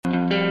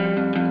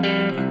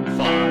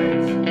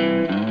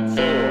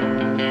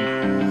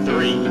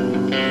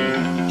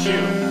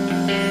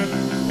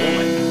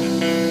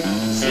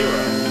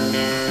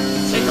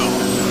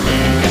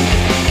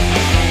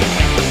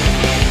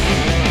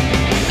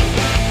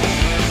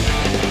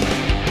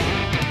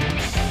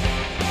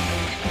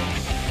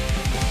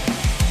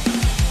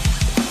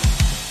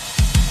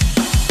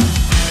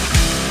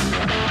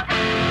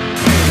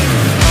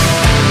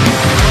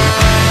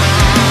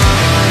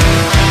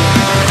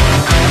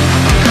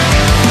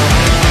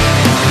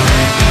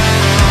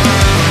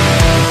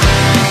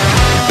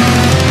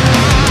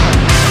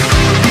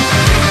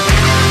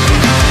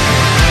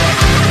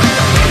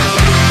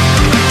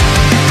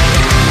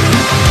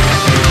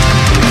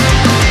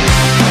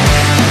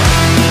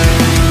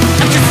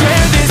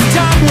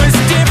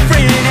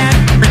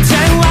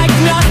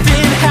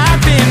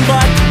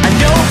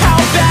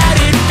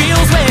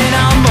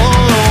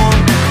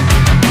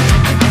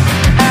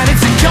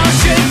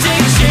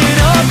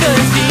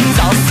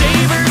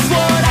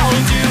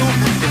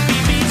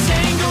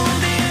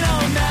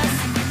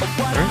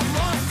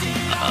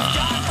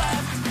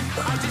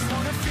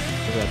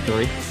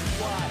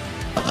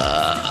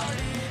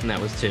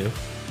two.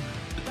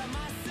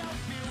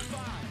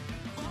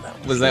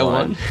 Was that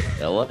one?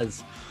 That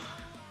was.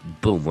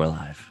 Boom, we're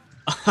live.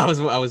 I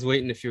was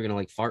waiting if you were gonna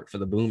like fart for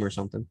the boom or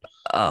something.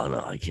 Oh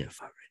no, I can't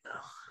fart right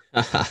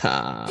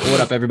now.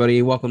 What up,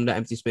 everybody? Welcome to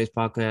Empty Space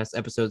Podcast,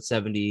 episode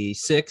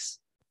 76.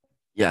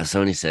 Yeah,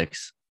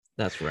 76.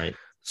 That's right.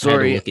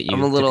 Sorry, look at you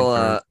I'm a to little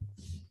confirm.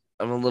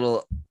 I'm a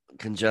little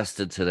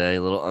congested today,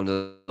 a little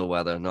under the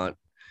weather.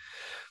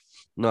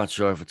 Not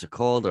sure if it's a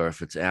cold or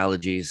if it's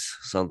allergies.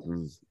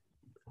 Something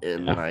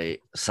in my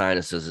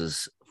sinuses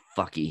is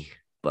fucky,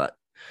 but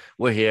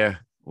we're here,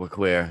 we're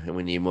queer, and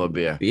we need more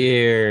beer.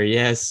 Beer,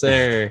 yes,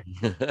 sir.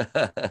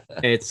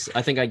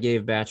 I think I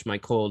gave Batch my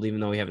cold,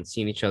 even though we haven't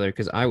seen each other,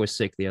 because I was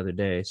sick the other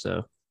day.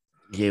 So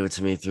Gave it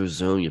to me through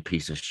Zoom, you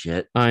piece of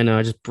shit. I know,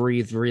 I just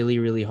breathed really,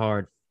 really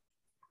hard.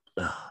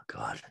 Oh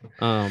God.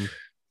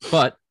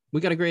 But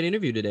we got a great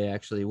interview today,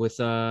 actually, with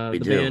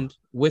the band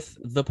With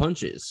the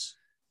Punches.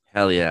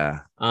 Hell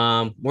yeah.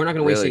 We're not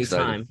gonna waste any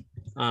time.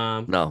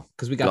 No,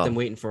 because we got them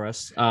waiting for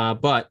us.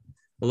 But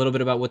a little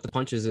bit about What the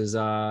Punches is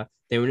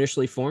they were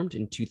initially formed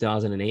in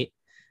 2008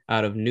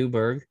 out of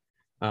Newburgh.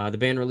 The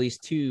band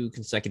released 2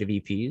 consecutive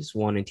EPs,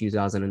 one in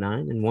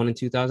 2009 and one in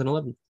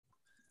 2011.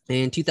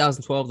 In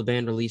 2012, the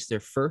band released their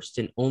first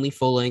and only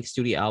full-length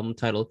studio album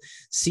titled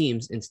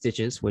Seams and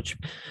Stitches, which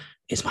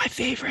is my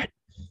favorite.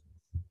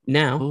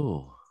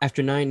 Now,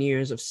 after 9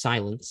 years of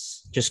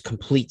silence, just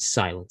complete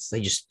silence, they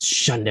just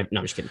shunned it. No,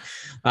 I'm just kidding.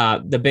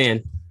 The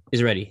band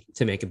is ready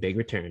to make a big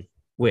return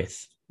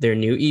with their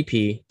new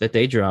EP that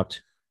they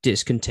dropped,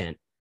 Discontent.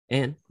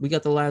 And we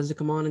got the lads to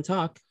come on and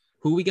talk.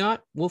 Who we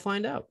got, we'll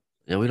find out.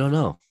 Yeah, we don't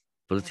know,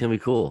 but it's gonna be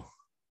cool.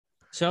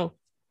 So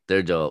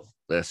they're dope.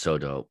 They're so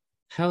dope.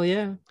 Hell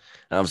yeah.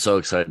 I'm so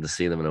excited to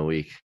see them in a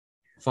week.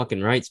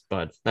 Fucking rights,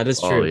 bud. That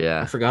is true. Oh,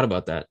 yeah. I forgot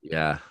about that.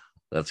 Yeah,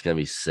 that's gonna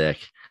be sick.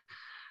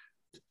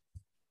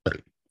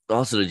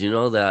 Also, did you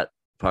know that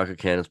Parker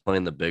Cannon's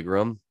playing the Big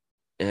Room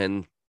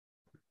in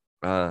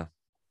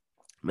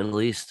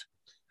Middle East?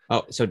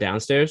 Oh, so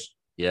downstairs?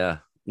 Yeah.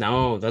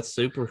 No, that's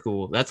super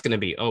cool. That's gonna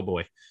be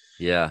boy.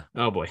 Yeah.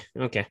 Oh boy.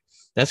 Okay.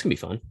 That's gonna be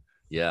fun.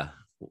 Yeah.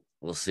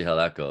 We'll see how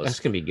that goes. That's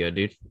gonna be good,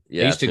 dude.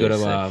 Yeah. I used to go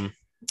to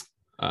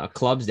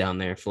clubs down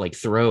there for like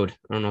Throde.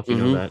 I don't know if you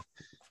know that.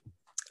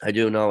 I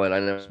do know it.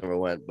 I never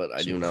went, but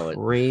I do know it.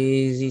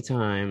 Crazy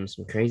times.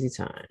 Some crazy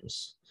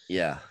times.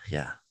 Yeah.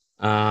 Yeah.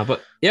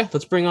 But yeah,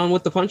 let's bring on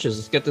With the Punches.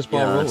 Let's get this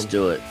ball rolling. Let's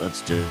do it.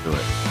 Let's do it. All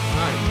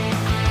right.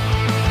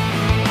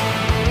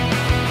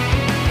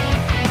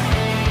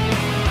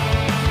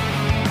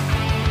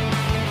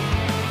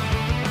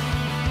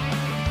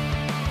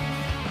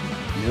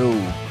 Yo.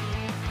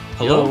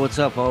 Hello. Yo, what's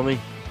up, homie?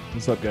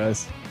 What's up,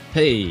 guys?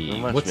 Hey, Not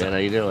much, what's man? up? How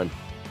you doing?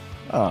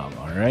 Oh, I'm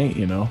all right.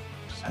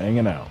 Just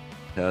hanging out.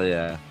 Hell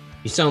yeah.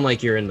 You sound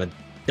like you're in the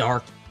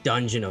dark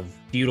dungeon of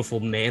beautiful,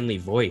 manly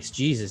voice.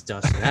 Jesus,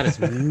 Dustin, that is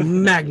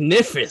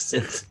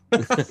magnificent.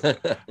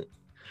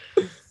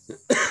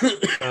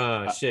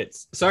 Shit.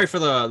 Sorry for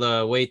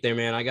the wait there,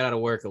 man. I got out of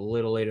work a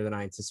little later than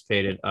I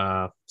anticipated.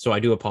 So I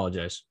do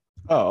apologize.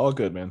 Oh, all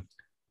good, man.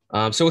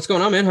 So what's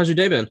going on, man? How's your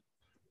day been?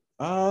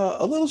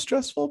 A little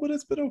stressful, but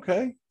it's been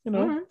okay.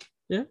 All right.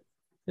 Yeah.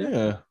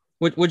 Yeah.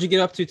 What'd you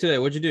get up to today?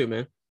 What'd you do,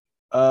 man?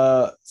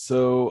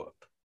 So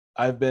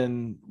I've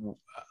been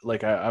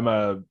I'm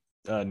a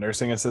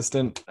nursing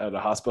assistant at a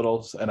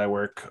hospital, and I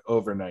work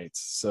overnights.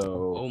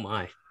 So Oh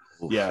my.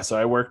 yeah, so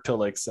I worked till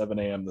like 7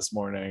 a.m. this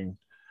morning,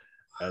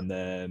 and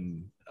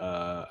then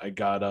I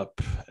got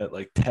up at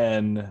like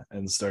 10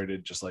 and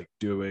started just like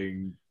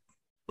doing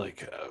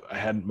I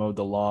hadn't mowed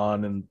the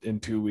lawn in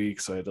 2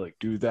 weeks, so I had to like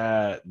do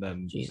that, and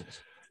then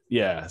Jesus.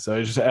 yeah, so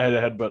I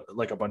had but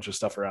like a bunch of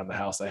stuff around the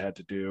house I had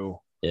to do.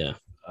 Yeah.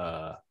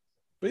 But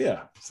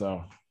yeah,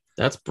 so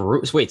That's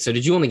brutal. Wait, so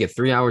did you only get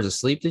 3 hours of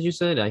sleep? Did you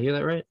say? Did I hear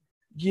that right?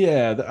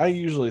 yeah, I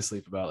usually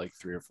sleep about like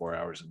 3 or 4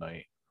 hours a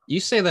night.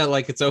 You say that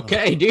like it's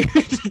okay, dude.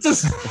 It's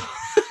just...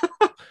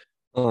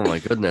 Oh my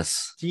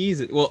goodness.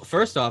 Jesus. Well,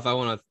 first off, I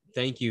want to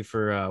thank you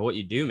for what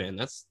you do, man.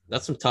 That's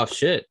some tough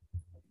shit.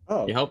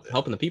 Oh, You're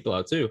helping the people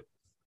out too.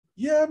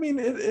 yeah, I mean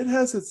it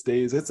has its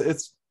days.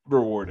 It's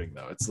rewarding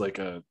though.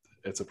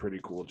 It's a pretty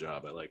cool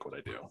job. I like what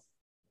I do.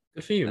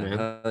 Good for you, man.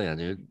 Hell yeah,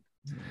 dude.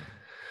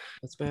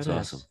 That's badass.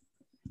 That's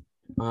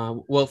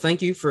awesome. Well,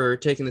 thank you for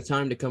taking the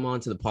time to come on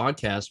to the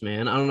podcast,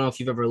 man. I don't know if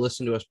you've ever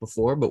listened to us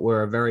before, but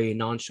we're a very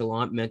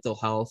nonchalant mental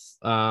health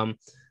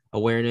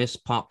awareness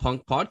pop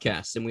punk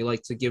podcast, and we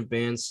like to give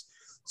bands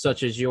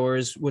such as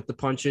yours With the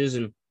Punches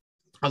and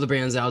other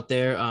bands out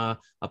there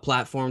a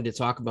platform to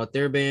talk about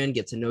their band,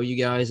 get to know you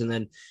guys, and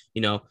then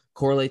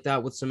correlate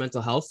that with some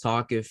mental health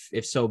talk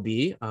if so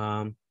be.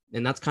 And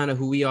that's kind of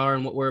who we are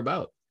and what we're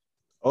about.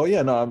 Oh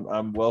yeah, no,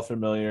 I'm well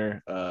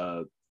familiar.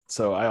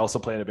 So I also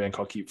play in a band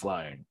called Keep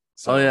Flying.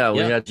 So, we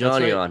had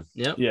Johnny on.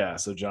 Yep. Yeah,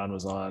 so John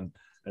was on,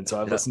 and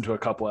so I've listened to a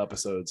couple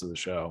episodes of the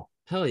show.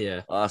 Hell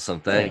yeah. Awesome.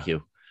 Thank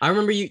you. I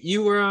remember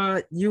you were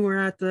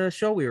at the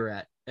show we were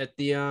at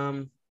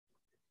the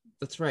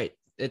that's right,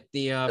 at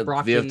the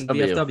Brockton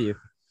VFW.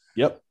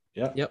 Yep.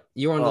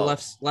 You were on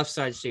the left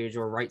side stage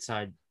or right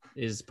side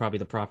is probably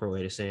the proper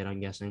way to say it, I'm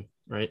guessing,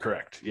 right?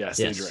 Correct. Yeah,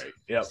 stage Yes. right.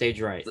 Yep.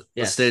 Stage right. The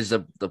Yes. stage,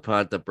 the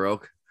part that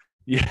broke.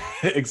 Yeah,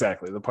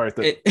 exactly. The part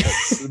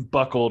that's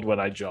buckled when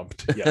I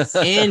jumped. Yes.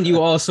 And you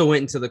also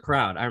went into the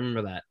crowd. I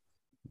remember that.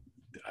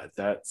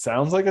 That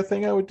sounds like a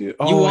thing I would do. You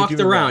I walked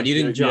do around. remember. You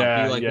didn't jump.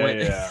 Yeah, You like yeah, went.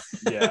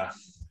 yeah.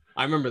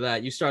 I remember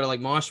that. You started like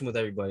moshing with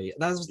everybody.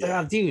 That was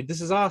Yeah. dude,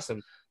 this is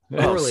awesome.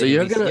 Oh, so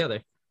you're gonna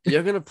together.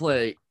 you're gonna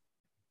play.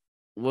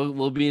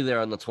 We'll be there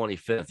on the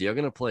 25th. You're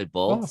gonna play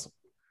both. Awesome.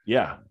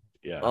 Yeah.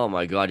 Oh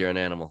my God, you're an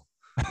animal.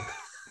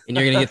 And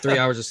you're gonna get 3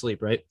 hours of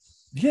sleep, right?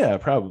 Yeah,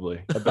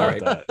 probably about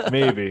Alright. that.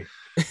 Maybe.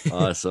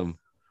 Awesome.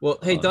 Well,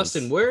 hey Oh,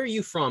 Dustin, that's- where are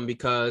you from?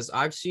 Because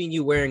I've seen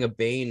you wearing a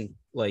Bane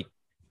like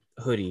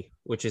hoodie,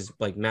 which is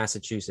like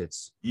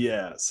Massachusetts.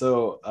 Yeah.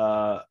 So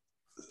all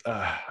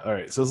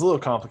right. So it's a little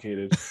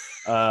complicated.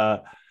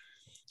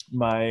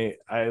 My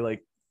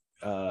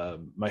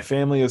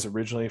family is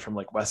originally from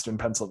like Western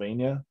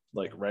Pennsylvania,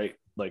 like right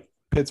like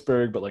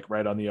Pittsburgh, but like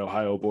right on the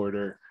Ohio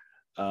border.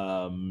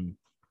 And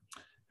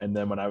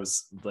then when I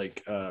was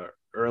like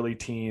early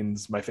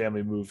teens, my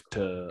family moved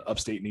to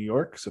upstate New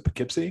York, so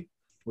Poughkeepsie,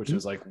 which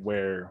is like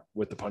where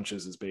With the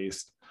Punches is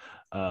based.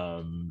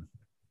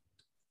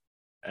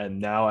 And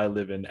now I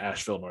live in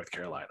Asheville, North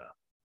Carolina.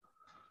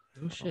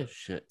 Oh shit.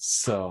 Shit.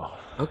 So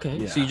Okay.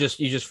 Yeah. So you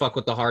just fuck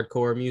with the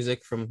hardcore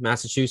music from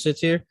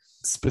Massachusetts here?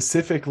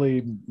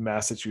 specifically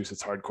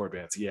Massachusetts hardcore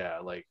bands, yeah,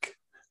 like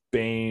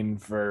Bane,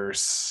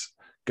 Verse,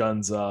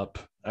 Guns Up.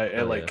 I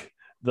Oh, like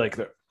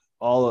the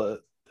all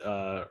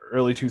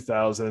early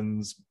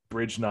 2000s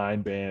Bridge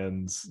 9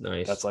 bands.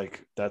 Nice.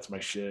 That's my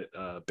shit.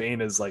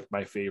 Bane is like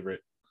my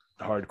favorite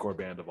hardcore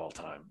band of all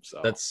time.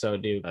 So That's so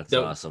dude. That's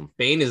The- awesome.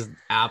 Bane is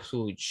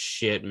absolute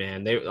shit,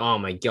 man. They oh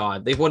my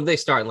god. What did they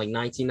start in like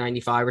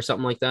 1995 or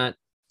something like that?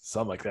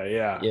 something like that.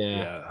 Yeah.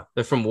 Yeah.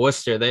 They're from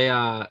Worcester. They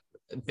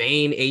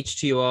Bane,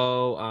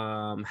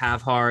 H2O,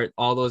 Have Heart,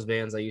 all those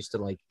bands I used to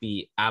like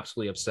be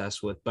absolutely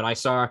obsessed with. But I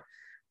saw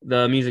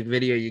the music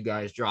video you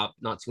guys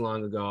dropped not too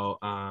long ago.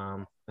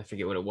 I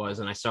forget what it was,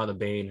 and I saw the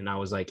Bane, and I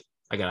was like,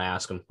 I gotta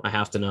ask him. I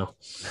have to know.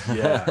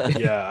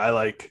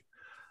 Yeah.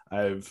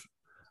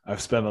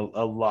 I've spent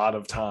a lot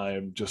of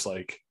time just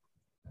like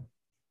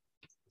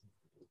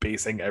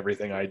basing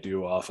everything I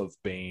do off of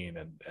Bane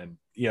and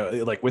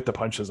like With the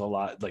Punches a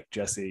lot. Like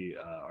Jesse,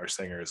 our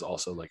singer, is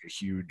also like a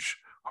huge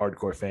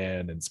hardcore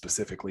fan, and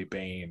specifically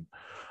Bane.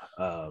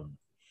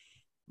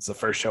 It's the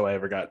first show I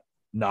ever got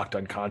knocked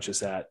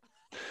unconscious at.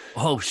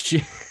 Oh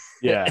shit.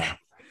 Yeah.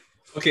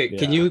 Okay,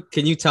 Yeah.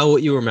 can you tell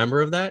what you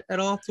remember of that at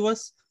all to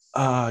us?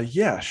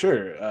 Yeah,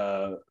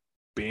 sure.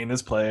 Bane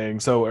is playing.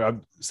 So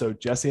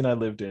Jesse and I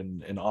lived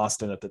in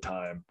Austin at the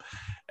time,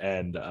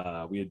 and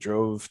we had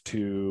drove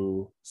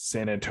to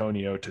San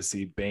Antonio to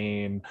see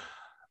Bane,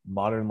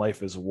 Modern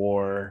Life is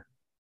War,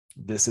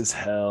 This Is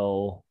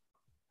Hell.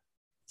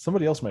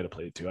 Somebody else might have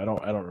played too. I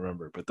don't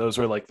remember, but those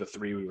were like the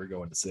three we were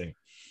going to see.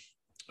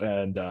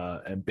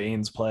 And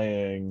Bane's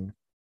playing.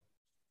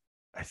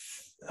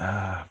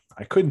 I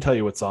couldn't tell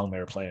you what song they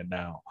were playing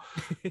now,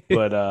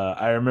 but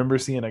I remember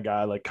seeing a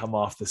guy like come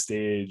off the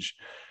stage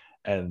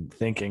and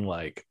thinking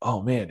like,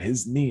 oh man,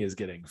 his knee is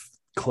getting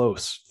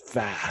close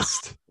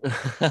fast.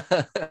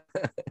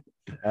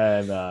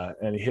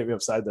 And he hit me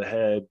upside the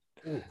head.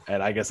 Ooh.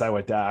 And I guess I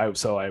went down.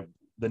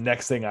 The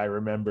next thing I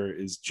remember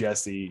is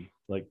Jesse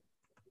like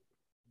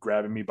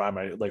grabbing me by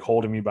my, like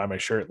holding me by my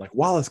shirt, like,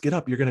 Wallace, get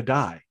up, you're gonna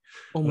die.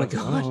 Oh my And I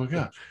was god. like, oh my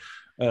god.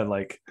 And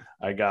like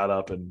I got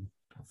up and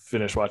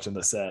finished watching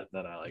the set, and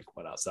then I like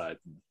went outside.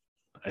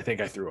 I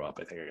think I threw up.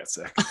 I think I got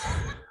sick.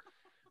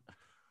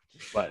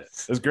 But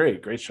it was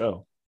great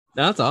show.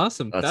 That's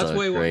awesome. That's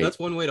great. That's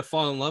one way to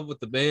fall in love with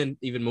the band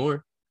even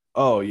more.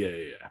 Oh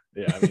yeah.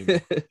 I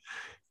mean,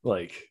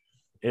 like,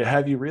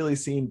 have you really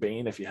seen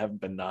Bane if you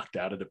haven't been knocked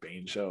out at a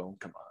Bane show?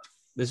 Come on.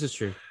 This is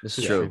true. This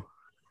is True. true.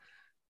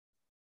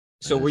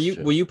 So That is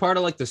true. were you part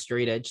of like the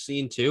straight edge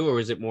scene too, or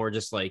was it more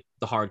just like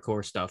the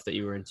hardcore stuff that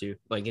you were into,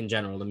 like in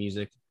general, the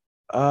music?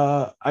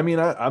 I mean,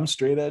 I'm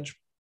straight edge,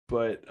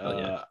 but Oh,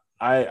 yeah.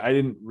 I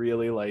didn't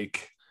really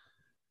like.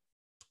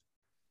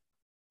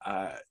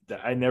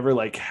 I never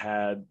like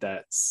had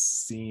that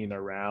scene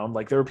around.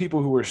 Like there were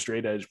people who were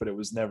straight edge, but it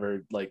was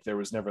never like there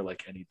was never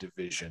like any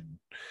division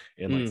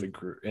in like the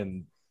group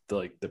in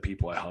the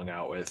people I hung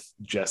out with.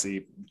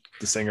 Jesse,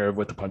 the singer of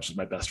With the Punches,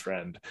 my best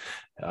friend,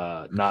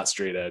 not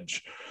straight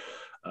edge,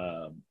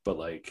 but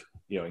like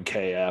in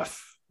KF,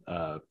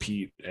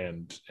 Pete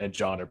and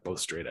John are both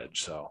straight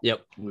edge. So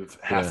Yep. with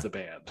half Yeah. the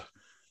band.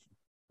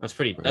 That's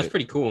pretty. That's Right.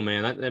 pretty cool,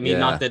 man. I mean, Yeah.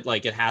 not that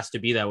like it has to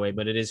be that way,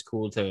 but it is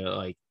cool to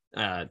like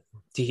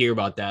to hear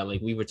about that.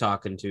 Like we were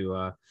talking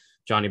to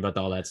Johnny about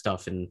all that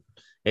stuff, and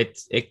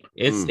it's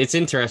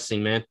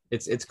interesting, man.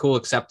 It's cool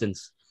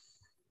acceptance.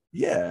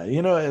 Yeah,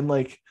 and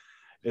like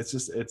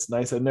it's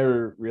nice. I've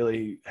never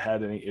really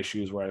had any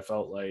issues where I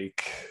felt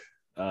like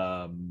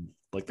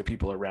the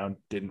people around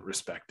didn't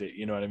respect it.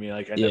 You know what I mean?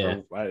 Like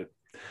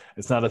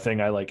it's not a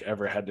thing I like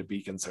ever had to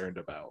be concerned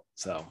about.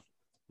 So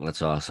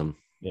That's awesome.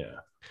 yeah.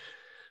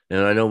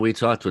 And I know we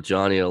talked with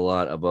Johnny a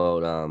lot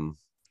about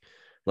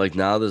like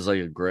now there's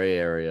like a gray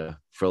area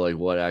for like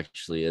what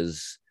actually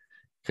is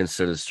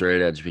considered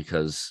straight edge,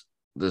 because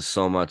there's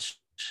so much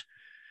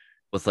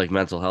with like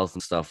mental health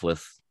and stuff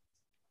with,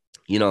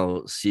 you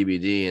know,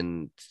 CBD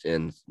and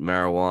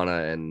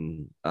marijuana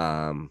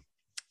and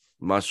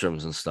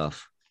mushrooms and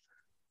stuff.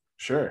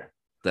 Sure.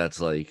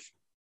 That's like,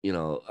 you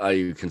know, are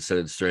you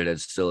considered straight edge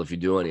still if you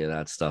do any of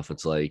that stuff?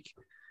 It's like,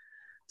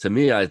 to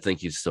me, I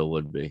think you still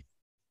would be.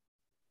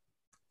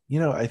 You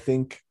know, I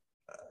think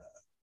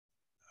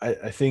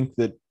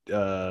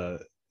that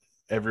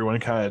everyone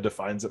kind of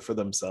defines it for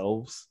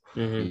themselves.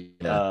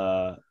 Mm-hmm.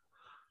 Yeah.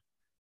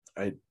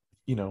 I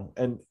you know,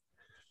 and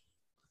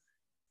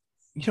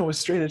you know, with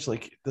straight edge,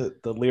 like the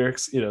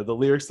lyrics, you know, the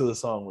lyrics to the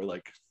song were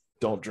like,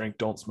 "Don't drink,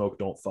 don't smoke,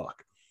 don't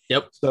fuck."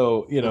 Yep.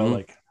 So you know, Mhm.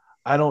 like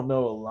I don't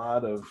know a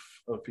lot of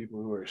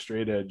people who are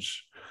straight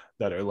edge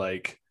that are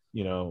like,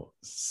 you know,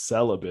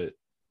 celibate.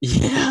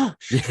 Yeah.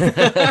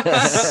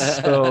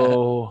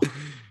 So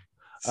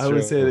I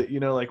would say True. that, you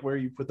know, like where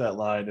you put that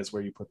line is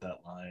where you put that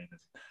line.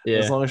 Yeah.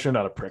 As long as you're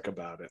not a prick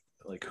about it,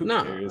 like who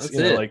No, cares? that's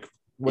You know, it. like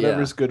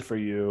whatever's good for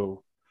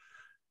you.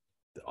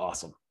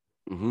 Awesome.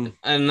 Mhm.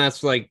 And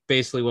that's like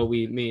basically what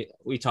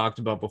we talked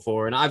about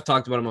before, and I've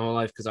talked about it my whole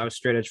life because I was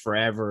straight edge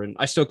forever, and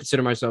I still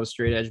consider myself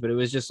straight edge, but it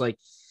was just like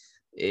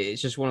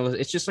it's just one of those.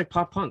 It's just like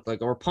pop punk,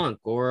 like or punk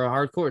or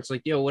hardcore. It's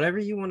like, yo, whatever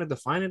you want to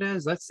define it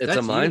as, It's that's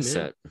a you, man.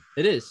 mindset.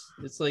 It is.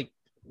 It's like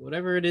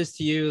whatever it is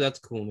to you, that's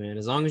cool, man.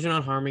 As long as you're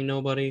not harming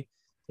nobody,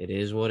 it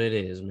is what it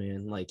is,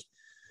 man. Like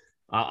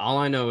all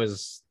I know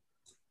is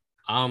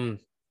I'm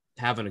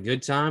having a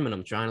good time and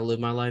I'm trying to live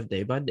my life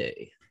day by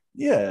day.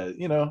 Yeah,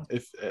 you know,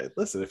 if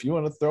listen, if you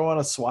want to throw on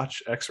a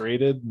Swatch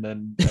X-rated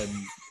and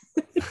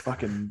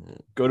fucking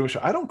go to a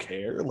show, I don't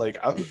care. Like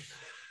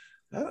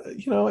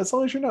you know, as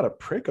long as you're not a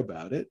prick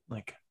about it,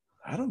 like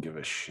I don't give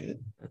a shit.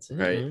 That's it,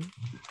 Right. man.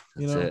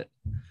 You That's know, it.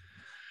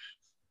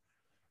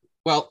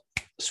 Well,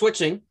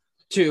 switching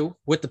to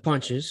with the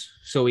punches,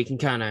 so we can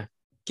kind of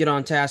get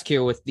on task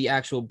here with the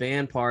actual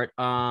band part.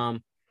 I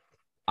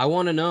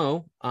want to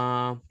know,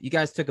 you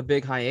guys took a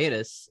big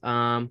hiatus,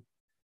 and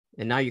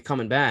now you're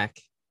coming back.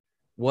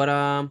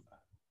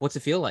 What's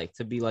it feel like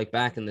to be like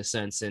back in the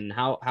sense, and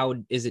how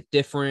is it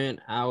different?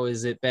 How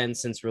has it been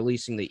since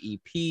releasing the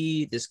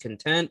EP,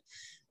 Discontent?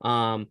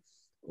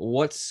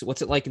 What's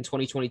it like in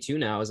 2022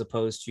 now as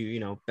opposed to, you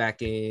know,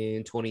 back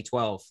in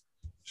 2012?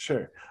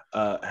 sure.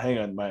 Hang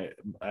on,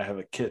 I have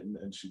a kitten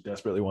and she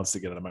desperately wants to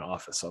get out of my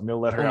office, so I'm gonna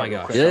let her Oh out my real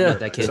gosh, quick. Yeah, I'll be yeah. right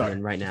That back. kid Sorry.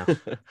 in right now.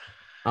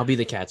 I'll be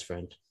the cat's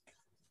friend.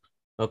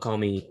 They'll call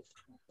me,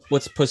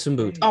 what's Puss in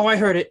Boots? Oh, I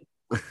heard it.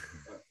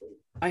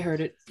 I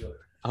heard it.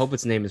 I hope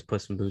its name is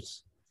Puss in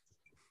Boots.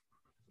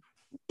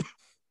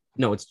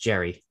 No, it's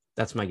Jerry.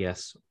 That's my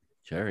guess.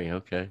 Jerry,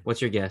 okay.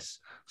 What's your guess?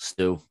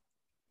 Stu.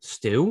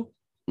 Stu?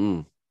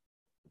 Mm.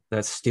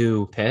 That's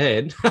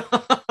stupid.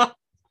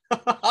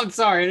 I'm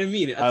sorry, I didn't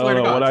mean it. I swear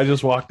don't to know what God. I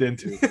just walked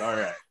into, but all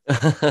right.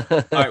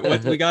 All right,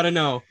 what we gotta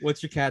know.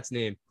 What's your cat's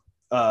name?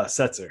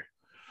 Setzer.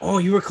 Oh,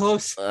 you were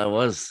close. I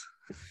was.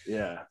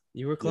 Yeah.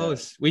 You were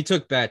close. We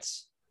took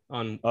bets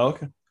on Oh,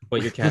 okay.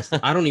 what your cat's.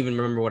 I don't even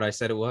remember what I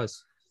said it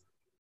was.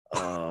 I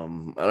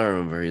don't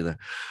remember either.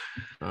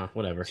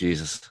 Whatever.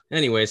 Jesus.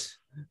 Anyways,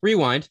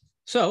 rewind.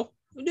 So,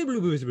 All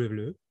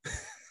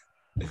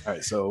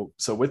right. So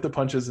with the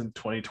punches in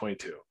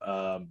 2022.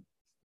 All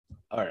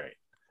right.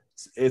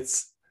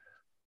 It's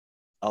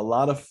a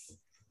lot of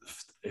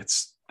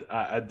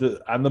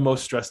I'm the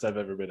most stressed I've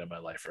ever been in my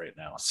life right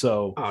now.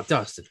 So oh,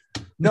 Dustin.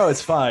 no,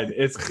 it's fine.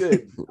 It's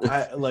good.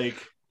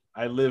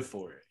 I live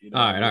for it. You know?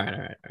 All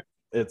right.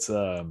 It's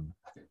so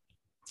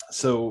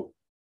so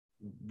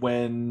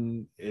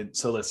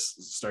let's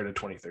start in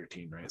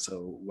 2013, right?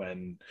 So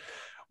when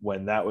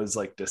that was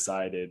like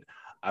decided,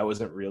 I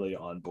wasn't really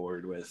on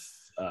board with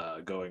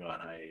going on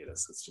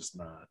hiatus. It's just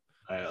not.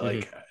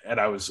 And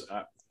I was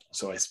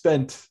so I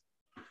spent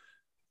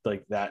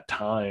like that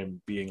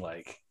time being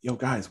like, yo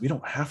guys, we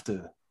don't have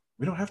to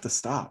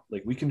stop.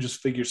 Like we can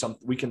just figure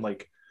something. We can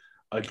like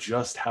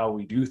adjust how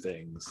we do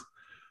things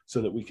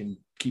so that we can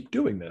keep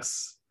doing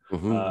this.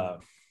 Mhm.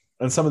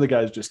 And some of the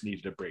guys just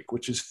needed a break,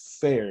 which is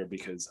fair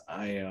because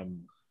I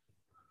am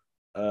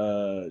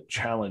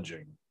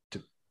challenging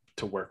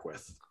to work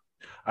with.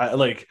 I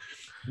like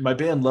my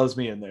band loves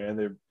me in there and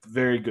they're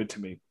very good to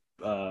me.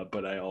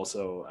 But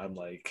I'm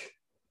like,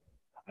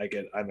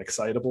 I'm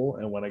excitable,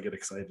 and when I get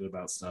excited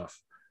about stuff,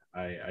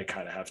 I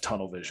kind of have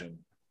tunnel vision.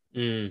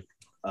 Yeah.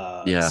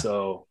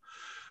 So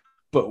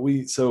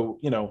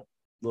you know,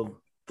 the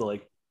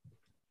like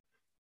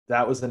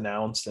that was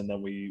announced, and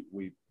then we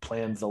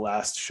planned the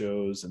last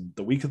shows, and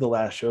the week of the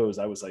last shows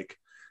I was like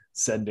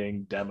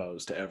sending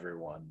demos to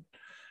everyone,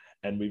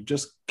 and we've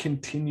just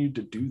continued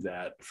to do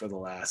that for the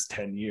last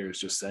 10 years,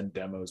 just send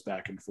demos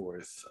back and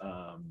forth,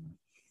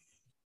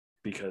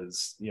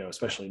 because, you know,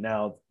 especially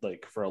now,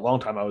 like for a long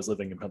time I was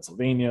living in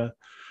Pennsylvania,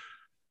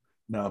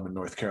 now I'm in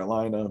North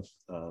Carolina.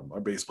 Our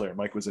bass player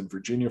Mike was in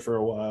Virginia for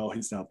a while,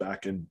 he's now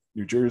back in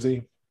New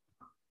Jersey,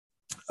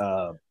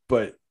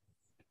 but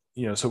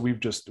so we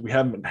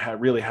haven't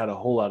really had a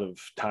whole lot of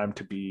time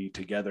to be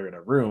together in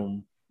a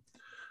room.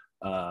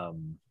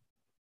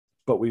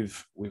 But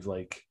we've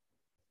like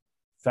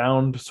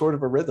found sort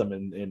of a rhythm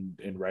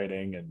in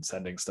writing and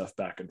sending stuff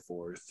back and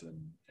forth,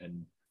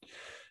 and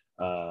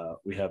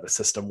we have a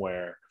system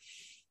where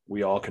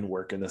we all can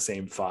work in the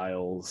same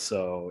files.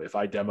 So if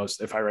I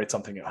write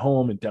something at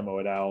home and demo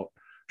it out,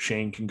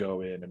 Shane can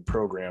go in and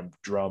program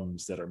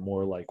drums that are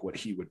more like what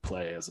he would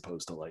play, as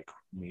opposed to like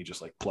me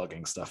just like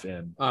plugging stuff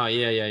in. Oh,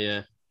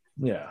 yeah.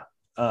 Yeah.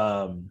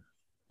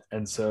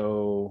 And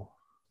so,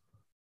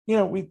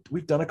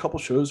 we've done a couple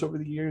shows over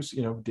the years.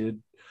 We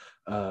did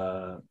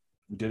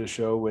a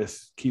show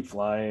with Keep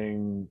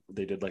Flying.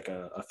 They did like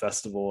a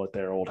festival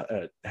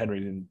at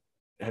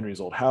Henry's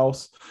old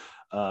house.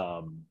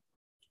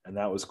 And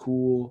that was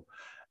cool.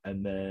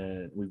 And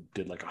then we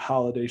did like a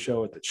holiday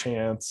show at the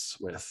Chance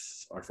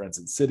with our friends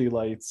in City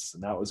Lights,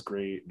 and that was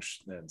great.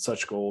 And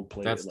Such Gold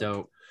played. That's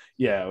dope.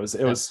 Yeah, it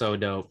was so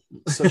dope.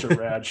 Such a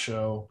rad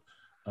show.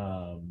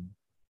 And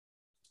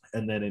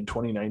then in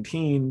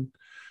 2019,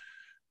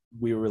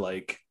 we were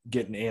like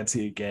getting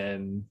antsy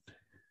again.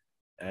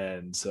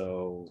 And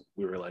so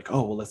we were like,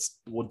 oh, well,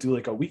 we'll do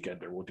like a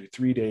weekender. We'll do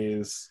 3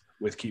 days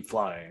with Keep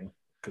Flying,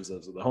 because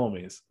those are the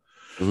homies.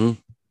 Mm-hmm.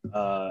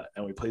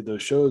 And we played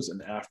those shows.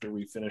 And after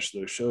we finished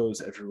those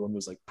shows, everyone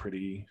was like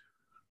pretty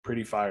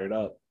fired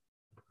up.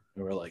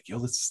 And we're like, yo,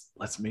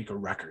 let's make a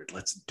record.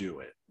 Let's do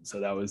it. So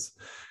that was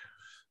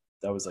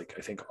like,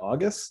 I think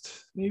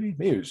August, maybe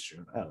it was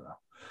June. I don't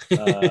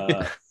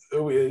know.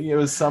 It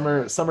was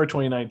summer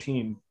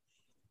 2019.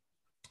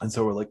 And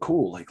so we're like,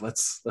 cool, like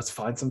let's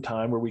find some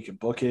time where we can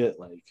book it.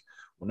 Like,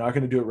 we're not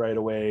going to do it right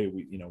away.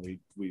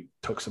 We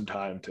took some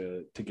time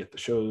to get the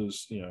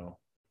shows,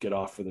 get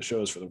off for the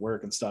shows, for the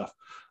work and stuff.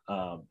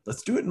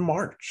 Let's do it in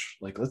March.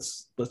 Like,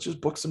 let's just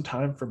book some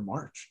time for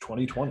March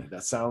 2020.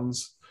 That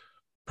sounds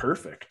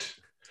perfect.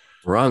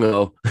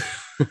 Wrongo.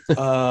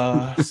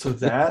 So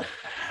that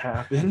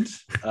happened.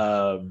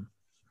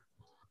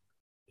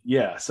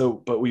 Yeah. So,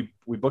 but we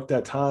booked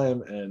that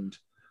time, and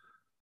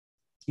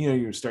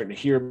you're starting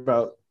to hear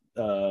about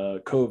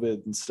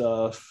COVID and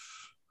stuff.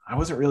 I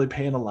wasn't really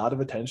paying a lot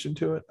of attention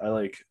to it.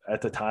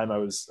 At the time I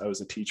was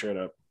a teacher at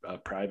a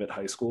private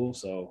high school.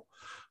 So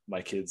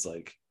my kids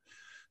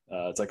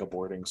it's like a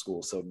boarding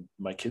school. So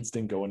my kids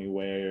didn't go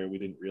anywhere. We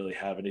didn't really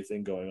have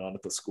anything going on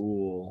at the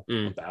school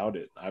about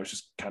it. I was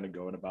just kind of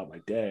going about my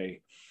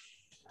day.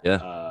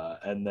 Yeah.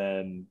 And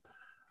then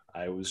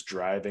I was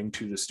driving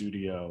to the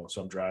studio.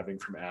 So I'm driving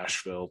from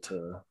Asheville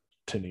to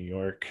New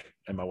York,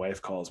 and my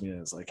wife calls me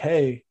and is like,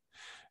 hey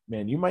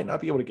man, you might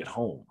not be able to get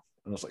home.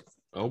 And I was like,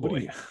 oh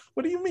boy,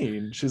 what do you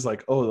mean? She's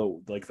like,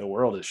 oh, the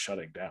world is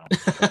shutting down. The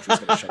country's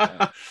gonna shut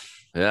down.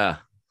 Yeah.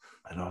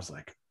 And I was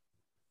like,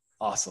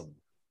 awesome.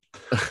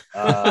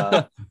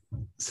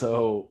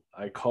 So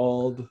I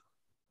called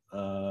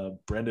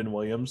Brendan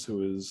Williams,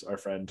 who is our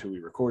friend who we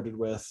recorded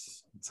with.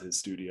 It's his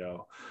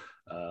studio.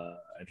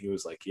 And he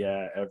was like,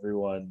 yeah,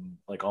 everyone,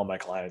 like all my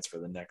clients for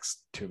the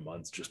next 2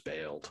 months just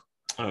bailed.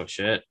 Oh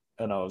shit.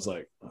 And I was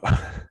like,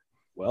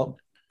 well,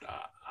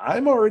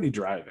 I'm already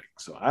driving,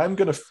 so I'm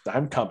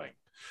coming.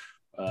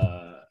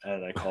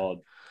 And I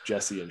called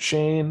Jesse and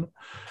Shane,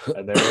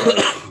 and they were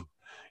like,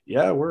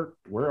 yeah, we're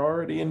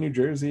already in New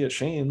Jersey at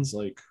Shane's.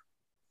 Like,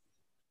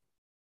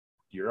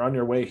 you're on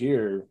your way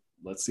here.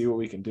 Let's see what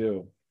we can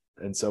do.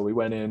 And so we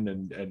went in,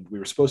 and we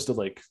were supposed to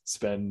like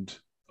spend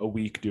a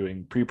week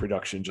doing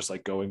pre-production, just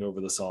like going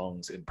over the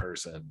songs in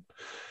person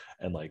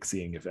and like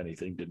seeing if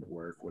anything didn't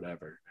work,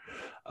 whatever.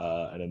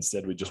 And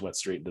instead we just went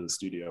straight into the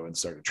studio and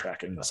started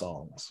tracking the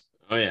songs.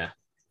 Oh yeah.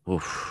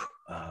 Oof.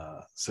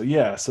 So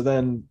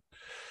then,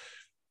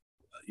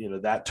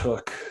 that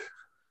took,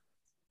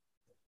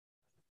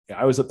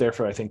 I was up there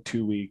for, I think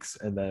 2 weeks.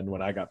 And then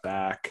when I got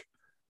back,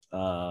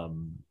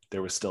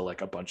 there was still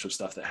like a bunch of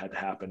stuff that had to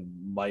happen.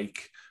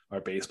 Mike,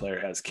 our bass player,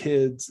 has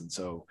kids. And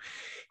so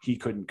he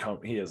couldn't come.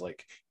 He has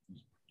like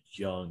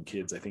young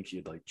kids. I think he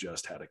had like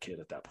just had a kid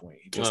at that point.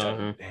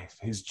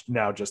 He's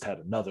now just had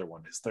another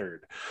one, his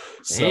third.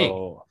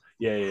 So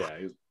yeah.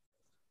 He's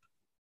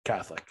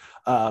Catholic.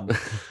 Well,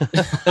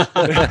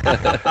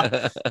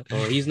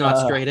 he's not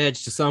straight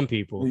edge to some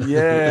people.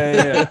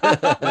 Yeah.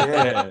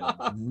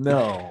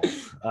 No.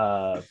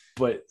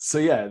 But so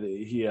yeah,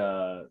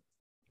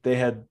 they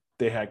had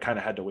kind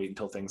of had to wait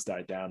until things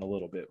died down a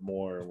little bit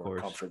more and were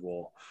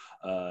comfortable.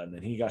 And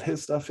then he got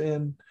his stuff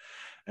in,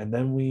 and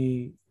then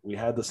we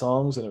had the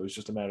songs, and it was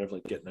just a matter of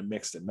like getting them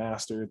mixed and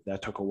mastered.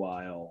 That took a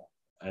while.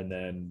 And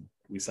then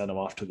we sent them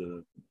off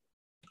to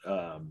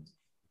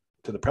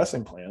the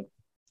pressing plant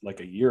like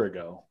a year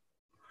ago.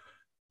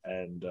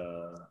 And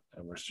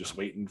we're just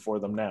waiting for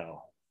them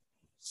now.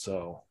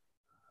 So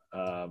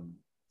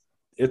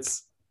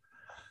it's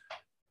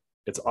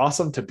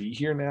awesome to be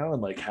here now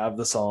and like have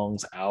the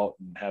songs out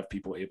and have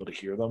people able to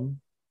hear them.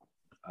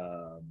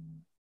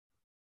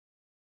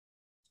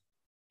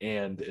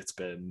 And it's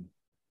been,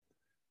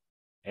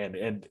 and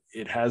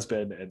it has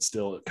been, and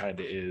still it kind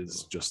of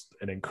is, just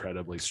an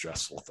incredibly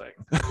stressful thing.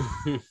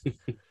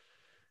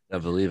 I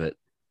believe it.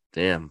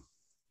 Damn.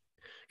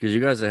 Because you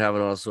guys are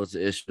having all sorts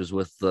of issues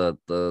with the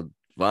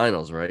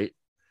vinyls, right?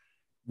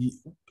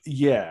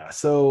 Yeah.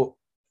 So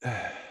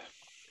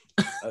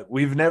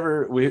we've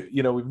never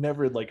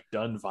like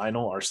done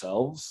vinyl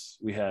ourselves.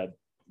 We had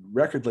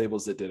record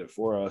labels that did it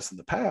for us in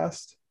the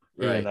past,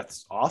 Right. and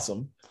that's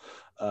awesome.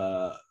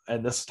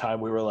 And this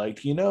time we were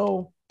like,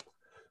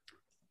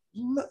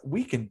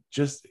 we can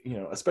just,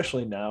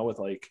 especially now with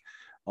like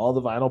all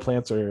the vinyl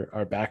plants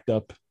are backed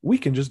up, we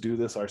can just do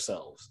this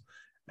ourselves.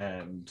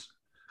 And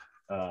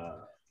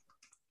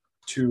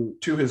to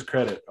his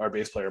credit, our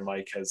bass player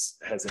Mike has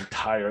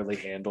entirely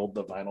handled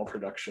the vinyl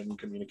production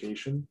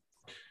communication,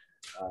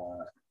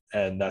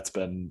 and that's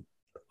been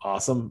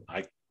awesome.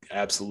 I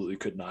absolutely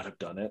could not have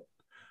done it.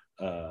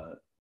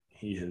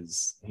 He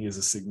is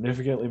a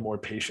significantly more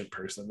patient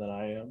person than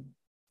I am,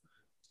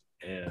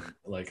 and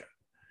like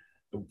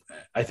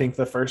I think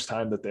the first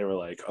time that they were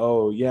like,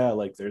 oh yeah,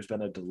 like there's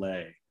been a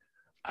delay,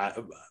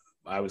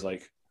 I was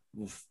like,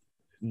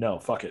 no,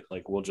 fuck it,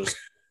 like we'll just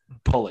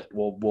pull it,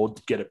 we'll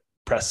get it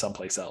pressed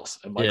someplace else.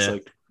 And Mike's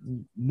like,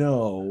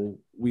 no,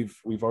 we've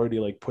already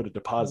like put a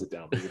deposit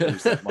down, we would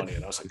lose that money.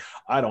 And I was like,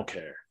 I don't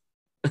care,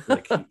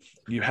 like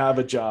you have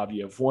a job,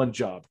 you have one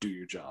job, do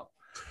your job.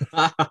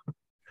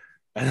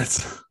 And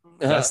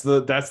that's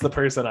the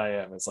person I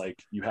am. It's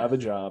like, you have a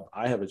job,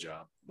 I have a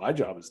job, my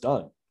job is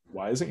done.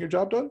 Why isn't your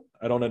job done?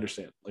 I don't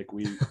understand. Like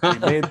we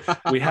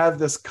have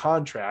this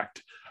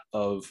contract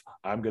of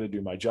I'm going to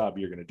do my job,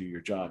 you're going to do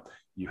your job.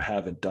 You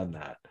haven't done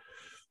that.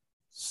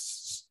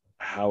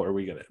 How are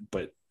we going to?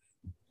 But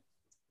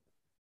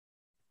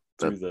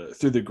through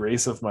the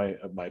grace of my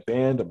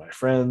band and my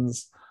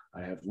friends,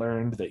 I have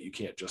learned that you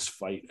can't just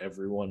fight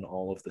everyone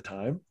all of the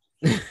time.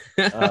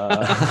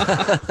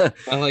 I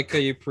like how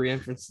you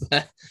preemphasize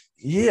that.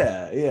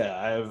 Yeah.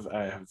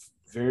 I have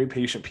very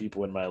patient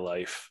people in my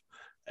life,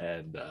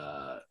 and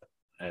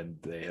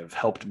they have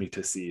helped me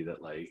to see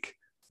that like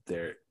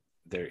there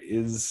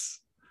is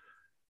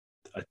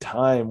a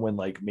time when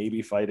like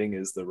maybe fighting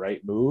is the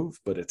right move,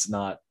 but it's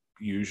not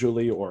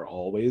usually or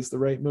always the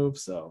right move.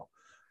 So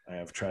I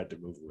have tried to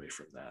move away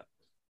from that.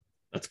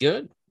 That's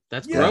good.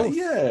 That's growth.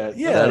 Yeah,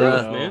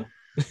 man.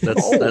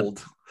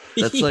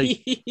 That's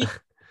like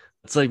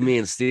it's like me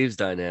and Steve's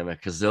dynamic,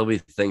 because there'll be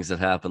things that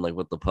happen like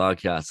with the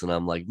podcast, and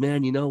I'm like,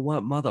 man, you know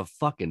what,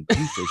 motherfucking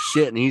piece of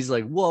shit, and he's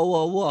like,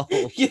 whoa.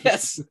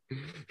 Yes.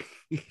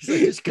 He's like,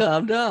 just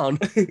calm down.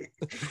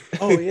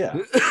 Oh yeah.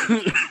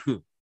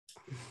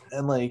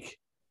 And like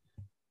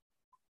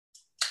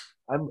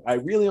I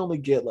really only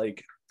get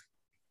like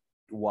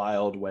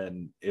wild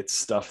when it's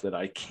stuff that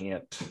I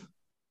can't,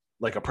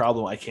 like a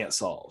problem I can't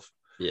solve.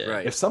 Yeah.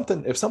 Right. If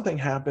something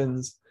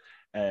happens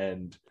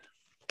and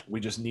we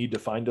just need to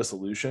find a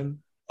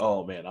solution,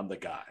 oh man, I'm the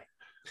guy.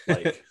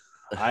 Like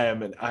I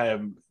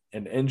am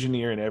an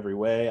engineer in every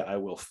way. I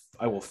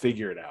will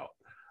figure it out.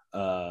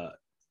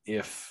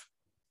 If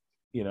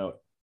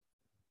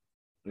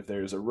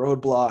there's a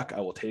roadblock,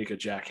 I will take a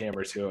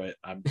jackhammer to it.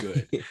 I'm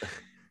good.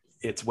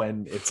 It's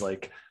when it's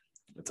like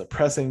it's a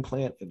pressing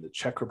plant in the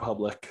Czech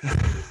Republic.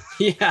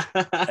 Yeah.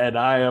 And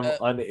I am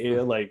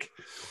unable,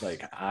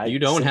 you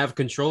don't have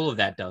control of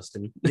that,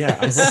 Dustin. Yeah.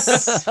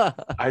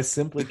 I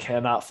simply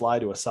cannot fly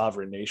to a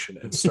sovereign nation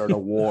and start a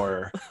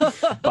war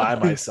by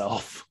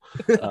myself.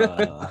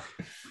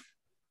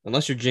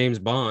 Unless you're James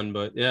Bond,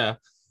 but yeah.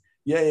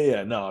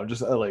 Yeah. No, I'm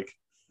just like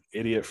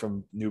idiot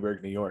from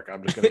Newburgh, New York.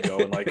 I'm just gonna go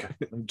and like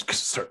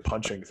start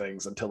punching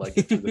things until I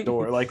get through the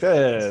door. Like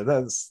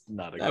that's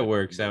not a that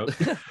works out.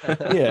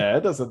 Yeah,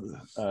 it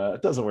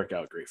doesn't work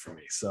out great for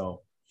me.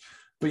 So,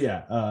 but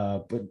yeah,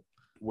 but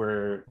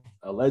we're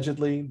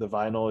allegedly the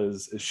vinyl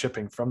is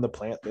shipping from the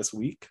plant this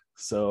week,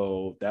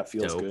 so that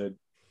feels good.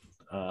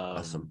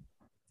 Awesome.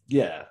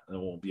 Yeah,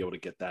 and we'll be able to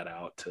get that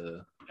out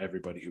to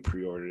everybody who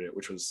pre-ordered it,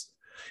 which was,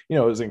 it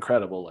was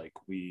incredible. Like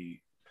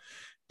we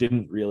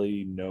didn't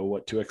really know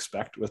what to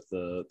expect with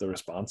the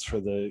response for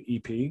the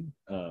EP.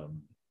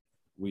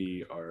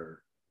 We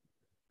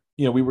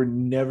were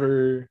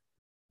never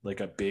like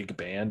a big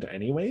band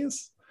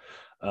anyways.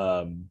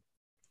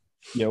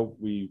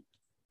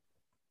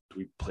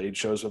 We played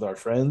shows with our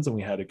friends and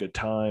we had a good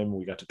time.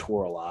 We got to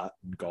tour a lot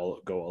and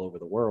go all over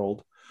the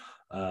world.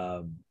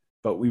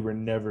 But we were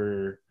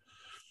never,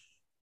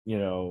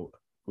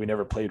 we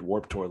never played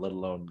Warped Tour, let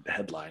alone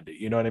headlined it.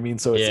 You know what I mean?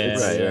 So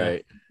it's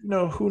right.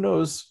 Who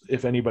knows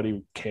if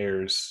anybody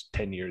cares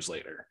 10 years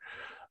later.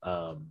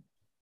 And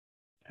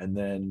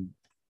then,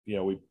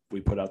 we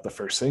put out the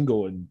first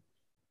single, and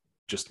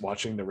just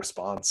watching the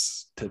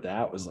response to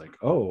that was like,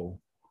 oh,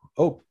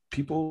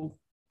 people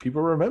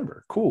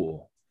remember.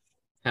 Cool.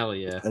 Hell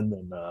yeah. And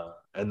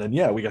then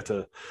yeah, we got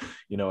to,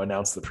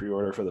 announce the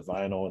pre-order for the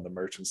vinyl and the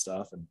merch and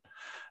stuff,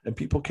 and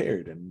people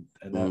cared, and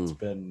that's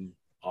been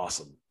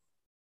awesome.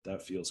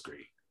 That feels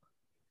great.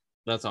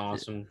 That's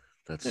awesome.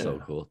 That's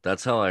so cool.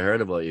 That's how I heard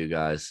about you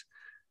guys,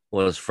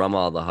 was from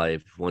all the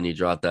hype when you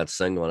dropped that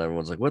single, and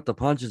everyone's like, "What the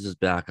Punches is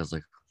back." I was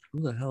like,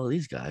 who the hell are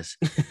these guys?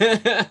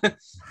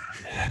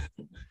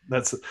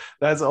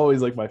 That's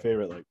always like my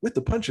favorite. Like, With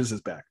the Punches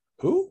is back.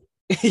 Who?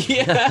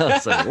 Yeah. I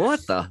was like,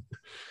 what the?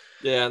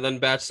 Yeah, and then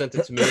Batch sent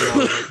it to me, and I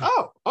was like,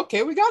 oh,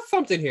 okay, we got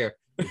something here.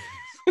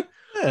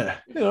 Yeah,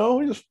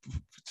 we're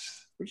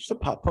just a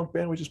pop punk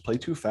band. We just play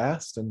too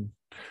fast, and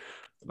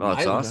Oh,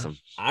 it's I awesome.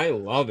 I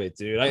love it,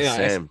 dude.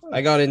 Same.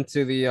 I got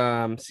into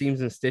the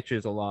Seams and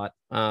Stitches a lot.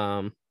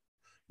 And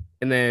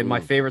then my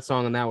Mm. favorite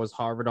song on that was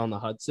Harvard on the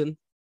Hudson.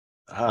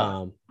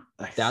 ah,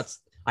 nice.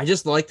 I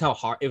just liked how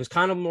hard it was,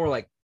 kind of more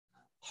like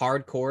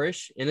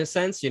hardcore-ish in a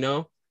sense, you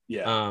know.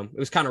 Yeah, It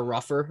was kind of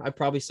rougher, I'd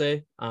probably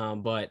say.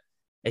 But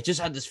it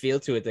just had this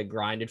feel to it that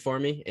grinded for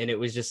me. And it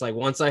was just like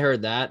once I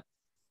heard that,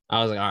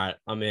 I was like, all right,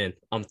 I'm in.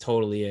 I'm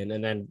totally in.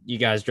 And then you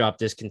guys dropped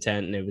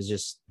Discontent, and it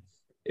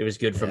was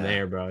good from Yeah.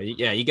 there, bro.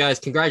 Yeah, you guys,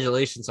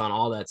 congratulations on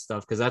all that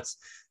stuff, because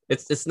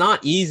it's not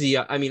easy.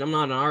 I mean, I'm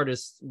not an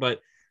artist,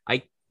 but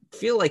I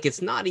feel like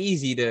it's not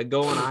easy to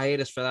go on a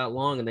hiatus for that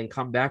long and then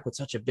come back with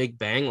such a big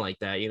bang like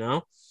that, you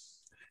know?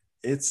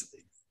 it's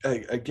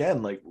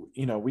again, like,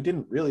 we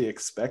didn't really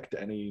expect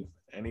any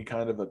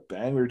kind of a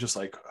bang. We were just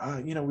like,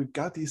 we've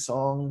got these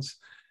songs,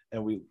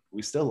 and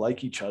we still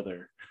like each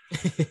other.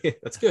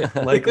 That's good.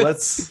 Like,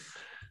 let's,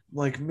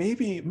 like,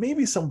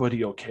 maybe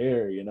somebody will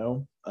care,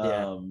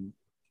 Yeah.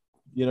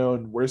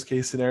 In worst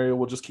case scenario,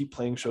 we'll just keep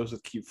playing shows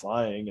with Keep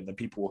Flying, and then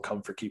people will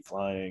come for Keep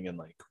Flying, and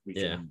like we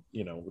can,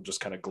 we'll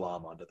just kind of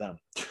glom onto them.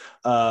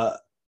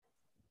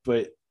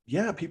 But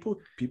yeah, people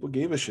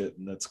gave a shit,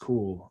 and that's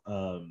cool.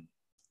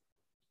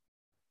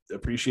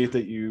 Appreciate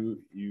that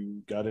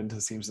you got into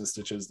Seams and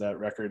Stitches. That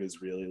record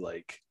is really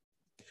like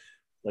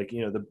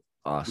the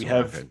Awesome. we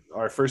have record.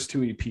 our first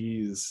two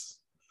EPs.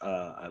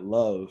 I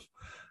love,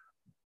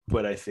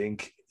 but I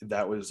think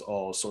that was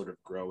all sort of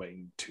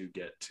growing to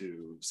get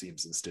to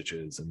Seams and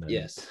Stitches, and then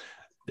Yes.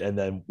 and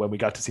then when we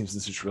got to Seams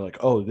and Stitches, we're like,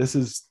 oh, this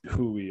is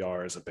who we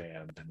are as a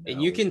band.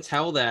 And you can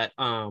tell that,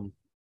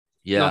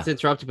 Yeah. not to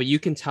interrupt you, but you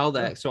can tell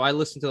that. So I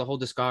listened to the whole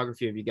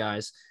discography of you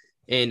guys,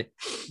 and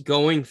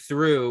going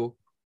through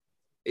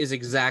is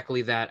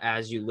exactly that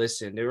as you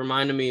listened. It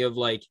reminded me of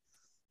like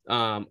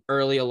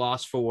early A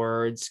Lost for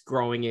Words,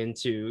 growing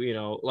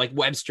into, like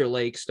Webster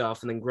Lake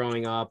stuff, and then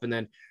growing up, and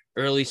then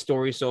early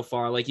Story So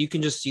Far. Like you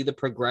can just see the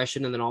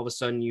progression, and then all of a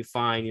sudden you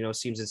find,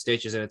 Seams and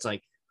Stitches, and it's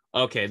like,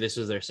 okay, this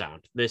is their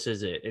sound. This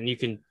is it. And you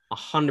can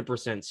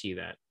 100% see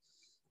that.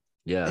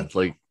 Yeah.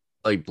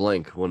 Like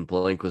Blink, when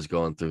Blink was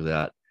going through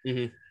that,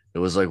 Mhm. it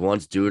was like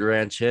once Dude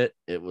Ranch hit,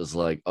 it was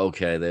like,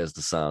 okay, there's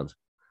the sound.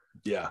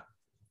 Yeah.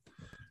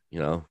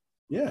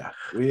 Yeah.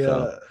 We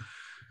So-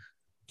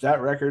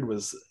 that record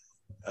was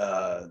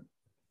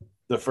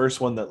the first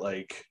one that,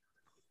 like,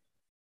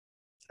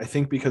 I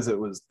think because it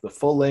was the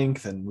full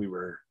length and we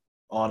were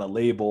on a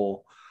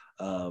label,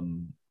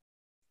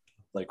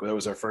 like that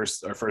was our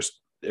first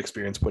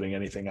experience putting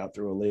anything out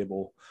through a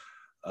label.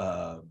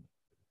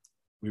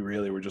 We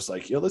really were just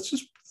like, let's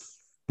just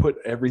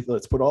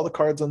let's put all the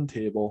cards on the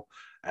table,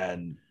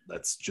 and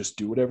let's just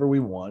do whatever we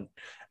want,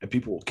 and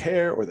people will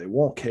care or they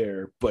won't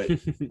care, but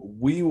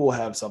we will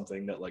have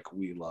something that, like,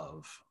 we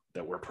love,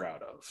 that we're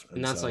proud of.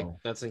 And that's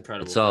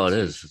incredible. That's all it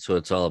is. That's what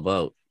it's all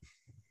about.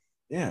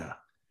 Yeah.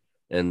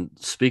 And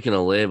speaking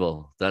of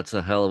label, that's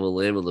a hell of a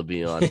label to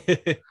be on.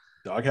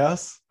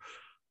 Doghouse.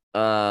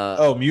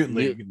 Oh, Mutant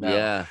League.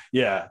 Now.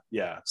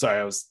 Yeah. Sorry,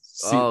 I was.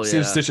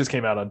 Seams Stitches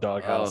came out on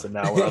Doghouse, and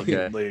now we're on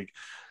Mutant League.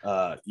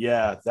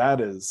 Yeah,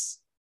 that is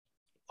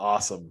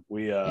awesome.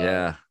 We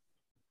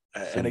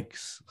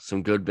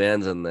some good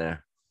bands in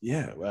there.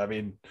 Yeah, I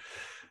mean,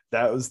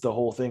 that was the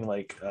whole thing.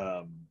 Like,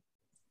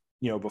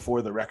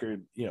 before the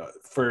record,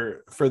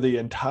 for the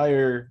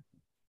entire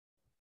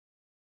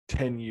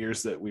 10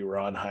 years that we were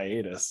on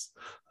hiatus,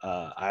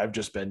 I've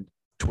just been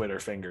Twitter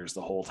fingers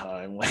the whole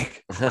time,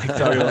 like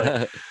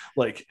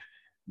like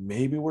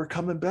maybe we're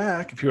coming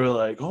back. If you're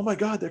like, oh my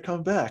god, they're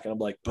coming back, and I'm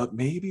like, but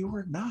maybe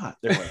we're not.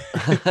 They're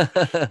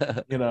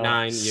like,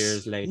 9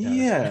 years later.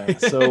 Yeah.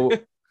 So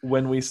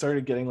when we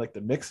started getting like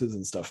the mixes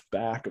and stuff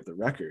back of the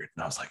record,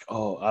 and I was like,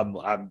 oh,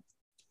 I'm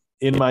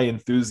in my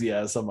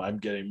enthusiasm, I'm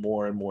getting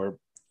more and more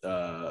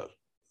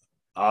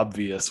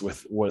obvious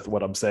with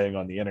what I'm saying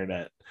on the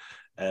internet.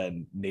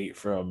 And Nate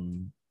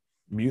from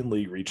Mutant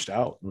League reached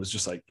out and was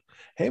just like,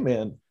 hey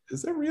man,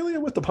 is there really a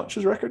With the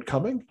Punches record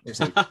coming? I was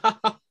like,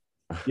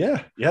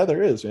 yeah,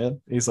 there is, man.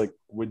 And he's like,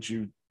 would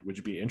you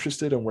be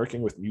interested in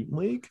working with Mutant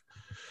League?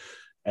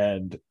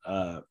 And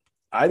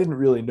I didn't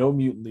really know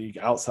Mutant League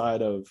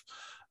outside of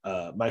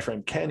my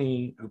friend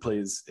Kenny, who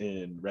plays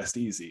in Rest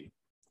Easy.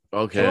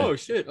 Okay. Oh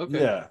shit.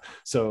 Okay. Yeah.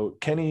 So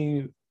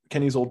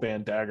Kenny's old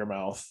band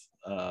Daggermouth,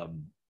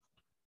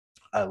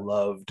 I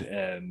loved,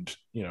 and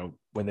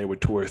when they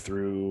would tour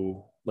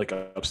through like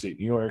upstate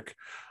New York,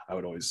 I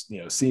would always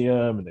see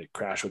them, and they'd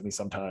crash with me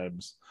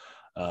sometimes.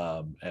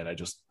 And I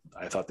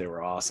thought they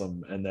were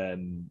awesome. And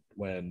then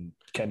when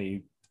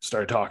Kenny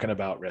started talking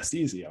about Rest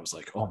Easy, I was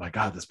like, oh my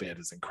god, this band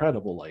is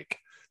incredible, like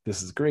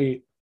this is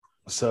great.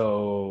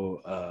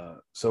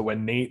 So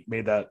when Nate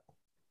made that,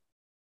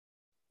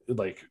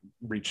 like,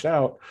 reached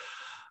out,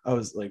 I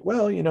was like,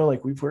 well,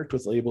 like, we've worked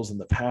with labels in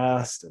the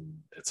past and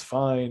it's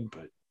fine,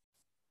 but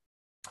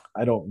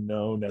I don't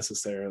know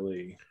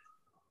necessarily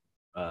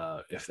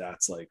if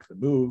that's like the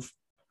move.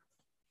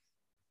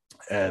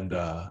 And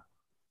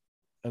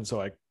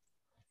so I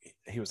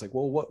he was like,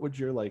 well, what would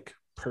your like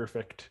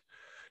perfect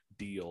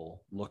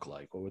deal look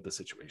like? What would the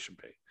situation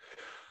be?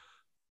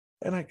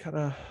 And I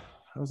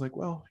was like,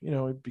 well,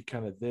 it'd be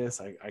kind of this.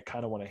 I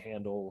kind of want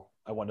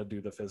I want to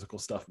do the physical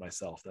stuff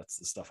myself. That's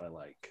the stuff I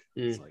like.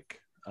 It's like,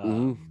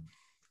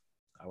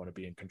 I want to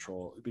be in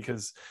control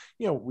because,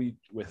 we,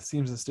 with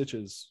Seams and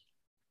Stitches,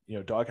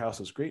 Doghouse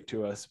was great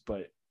to us,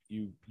 but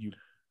you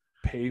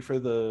pay for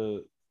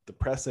the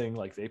pressing,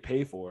 like they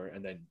pay for,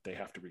 and then they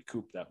have to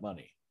recoup that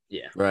money.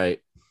 Yeah. Right.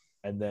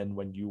 And then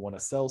when you want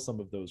to sell some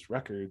of those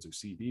records or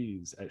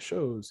CDs at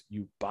shows,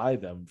 you buy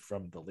them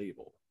from the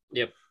label.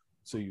 Yep.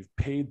 So you've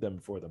paid them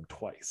for them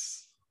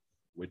twice,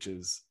 which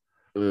is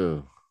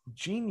Ooh.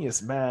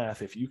 genius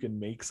math. If you can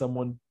make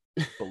someone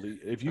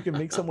if you can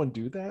make someone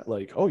do that,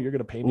 like, oh, you're going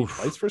to pay me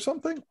twice for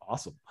something?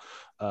 Awesome.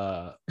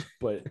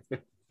 But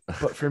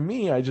for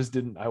me, I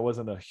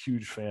wasn't a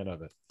huge fan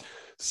of it.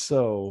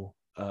 So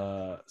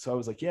I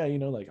was like, yeah,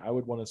 like I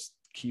would want to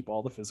keep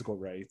all the physical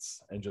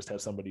rights and just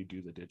have somebody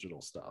do the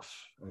digital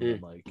stuff and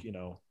then like,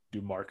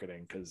 do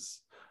marketing.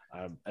 Cause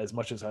as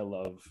much as I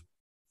love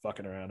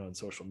fucking around on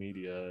social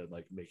media and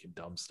like making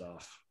dumb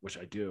stuff, which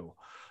I do,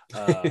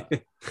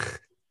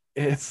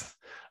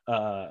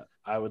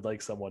 I would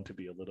like someone to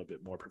be a little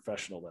bit more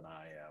professional than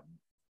I am,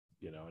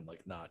 and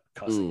like not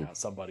cussing out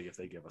somebody if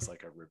they give us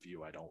like a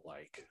review I don't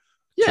like.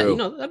 Yeah,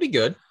 that'd be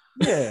good.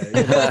 Yeah,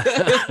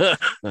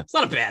 it's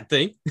not a bad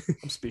thing.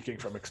 I'm speaking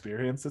from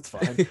experience. It's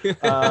fine.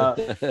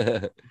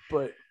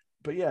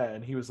 But yeah,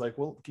 and he was like,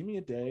 well, give me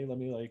a day. Let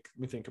me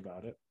think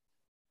about it.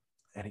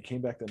 And he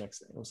came back the next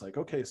day and was like,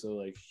 okay, so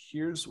like,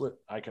 here's what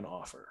I can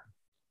offer.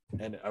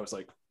 And I was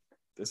like,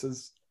 this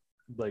is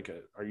like,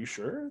 are you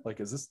sure? Like,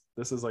 this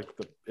is like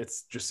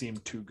it's just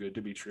seemed too good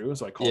to be true.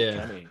 So I called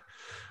Kenny.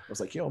 I was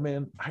like, yo,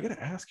 man, I gotta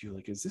ask you,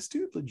 like, is this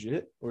dude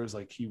legit? Or is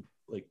like, he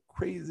like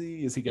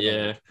crazy? Is he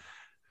gonna like,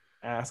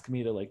 ask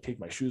me to like take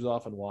my shoes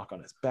off and walk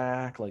on his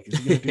back? Like, is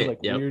he gonna do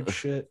like weird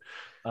shit?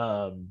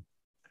 And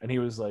he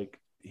was like,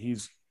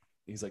 he's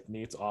like,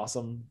 Nate's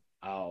awesome.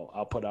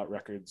 I'll put out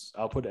records.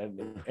 I'll put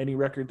any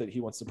record that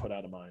he wants to put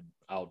out of mine,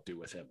 I'll do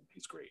with him.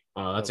 He's great.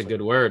 Oh, that's a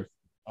good word.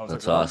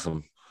 That's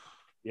awesome.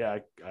 Yeah,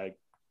 I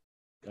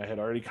had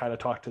already kind of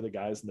talked to the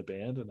guys in the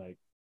band, and I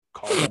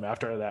called them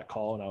after that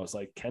call, and I was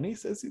like, Kenny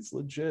says he's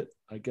legit.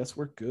 I guess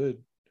we're good.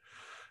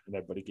 And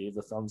everybody gave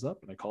the thumbs up,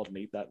 and I called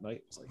Nate that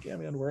night. I was like, yeah,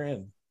 man, we're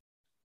in.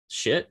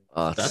 Shit.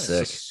 Oh, that's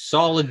sick. A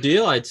solid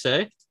deal, I'd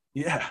say.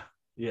 Yeah.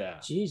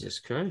 Jesus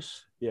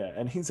Christ. Yeah,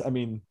 and he's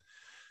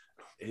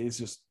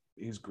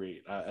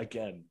great.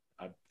 Again,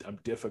 I'm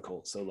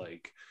difficult. So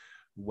like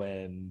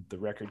when the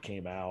record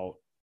came out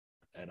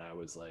and I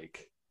was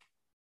like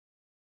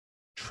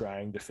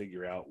trying to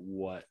figure out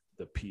what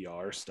the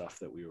PR stuff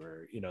that we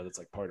were, that's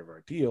like part of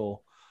our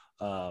deal,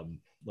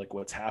 like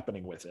what's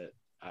happening with it,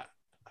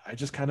 I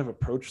just kind of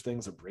approach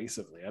things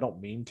abrasively. I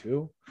don't mean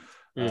to,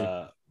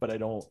 but I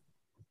don't,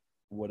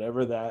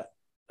 whatever that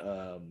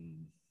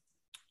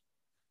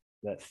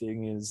that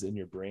thing is in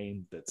your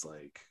brain that's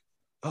like,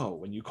 oh,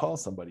 when you call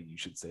somebody, you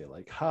should say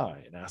like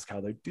hi and ask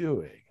how they're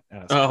doing,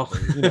 ask how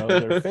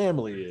their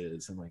family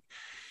is, and like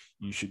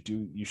you should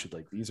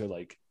like, these are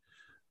like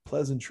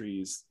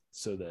pleasantries,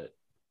 so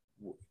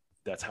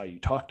that's how you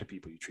talk to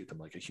people. You treat them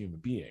like a human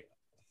being.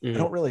 I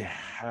don't really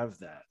have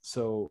that.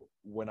 So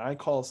when I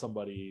call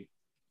somebody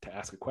to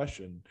ask a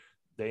question,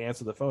 they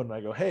answer the phone and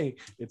I go, hey,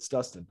 it's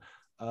Dustin.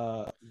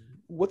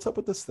 What's up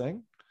with this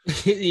thing?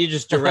 You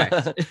just direct.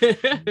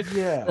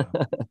 Yeah.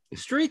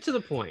 Straight to the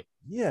point.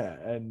 Yeah.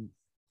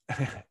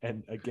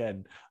 And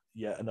again,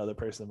 yet another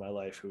person in my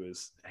life who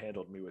has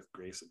handled me with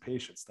grace and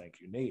patience.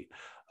 Thank you, Nate.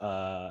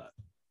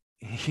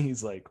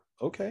 He's like,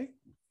 okay,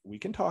 we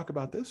can talk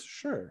about this.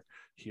 Sure.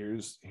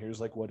 Here's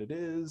like what it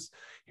is.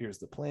 Here's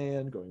the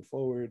plan going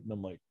forward. And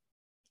I'm like,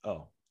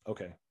 oh,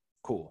 okay,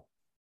 cool.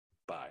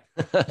 Bye.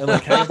 And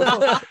like,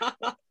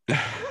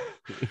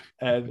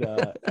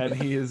 and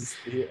he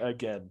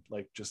again,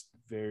 like just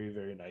very,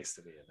 very nice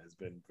to me and has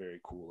been very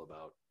cool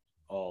about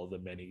all the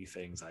many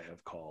things I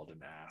have called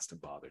and asked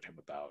and bothered him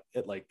about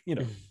at like,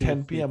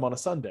 10 p.m. on a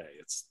Sunday.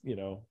 It's,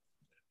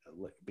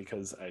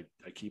 because I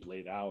keep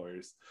late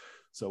hours.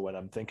 So when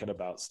I'm thinking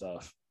about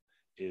stuff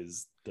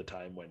is the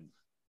time when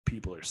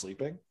people are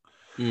sleeping.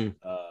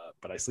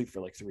 But I sleep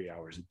for like 3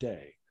 hours a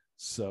day.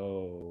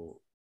 So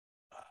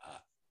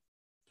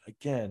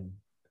again,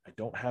 I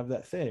don't have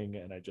that thing,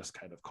 and I just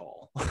kind of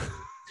call.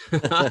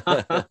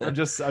 I'm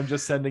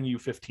just sending you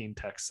 15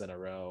 texts in a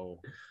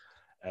row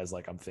as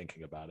like I'm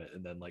thinking about it,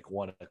 and then like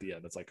one at the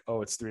end, it's like,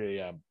 oh, it's 3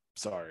 a.m.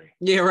 Sorry.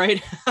 Yeah,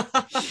 right.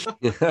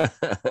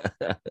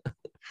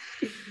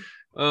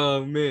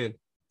 Oh man,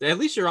 at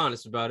least you're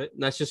honest about it.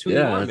 And that's just who you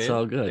are, man. It's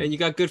all good. And you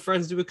got good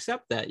friends to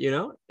accept that,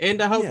 and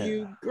to help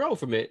you grow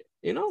from it,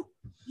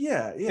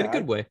 Yeah, in a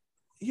good way.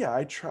 Yeah,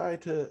 I try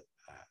to.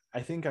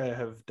 I think I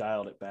have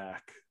dialed it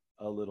back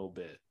a little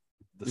bit.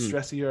 The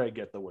stressier I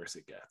get, the worse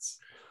it gets.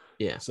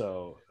 Yeah.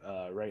 So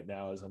right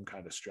now, as I'm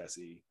kind of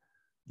stressy,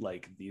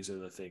 like these are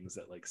the things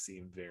that like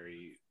seem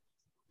very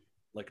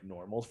like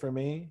normal for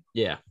me.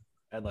 Yeah.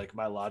 And like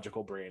my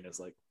logical brain is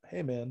like,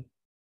 hey man,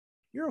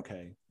 you're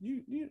okay.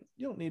 You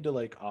don't need to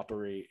like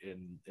operate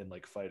in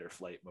like fight or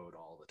flight mode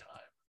all the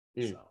time.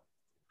 Mm. So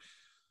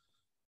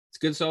It's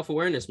good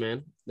self-awareness,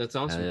 man. That's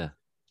awesome. Yeah.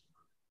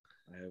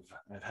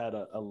 I've had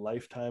a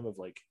lifetime of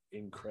like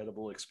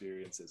incredible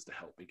experiences to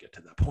help me get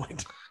to that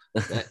point.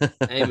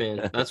 Hey,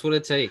 man, that's what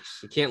it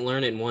takes. You can't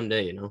learn it in one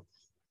day,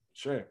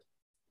 Sure.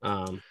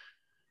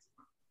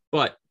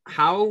 But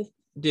how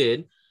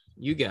did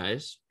you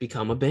guys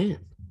become a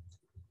band?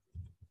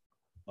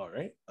 All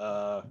right.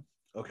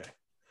 Okay.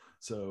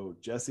 So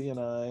Jesse and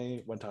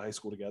I went to high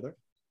school together.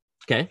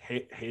 Okay.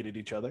 Hated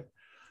each other.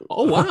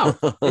 Oh, wow.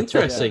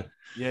 Interesting.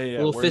 Yeah. A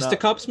little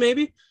fisticuffs,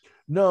 maybe?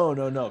 No,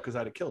 because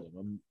I'd have killed him.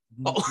 I'm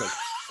Oh. like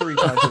 3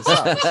 times his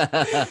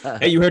size.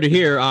 Hey, you heard it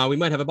here. We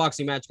might have a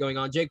boxing match going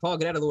on. Jake Paul,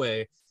 get out of the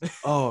way.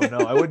 Oh no,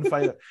 I wouldn't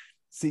fight.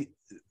 See,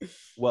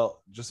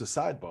 well, just a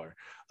sidebar.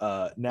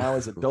 Now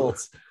as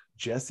adults,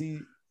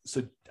 Jesse.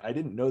 So I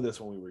didn't know this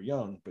when we were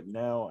young, but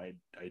now I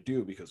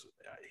do because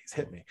he's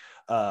hit me.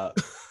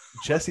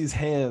 Jesse's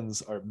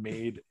hands are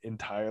made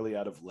entirely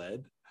out of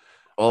lead.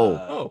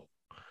 Oh.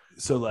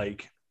 So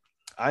like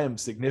I am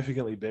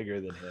significantly bigger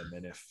than him,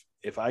 and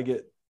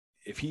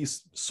if he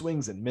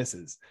swings and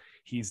misses,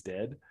 he's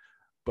dead.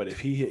 But if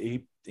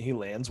he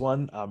lands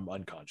one, I'm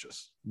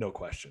unconscious, no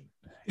question.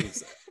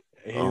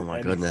 Oh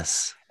my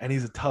goodness! And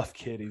he's a tough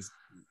kid. He's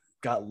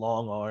got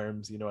long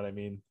arms. You know what I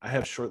mean? I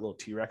have short little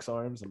T-Rex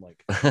arms. I'm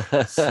like,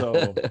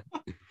 so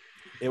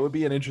it would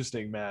be an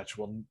interesting match.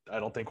 Well, I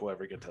don't think we'll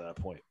ever get to that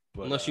point.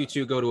 But, Unless you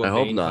two go to a I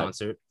hope Bane not.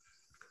 concert.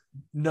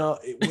 No,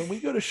 when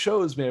we go to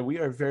shows, man, we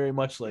are very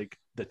much like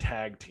the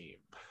tag team.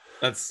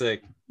 That's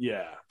sick.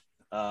 Yeah.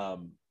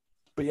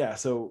 But yeah,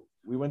 so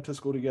we went to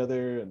school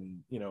together, and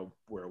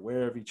we're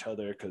aware of each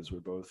other because we're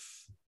both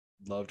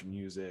loved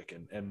music,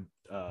 and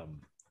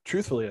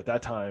truthfully at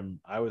that time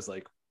I was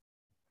like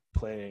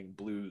playing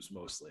blues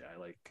mostly.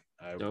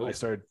 I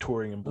started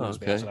touring in blues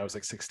bands when I was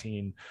like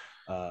 16.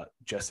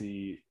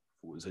 Jesse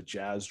was a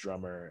jazz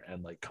drummer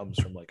and like comes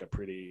from like a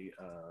pretty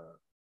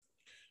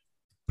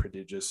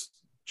prodigious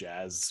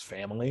jazz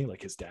family.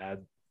 Like his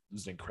dad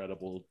was an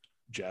incredible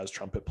jazz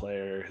trumpet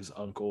player. His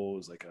uncle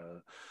was like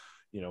a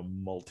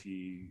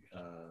multi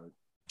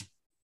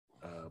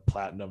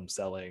platinum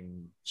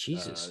selling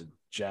Jesus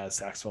jazz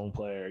saxophone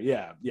player.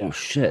 Yeah. Oh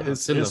shit!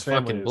 It's in the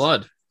fucking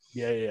blood.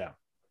 Yeah.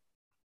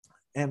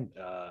 And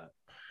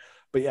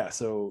but yeah,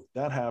 so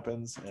that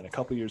happens, and a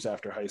couple years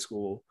after high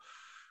school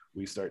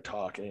we start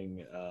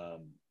talking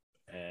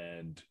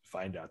and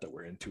find out that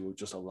we're into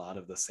just a lot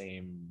of the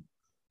same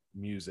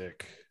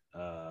music.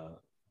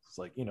 It's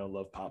like,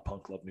 love pop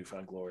punk, love New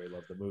Found Glory,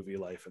 love the movie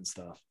Life and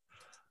stuff.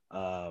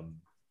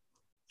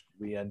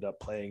 We end up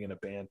playing in a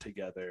band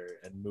together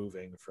and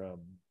moving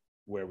from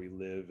where we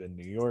live in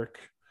New York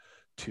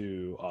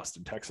to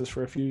Austin, Texas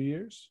for a few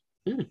years.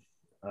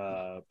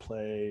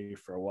 Play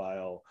for a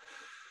while.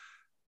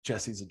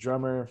 Jesse's a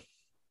drummer.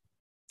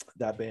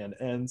 That band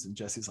ends, and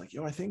Jesse's like,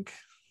 yo, I think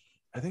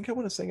I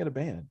want to sing in a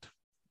band.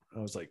 I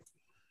was like,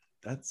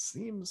 that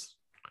seems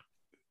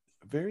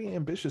very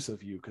ambitious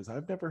of you because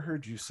I've never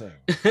heard you sing.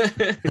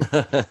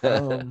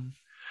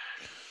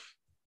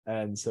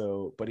 And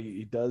so, but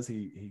he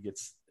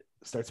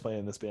starts playing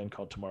in this band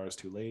called Tomorrow's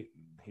Too Late.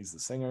 He's the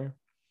singer,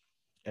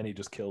 and he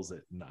just kills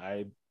it. And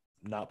I'm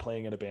not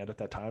playing in a band at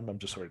that time. I'm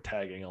just sort of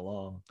tagging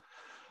along.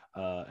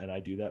 And I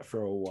do that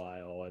for a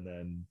while, and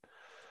then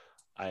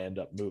I end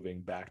up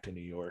moving back to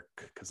New York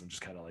because I'm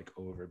just kind of like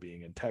over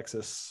being in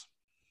Texas.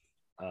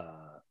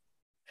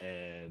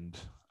 And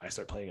I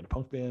start playing in a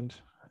punk band,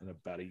 and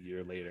about a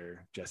year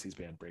later, Jesse's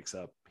band breaks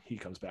up. He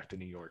comes back to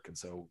New York, and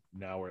so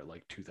now we're at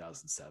like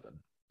 2007.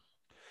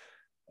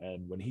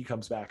 And when he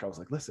comes back, I was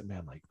like, listen,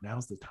 man, like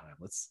now's the time.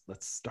 Let's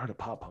start a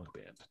pop punk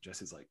band.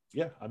 Jesse's like,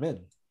 yeah, I'm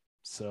in.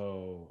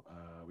 So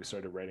we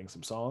started writing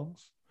some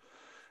songs,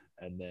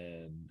 and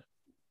then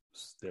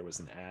there was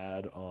an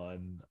ad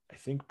on, I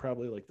think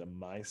probably like the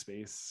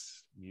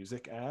MySpace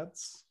music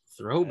ads.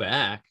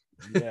 Throwback.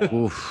 Yeah.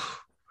 Oof.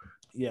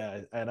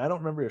 Yeah. And I don't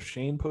remember if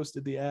Shane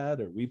posted the ad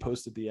or we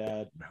posted the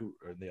ad,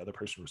 or the other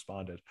person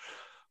responded.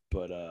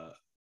 But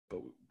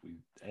we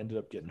ended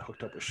up getting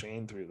hooked up with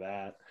Shane through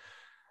that.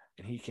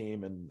 And he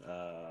came and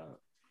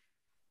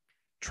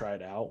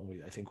tried out.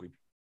 And I think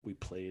we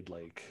played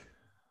like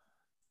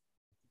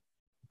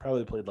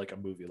a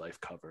movie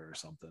Life cover or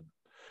something.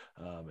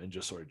 And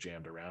just sort of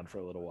jammed around for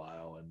a little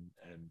while,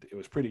 and it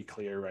was pretty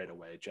clear right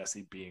away.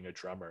 Jesse being a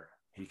drummer,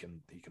 he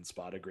can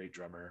spot a great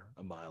drummer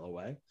a mile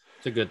away.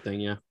 It's a good thing,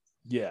 yeah.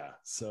 Yeah.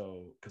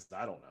 So, because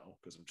I don't know,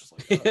 because I'm just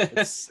like,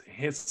 he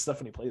hits stuff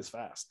and he plays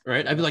fast.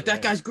 Right. I'd be like,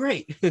 that guy's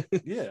great.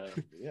 yeah.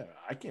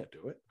 I can't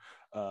do it.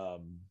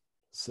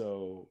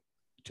 So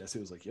Jesse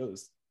was like, yo,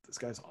 this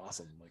guy's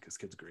awesome. Like, this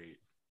kid's great.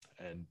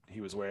 And he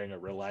was wearing a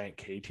Reliant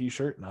K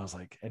t-shirt, and I was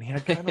like, and he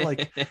had kind of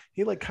like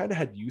kind of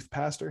had youth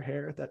pastor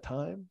hair at that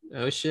time.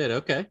 Oh shit.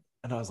 Okay.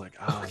 And I was like,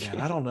 oh man,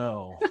 I don't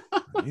know.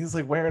 He's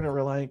like wearing a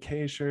Reliant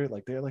K shirt,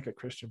 like they're like a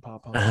Christian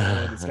pop punk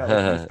band. He's got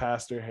like youth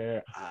pastor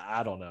hair.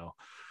 I don't know.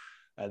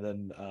 And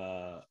then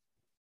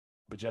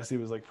but Jesse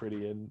was like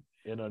pretty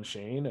in on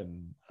Shane,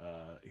 and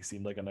he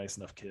seemed like a nice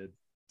enough kid.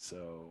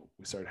 So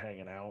we started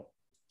hanging out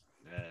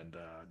and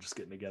just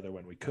getting together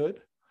when we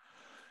could.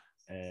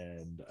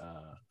 And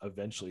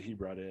eventually he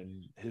brought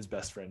in his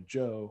best friend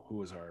Joe, who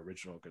was our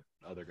original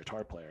other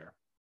guitar player.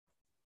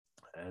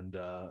 And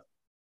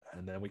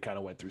then we kind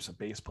of went through some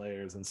bass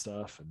players and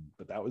stuff.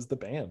 But that was the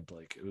band.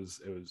 Like it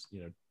was,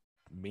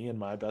 me and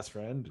my best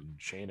friend and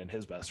Shane and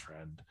his best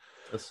friend.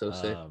 That's so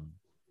sick.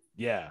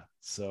 Yeah.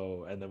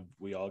 So, and then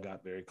we all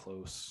got very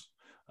close.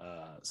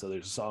 So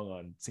there's a song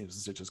on Seams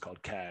and Stitches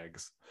called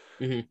Cags,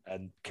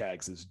 and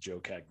Cags is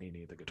Joe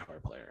Cagnini, the guitar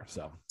player.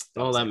 So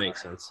that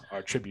makes sense.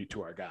 Our tribute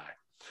to our guy.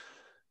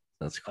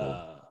 That's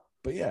cool.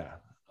 But yeah.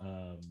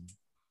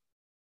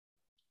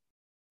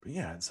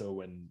 And so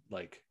when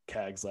like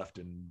Cags left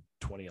in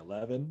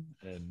 2011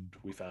 and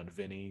we found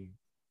Vinny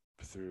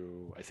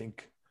through, I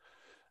think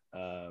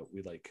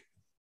we like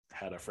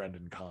had a friend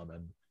in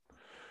common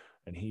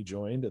and he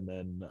joined. And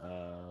then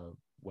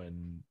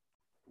when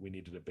we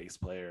needed a bass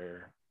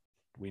player,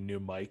 we knew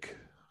Mike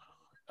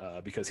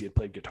because he had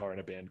played guitar in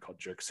a band called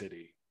Jerk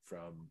City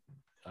from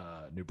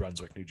New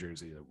Brunswick, New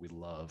Jersey that we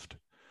loved.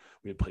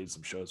 We had played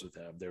some shows with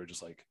them. They were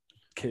just like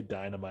Kid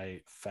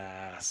Dynamite,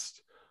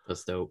 fast.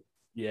 That's dope.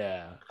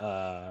 Yeah.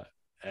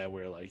 And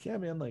we're like, yeah,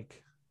 man,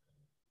 like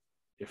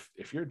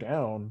if you're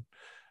down,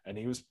 and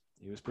he was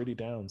pretty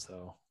down.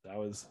 So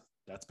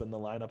that's been the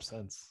lineup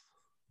since.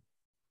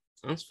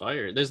 That's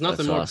fire. There's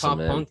nothing more awesome, pop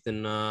man. Punk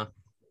than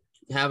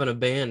having a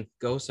band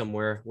go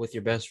somewhere with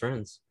your best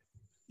friends.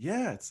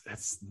 Yeah,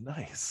 it's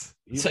nice.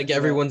 It's like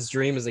everyone's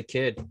dream as a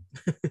kid.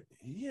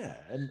 Yeah,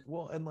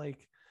 and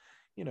like,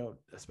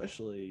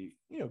 especially,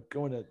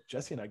 going to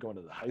Jesse and I going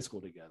to the high school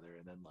together,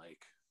 and then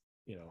like,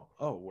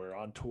 we're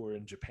on tour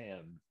in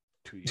Japan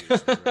 2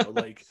 years in a row.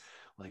 Like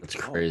that's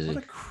crazy.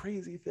 What a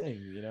crazy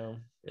thing,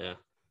 Yeah.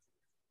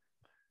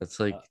 That's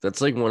like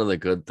one of the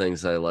good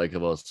things I like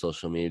about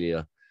social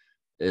media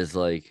is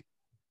like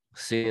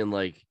seeing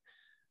like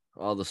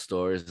all the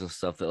stories and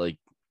stuff that like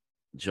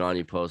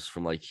Johnny posts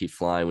from like Keep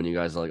Flying when you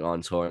guys are like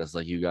on tour, and it's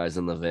like you guys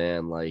in the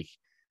van like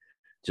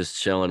just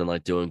chilling and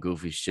like doing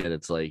goofy shit.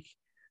 It's like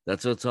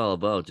that's what it's all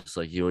about, just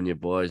like you and your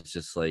boys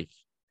just like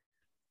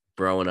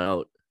broing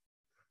out.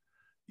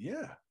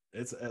 Yeah,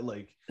 it's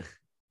like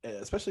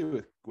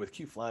especially with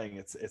Keep Flying,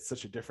 it's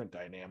such a different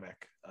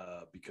dynamic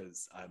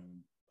because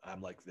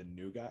I'm like the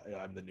new guy.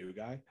 I'm the new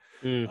guy.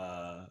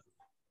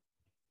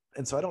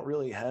 And so I don't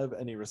really have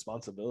any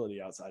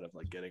responsibility outside of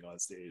like getting on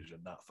stage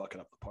and not fucking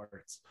up the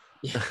parts.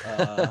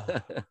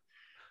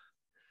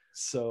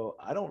 So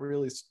I don't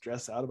really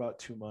stress out about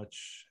too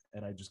much,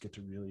 and I just get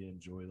to really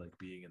enjoy like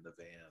being in the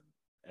van.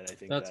 And I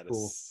think that's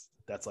cool.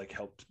 That's like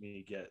helped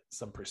me get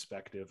some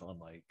perspective on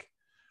like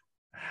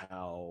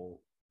how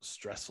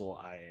stressful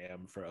I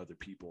am for other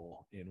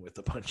people in With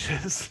the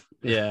Punches.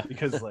 Yeah.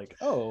 Because like,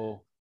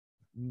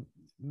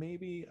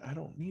 maybe I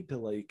don't need to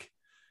like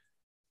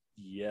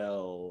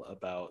yell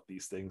about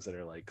these things that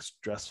are like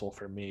stressful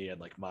for me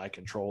and like my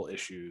control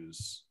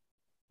issues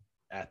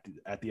at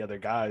the other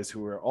guys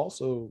who are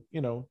also,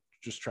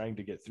 just trying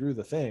to get through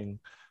the thing,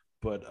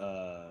 but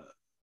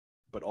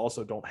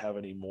also don't have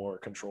any more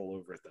control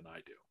over it than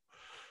I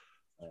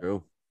do.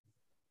 True.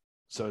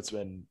 So it's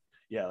been,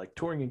 like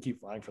touring and Keep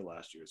Flying for the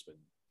last year has been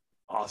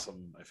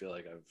awesome. I feel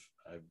like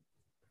I've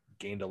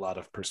gained a lot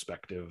of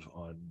perspective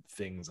on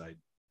things I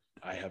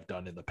have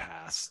done in the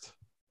past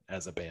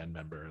as a band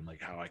member, and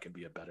like how I can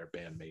be a better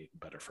bandmate and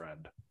better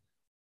friend.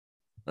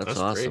 That's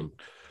awesome.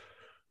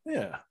 Great.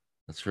 Yeah.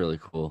 That's really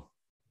cool.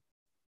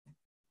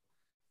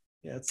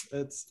 Yeah,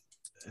 it's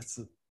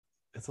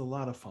a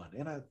lot of fun.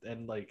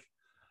 And like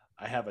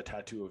I have a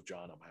tattoo of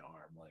John on my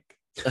arm. Like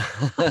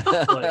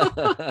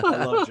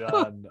I love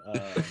John.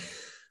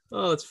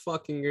 Oh, it's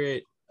fucking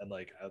great. And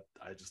like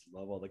I just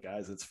love all the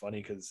guys. It's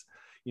funny because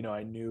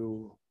I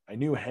knew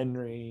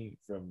Henry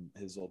from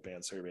his old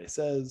band Survey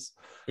Says.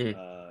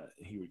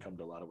 He would come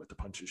to a lot of With the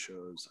Punches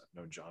shows. I've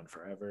known John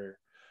forever.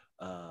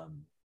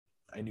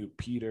 I knew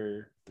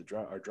Peter,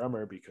 our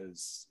drummer,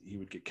 because he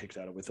would get kicked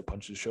out of With the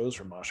Punches shows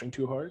for moshing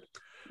too hard.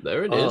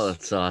 There it is. Oh,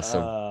 that's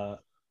awesome.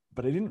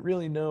 But I didn't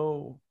really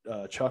know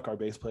Chuck, our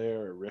bass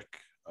player, or Rick,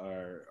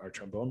 our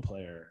trombone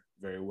player,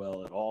 very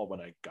well at all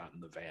when I got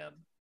in the van.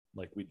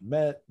 Like we'd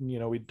met,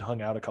 we'd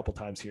hung out a couple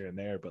times here and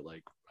there, but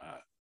like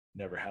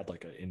never had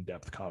like an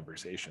in-depth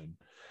conversation.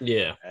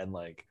 Yeah. And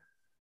like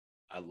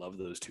I love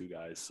those two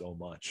guys so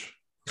much.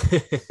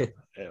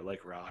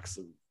 Like rocks.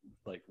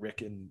 Like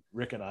Rick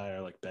and I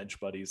are like bench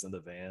buddies in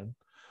the van.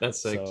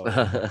 That's sick.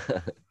 So,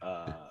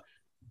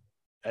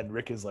 and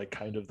Rick is like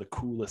kind of the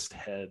coolest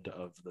head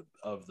of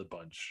the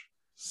bunch.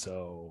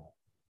 So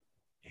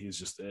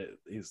he's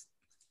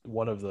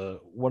one of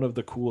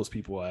the coolest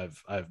people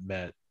I've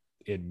met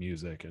in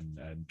music,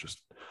 and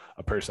just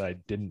a person I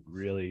didn't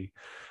really,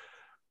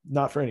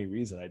 not for any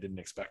reason, I didn't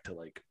expect to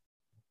like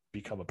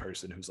become a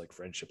person whose like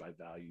friendship I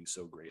value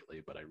so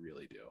greatly, but I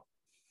really do.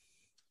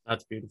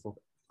 That's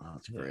beautiful. Oh,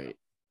 that's great.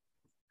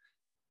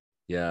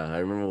 Yeah, I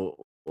remember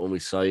when we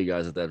saw you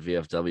guys at that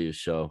VFW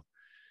show,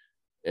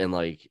 and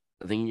like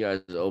I think you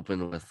guys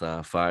opened with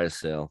Fire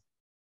Sale,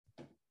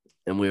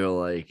 and we were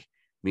like,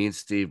 me and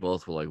Steve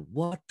both were like,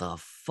 "What the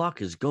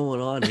fuck is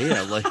going on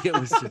here?" Like it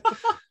was.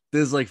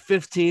 There's like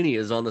 15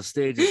 of us on the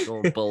stage just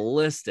going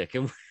ballistic,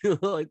 and we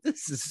were like,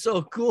 "This is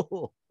so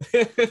cool."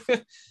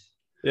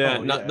 Yeah,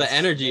 Oh, the yes,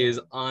 energy is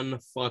man.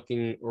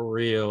 unfucking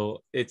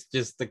real. It's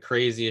just the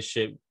craziest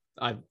shit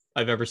I've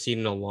ever seen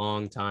in a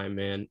long time,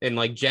 man. And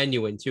like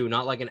genuine too,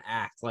 not like an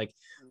act. Like,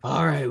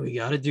 all right, we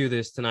got to do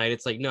this tonight.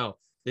 It's like, no,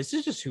 this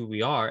is just who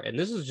we are, and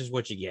this is just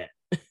what you get.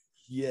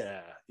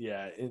 Yeah,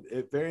 yeah.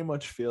 It very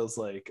much feels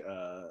like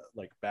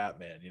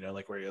Batman,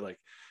 like where you're like,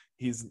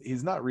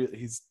 he's not real.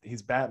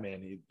 He's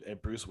Batman.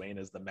 And Bruce Wayne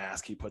is the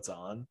mask he puts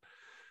on,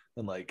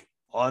 and like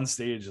on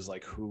stage is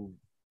like who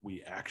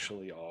we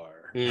actually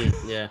are.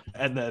 Yeah.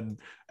 and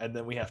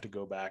then we have to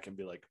go back and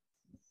be like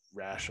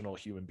rational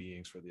human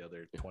beings for the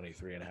other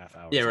 23 and a half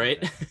hours. Yeah, right.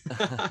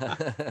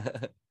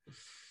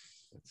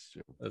 That's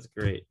true. That's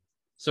great.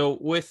 So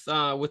with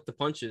the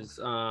punches,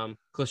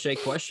 cliche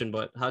question,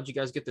 but how'd you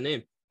guys get the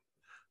name?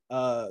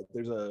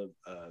 There's a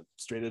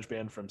straight edge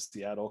band from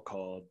Seattle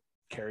called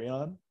Carry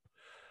On.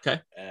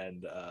 Okay.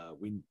 And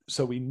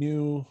we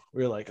knew,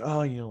 we were like, oh,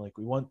 like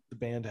we want the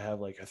band to have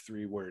like a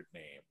 3-word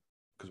name,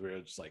 because we were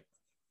just like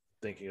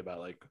thinking about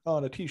like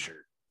on a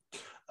t-shirt.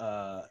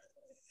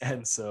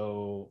 And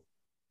so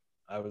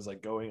I was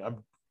like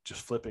I'm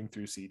just flipping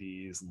through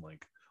CDs and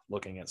like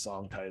looking at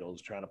song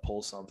titles, trying to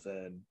pull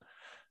something,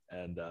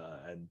 and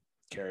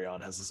Carry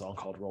On has a song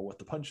called Roll with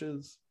the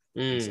Punches.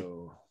 And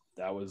so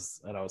I was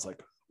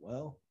like,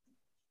 well,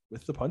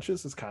 With the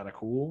Punches is kind of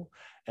cool.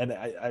 And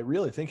I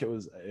really think it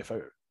was, if I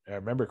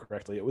remember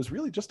correctly, it was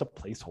really just a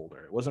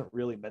placeholder. It wasn't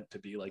really meant to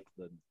be like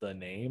the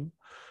name.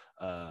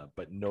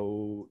 But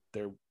no,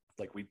 there,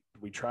 like we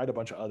tried a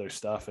bunch of other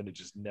stuff and it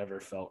just never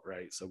felt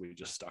right. So we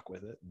just stuck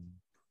with it. And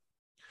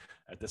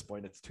at this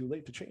point, it's too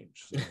late to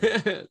change.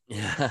 So.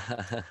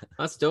 Yeah.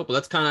 That's dope.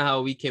 That's kind of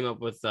how we came up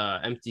with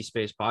Empty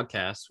Space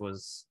Podcast,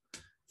 was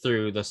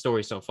through the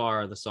story so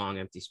far, the song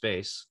Empty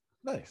Space.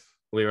 Nice.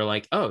 We were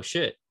like, oh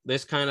shit,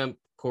 this kind of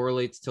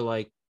correlates to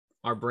like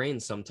our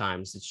brains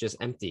sometimes. It's just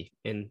empty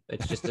and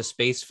it's just a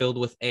space filled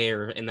with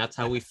air, and that's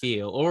how we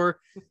feel. Or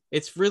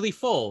it's really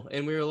full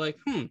and we were like,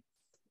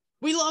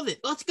 we love it,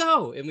 let's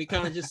go. And we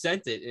kind of just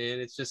sent it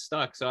and it's just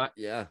stuck. So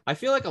I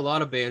feel like a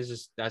lot of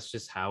bands, that's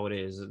just how it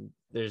is. And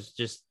there's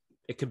just,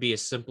 it could be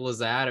as simple as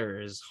that or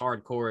as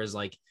hardcore as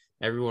like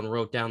everyone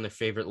wrote down their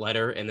favorite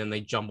letter and then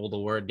they jumbled the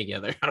word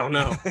together. I don't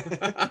know.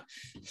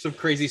 Some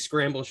crazy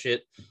scramble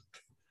shit.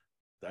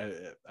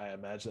 I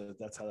imagine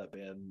that's how that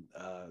band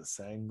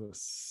sang with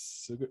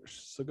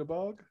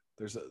Sugabog.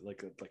 There's a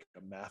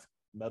math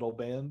metal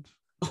band.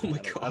 Oh my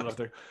god! I don't know if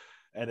they're,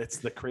 and it's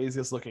the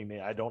craziest looking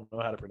name. I don't know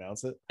how to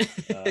pronounce it,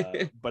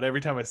 but every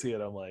time I see it,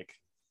 I'm like,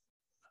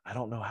 I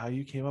don't know how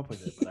you came up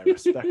with it, but I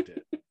respect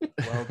it.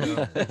 Well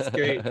done. That's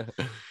great.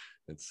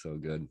 It's so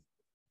good.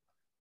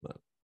 But...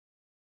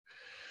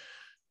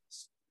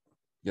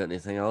 You got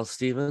anything else,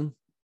 Steven?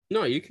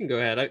 No, you can go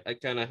ahead. I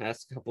kind of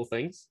asked a couple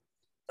things.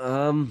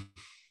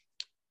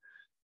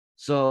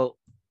 So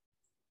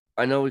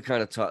I know we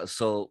kind of talked.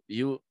 So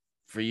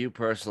for you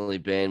personally,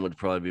 Bane would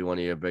probably be one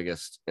of your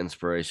biggest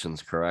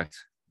inspirations, correct?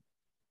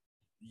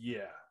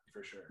 Yeah,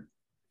 for sure.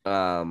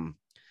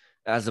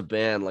 As a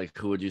band, like,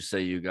 who would you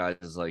say you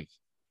guys like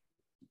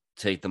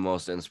take the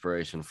most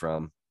inspiration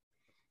from?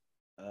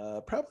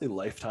 Probably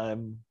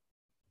Lifetime.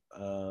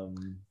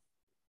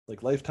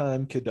 Like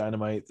Lifetime, Kid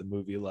Dynamite, the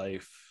movie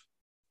Life.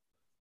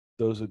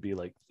 Those would be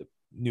like the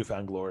New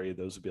Found Glory.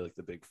 Those would be like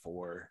the big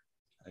four,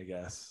 I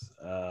guess.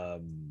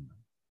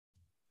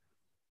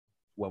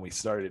 When we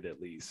started, at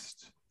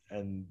least.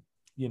 And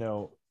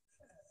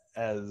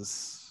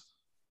as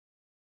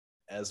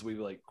we've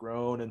like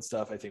grown and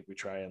stuff, I think we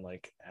try and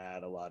like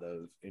add a lot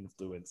of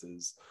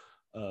influences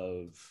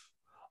of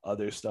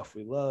other stuff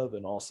we love,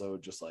 and also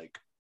just like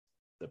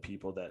the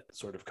people that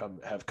sort of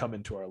have come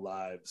into our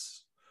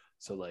lives.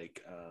 So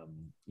like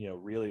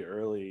really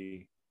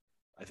early,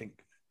 I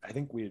think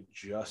we had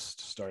just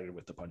started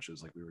with the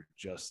Punches. Like we were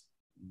just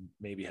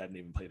maybe hadn't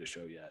even played a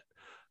show yet.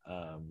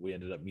 We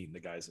ended up meeting the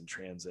guys in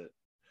Transit.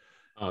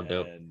 Oh,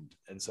 dope.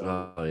 And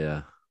so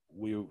yeah,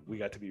 we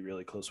got to be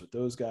really close with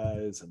those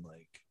guys. And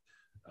like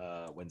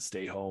when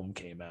Stay Home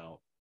came out,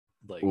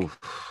 like oof.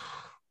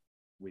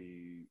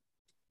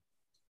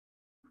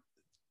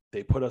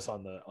 they put us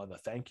on the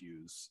thank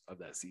yous of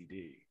that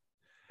CD.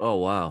 Oh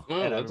wow.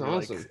 Oh, And that's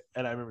awesome.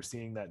 And I remember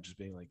seeing that, just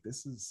being like,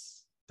 this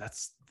is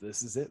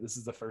it. This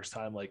is the first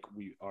time like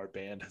our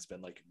band has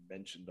been like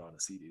mentioned on a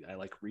CD. I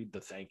like read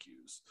the thank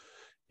yous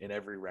in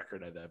every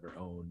record I've ever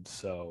owned.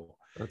 So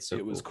That's so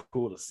it was cool.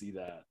 cool to see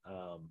that.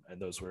 And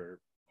those were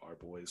our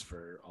boys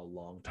for a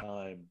long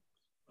time.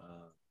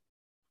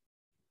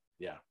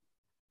 Yeah.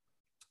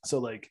 So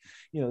like,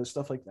 there's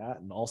stuff like that.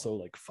 And also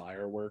like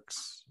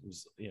Fireworks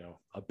was,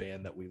 a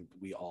band that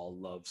we all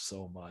love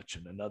so much.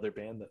 And another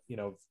band that,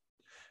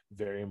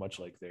 very much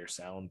like their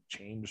sound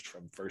changed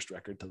from first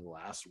record to the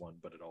last one,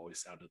 but it always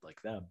sounded like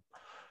them.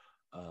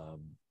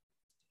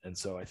 And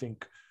so I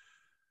think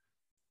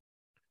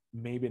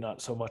maybe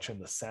not so much in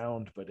the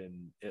sound, but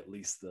in at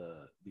least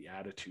the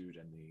attitude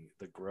and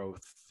the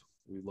growth.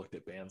 We looked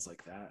at bands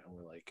like that and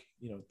we're like,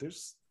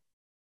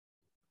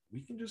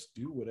 we can just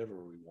do whatever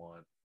we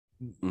want.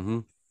 Mm-hmm.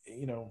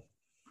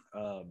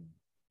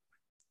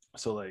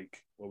 So like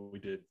what we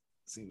did,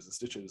 Seams and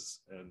Stitches,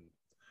 and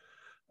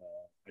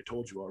I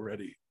told you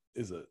already,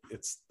 it's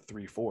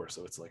 3/4,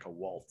 so it's like a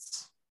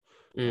waltz.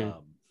 And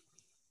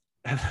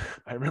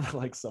I remember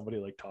like somebody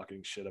like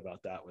talking shit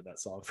about that when that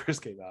song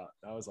first came out.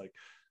 And I was like,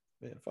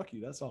 man, fuck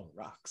you, that song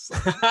rocks.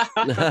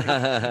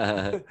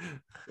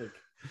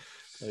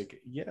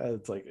 Yeah,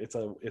 it's like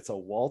it's a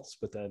waltz,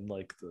 but then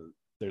like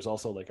there's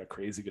also like a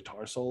crazy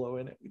guitar solo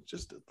in it.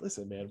 Just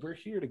listen, man, we're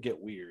here to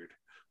get weird.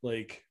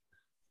 Like,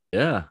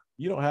 yeah,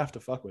 you don't have to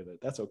fuck with it.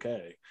 That's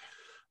okay.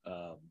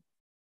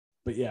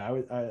 But yeah,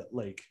 I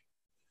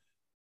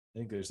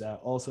think there's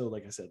that. Also,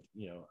 like I said,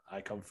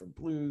 I come from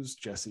blues.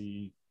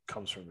 Jesse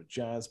comes from a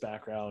jazz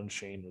background.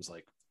 Shane was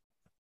like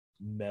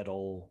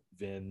metal.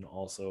 Vin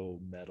also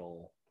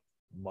metal.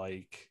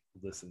 Mike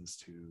listens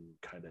to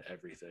kind of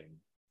everything.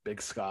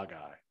 Big ska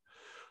guy.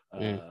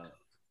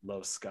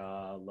 Loves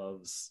ska,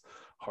 loves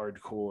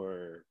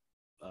hardcore,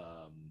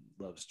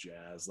 loves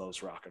jazz,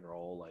 loves rock and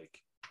roll. Like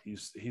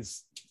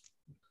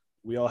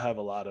we all have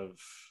a lot of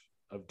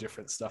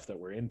different stuff that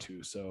we're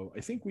into. So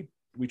I think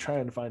we try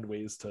and find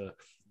ways to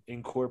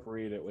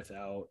incorporate it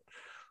without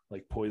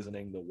like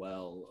poisoning the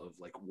well of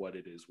like what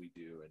it is we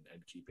do,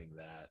 and keeping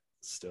that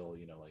still,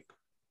 like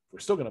we're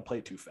still going to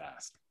play too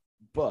fast,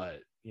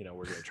 but we're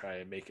going to try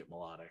and make it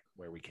melodic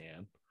where we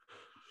can.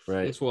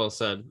 Right. It's well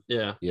said.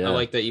 Yeah. Yeah. I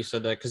like that you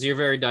said that, because you're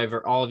very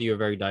diverse. All of you are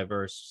very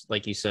diverse.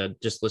 Like you said,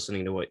 just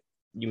listening to what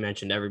you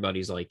mentioned,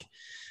 everybody's like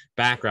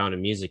background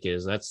in music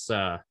that's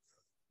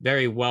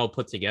very well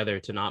put together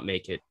to not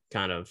make it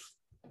kind of,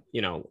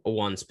 a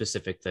one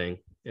specific thing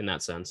in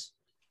that sense.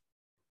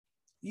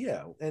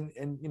 Yeah. And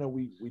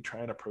we try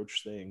and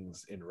approach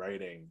things in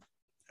writing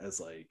as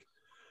like,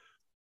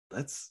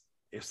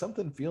 if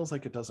something feels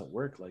like it doesn't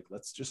work, like,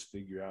 let's just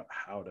figure out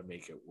how to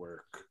make it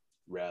work,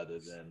 rather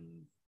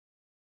than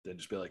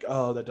just be like,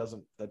 oh, that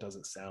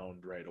doesn't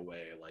sound right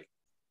away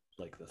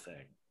like the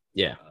thing.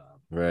 Yeah.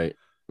 Right.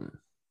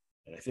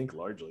 And I think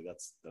largely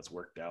that's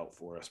worked out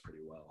for us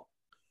pretty well.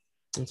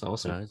 That's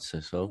awesome. I'd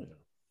say so.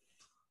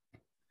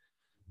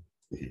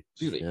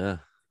 Yeah.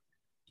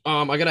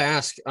 I gotta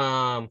ask,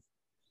 on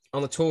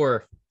the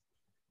tour,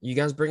 you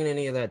guys bringing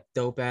any of that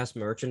dope ass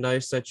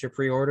merchandise that you're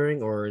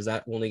pre-ordering, or is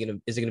it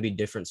gonna be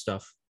different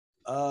stuff?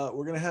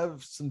 We're gonna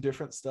have some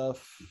different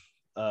stuff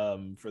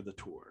for the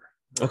tour.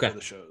 Okay. For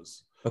the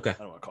shows. Okay. I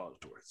don't want to call it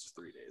a tour. It's just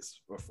 3 days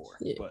or 4.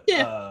 Yeah. But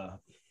yeah.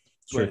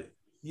 Sure. But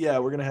yeah,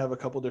 we're gonna have a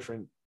couple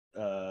different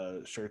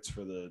shirts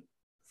for the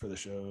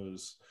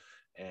shows,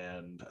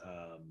 and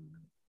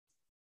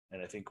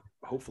I think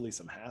hopefully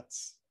some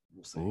hats.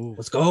 We'll see. Ooh.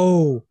 Let's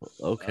go.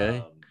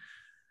 Okay.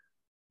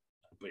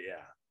 But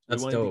yeah,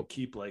 that's we wanted dope. to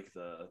keep like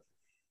the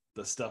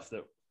stuff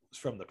that was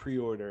from the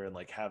pre-order and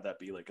like have that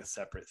be like a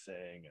separate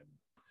thing. And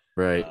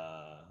right.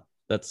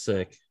 That's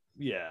sick.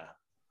 Yeah,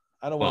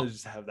 I don't want to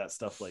just have that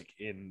stuff like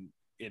in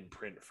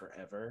print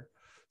forever.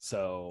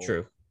 So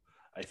true.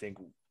 I think,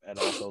 and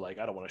also like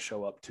I don't want to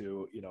show up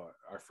to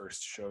our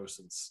first show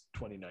since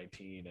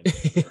 2019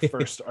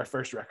 and our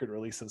first record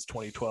release since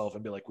 2012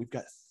 and be like, we've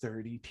got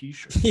 30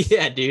 t-shirts.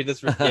 Yeah, dude,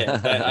 that's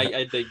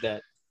I think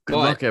that. Good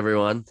luck,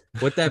 everyone.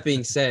 With that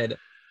being said,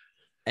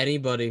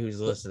 anybody who's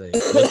listening,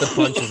 With the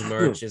Punches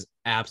merch is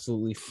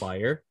absolutely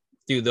fire,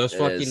 dude. Those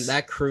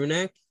that crew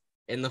neck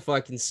and the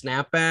fucking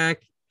snapback,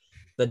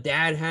 the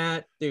dad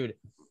hat, dude.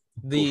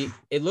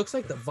 It looks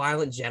like the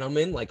Violent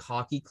Gentleman like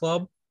hockey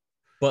club,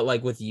 but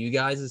like with you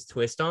guys'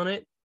 twist on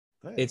it.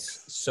 Thanks.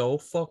 It's so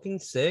fucking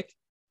sick.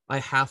 I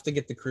have to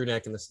get the crew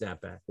neck and the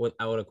snapback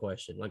without a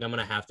question. Like, I'm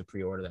gonna have to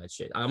pre-order that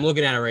shit. I'm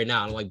looking at it right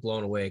now. I'm like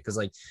blown away because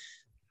like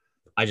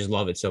I just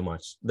love it so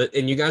much.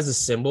 And you guys'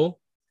 symbol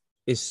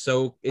is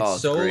so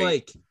it's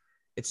great.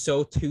 It's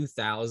so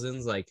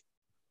 2000s like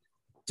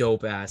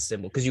dope ass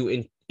symbol, because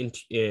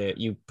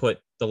you put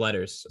the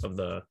letters of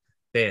the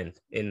band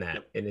in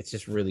that, and it's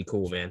just really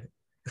cool, man.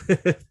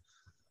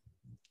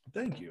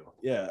 Thank you.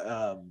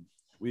 Yeah,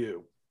 we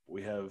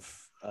have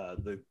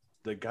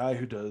the guy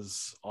who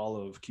does all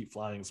of Keep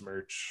Flying's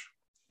merch,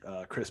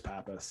 Chris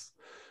Pappas,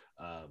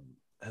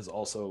 has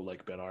also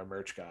like been our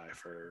merch guy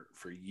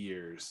for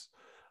years.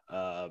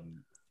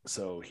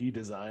 So he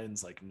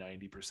designs like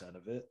 90%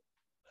 of it.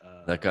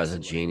 That guy's a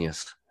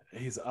genius.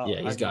 He's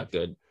got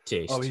good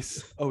taste.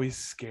 He's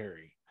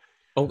scary.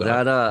 Oh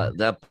God.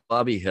 That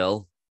Bobby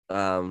Hill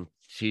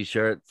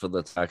t-shirt for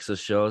the Texas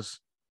shows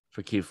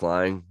for Keep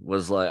Flying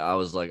was like, I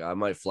was like, I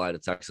might fly to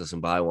Texas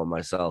and buy one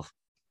myself.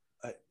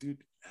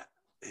 Dude,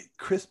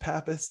 Chris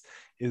Pappas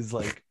is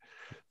like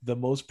the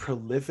most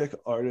prolific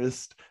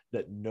artist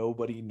that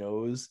nobody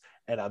knows,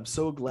 and I'm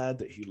so glad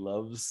that he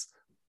loves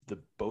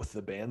both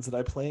the bands that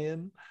I play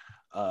in.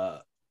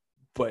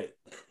 but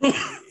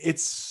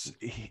it's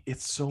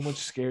so much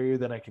scarier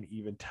than I can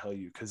even tell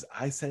you, because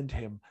I send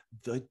him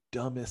the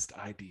dumbest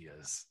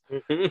ideas.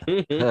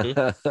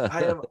 I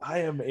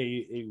am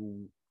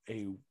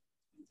a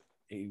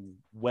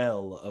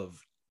well of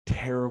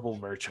terrible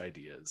merch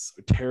ideas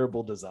or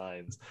terrible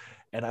designs,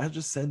 and I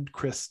just send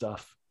Chris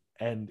stuff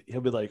and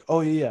he'll be like,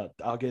 oh yeah,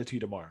 I'll get it to you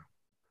tomorrow.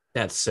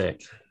 That's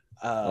sick.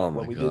 Oh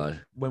my God.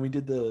 When we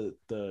did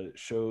the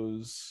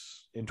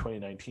shows in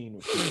 2019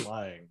 with Keith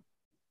Flying,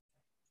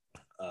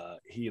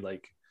 he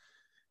like,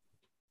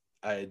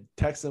 I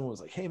texted him and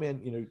was like, hey man,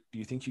 do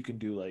you think you can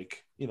do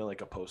like,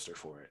 like a poster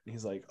for it? And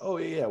he's like, oh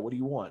yeah, what do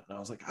you want? And I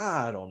was like,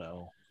 I don't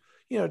know,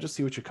 just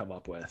see what you come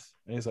up with.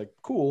 And he's like,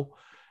 cool.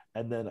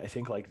 And then I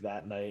think like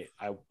that night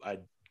I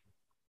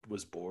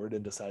was bored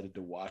and decided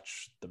to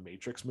watch the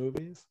Matrix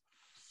movies.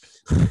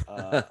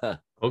 Oh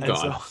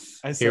God!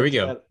 So here we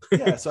go.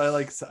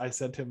 So I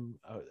sent him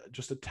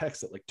just a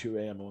text at like 2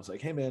 a.m. and was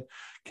like, "Hey man,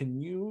 can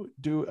you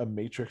do a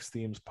Matrix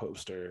themes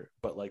poster,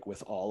 but like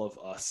with all of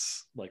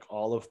us, like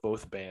all of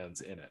both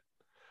bands in it?"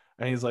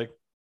 And he's like,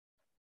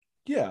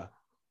 "Yeah,"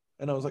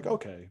 and I was like,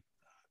 "Okay."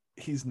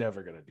 He's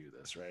never gonna do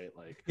this, right?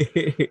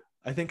 Like,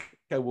 I think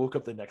I woke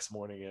up the next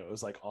morning and it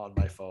was like on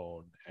my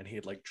phone, and he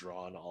had like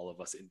drawn all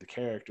of us into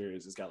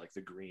characters. It's got like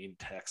the green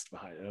text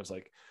behind it. And I was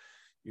like,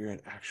 you're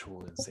an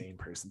actual insane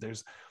person.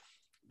 There's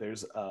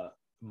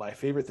my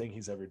favorite thing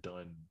he's ever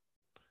done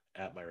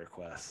at my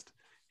request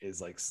is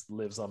like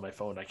lives on my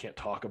phone. I can't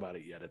talk about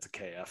it yet. It's a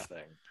KF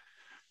thing.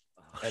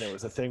 And it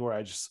was a thing where I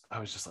was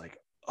just like,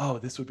 oh,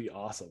 this would be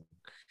awesome.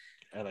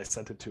 And I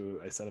sent him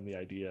the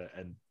idea,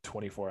 and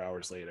 24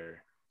 hours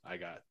later I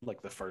got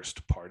like the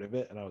first part of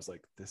it, and I was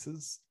like, this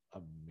is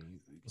amazing.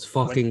 Let's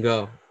fucking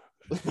go.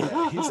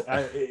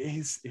 Yeah,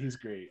 he's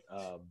great.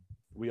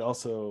 We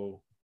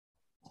also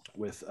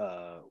with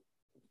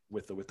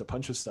the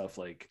punches stuff,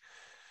 like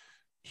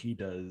he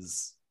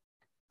does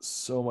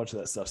so much of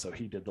that stuff. So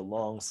he did the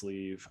long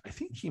sleeve. I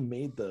think he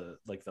made the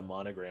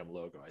monogram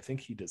logo. I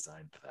think he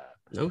designed that.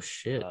 No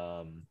shit.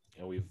 And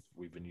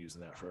we've been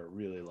using that for a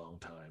really long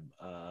time.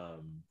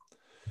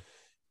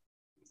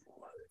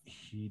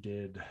 He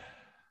did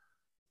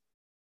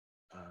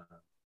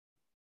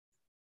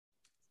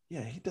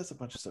he does a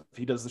bunch of stuff.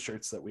 He does the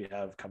shirts that we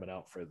have coming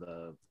out for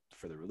the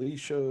release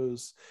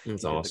shows.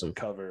 That's he did awesome. the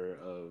cover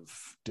of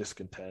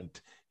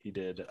Discontent. He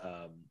did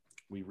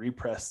we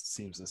repressed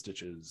Seams and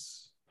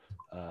Stitches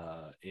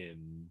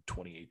in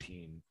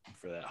 2018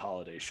 for that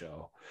holiday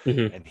show.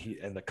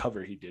 Mm-hmm. And the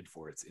cover he did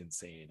for it's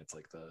insane. It's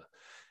like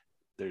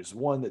there's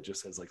one that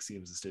just says like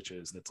Seams and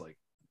Stitches, and it's like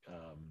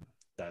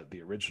that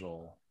the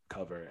original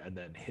cover, and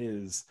then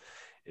his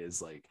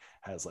is like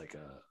has like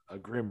a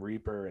Grim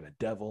Reaper and a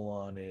devil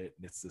on it,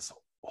 and it's this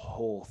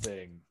whole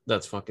thing.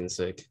 That's fucking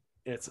sick.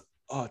 It's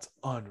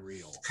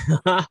unreal.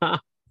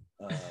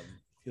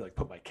 He like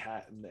put my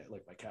cat in there,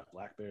 like my cat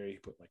Blackberry.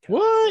 Put my cat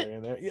Blackberry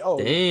in there. Oh,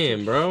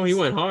 damn, bro, he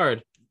went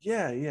hard.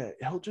 Yeah.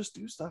 He'll just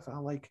do stuff.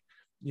 I'll like,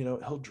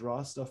 he'll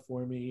draw stuff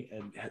for me,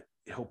 and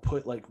he'll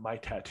put like my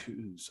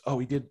tattoos. Oh,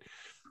 we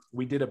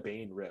did a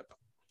Bane rip.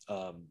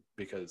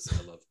 Because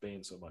I love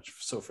Bane so much.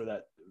 So for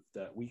that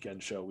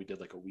weekend show, we did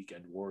like a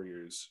Weekend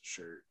Warriors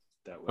shirt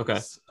that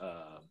was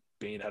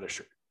Bane had a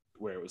shirt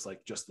where it was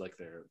like just like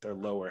their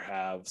lower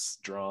halves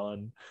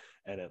drawn,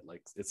 and it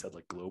said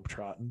like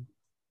Globetrotting.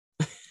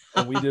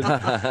 And we did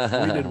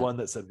one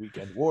that said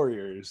Weekend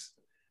Warriors,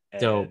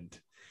 and dope.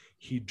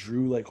 He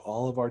drew like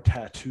all of our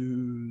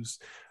tattoos.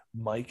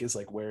 Mike is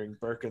like wearing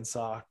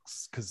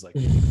Birkenstocks because like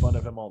we make fun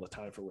of him all the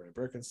time for wearing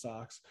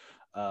Birkenstocks.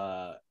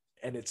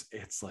 And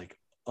it's like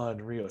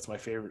unreal. It's my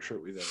favorite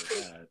shirt we've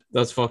ever had.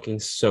 That's fucking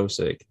so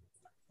sick.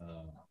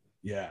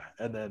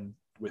 And then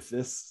with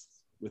this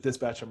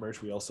batch of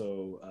merch, we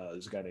also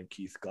there's a guy named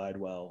Keith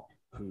Glidewell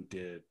who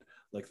did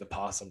like the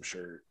possum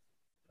shirt.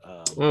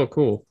 Oh,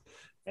 cool.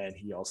 And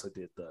he also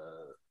did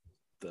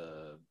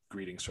the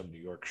Greetings from New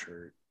York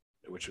shirt,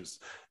 which is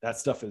that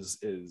stuff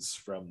is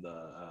from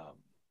the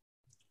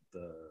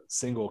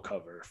single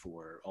cover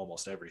for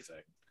almost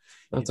everything.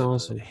 That's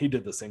awesome. He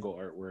did the single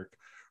artwork.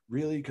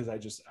 Really, because I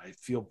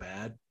feel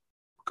bad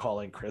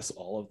calling Chris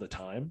all of the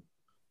time,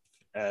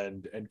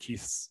 and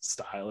Keith's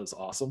style is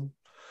awesome.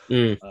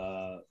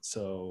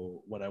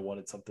 So when I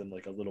wanted something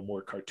like a little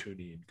more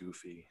cartoony and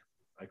goofy,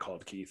 I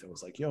called Keith and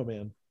was like, yo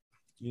man,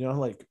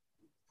 like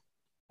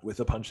with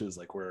the punches,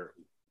 like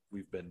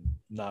we've been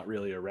not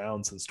really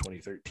around since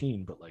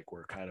 2013, but like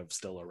we're kind of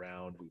still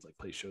around. We like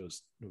play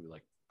shows, we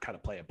like kind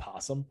of playing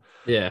possum.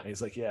 Yeah. And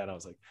he's like, yeah. And I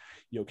was like,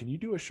 yo, can you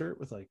do a shirt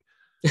with like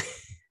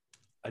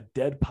a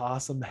dead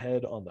possum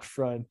head on the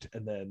front,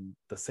 and then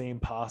the same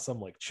possum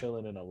like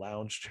chilling in a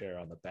lounge chair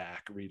on the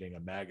back reading a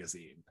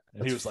magazine?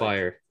 And he was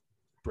fire. Like,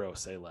 bro,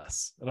 say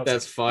less. And I was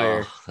that's like,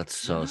 fire. Oh, that's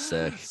so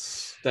sick.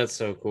 That's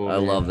so cool. I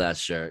love that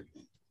shirt.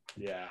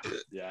 Yeah.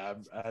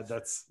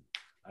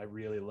 I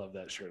really love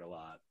that shirt a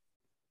lot.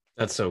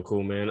 That's so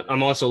cool, man.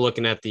 I'm also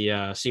looking at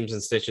the Seams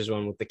and Stitches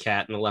one with the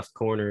cat in the left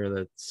corner,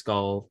 the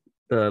skull,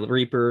 the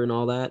Reaper, and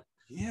all that.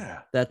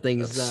 Yeah, that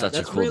thing's that's such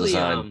a cool really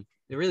design.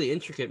 They're really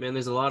intricate, man.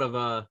 There's a lot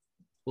of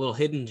little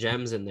hidden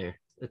gems in there.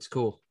 It's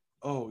cool.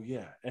 Oh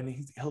yeah, and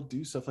he'll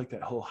do stuff like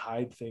that. He'll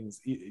hide things.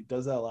 He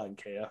does that a lot in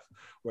KF,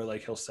 where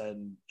like he'll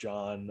send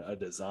John a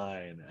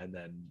design, and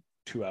then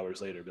 2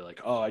 hours later be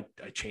like, "Oh, I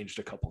changed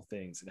a couple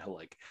things," and he'll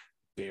like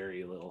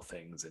bury little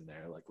things in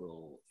there, like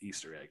little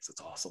Easter eggs. It's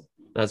awesome.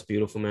 That's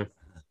beautiful, man.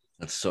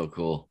 That's so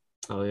cool.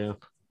 Oh yeah.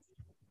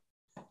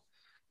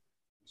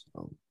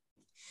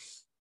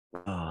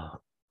 Got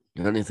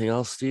anything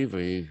else, Steve?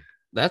 Or you...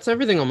 That's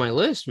everything on my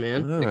list,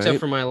 man. All Except right.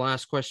 for my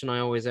last question I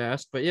always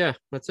ask. But yeah,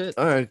 that's it.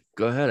 All right,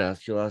 go ahead.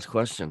 Ask your last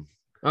question.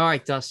 All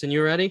right, Dustin,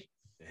 you ready?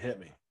 Hit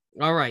me.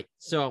 All right.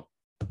 So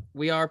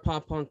we are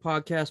Pop Punk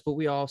Podcast, but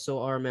we also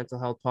are a mental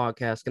health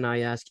podcast. And I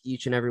ask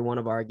each and every one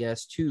of our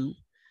guests to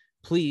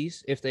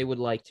please, if they would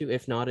like to,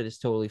 if not, it is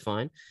totally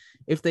fine,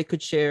 if they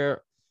could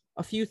share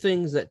a few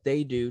things that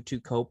they do to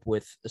cope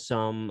with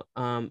some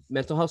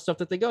mental health stuff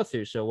that they go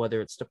through. So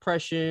whether it's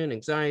depression,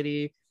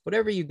 anxiety,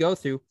 whatever you go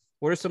through,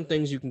 what are some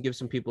things you can give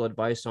some people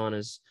advice on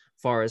as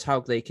far as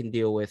how they can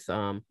deal with,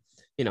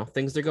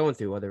 things they're going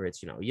through, whether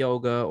it's,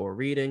 yoga or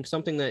reading,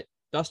 something that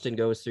Dustin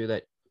goes through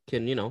that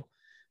can,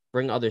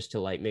 bring others to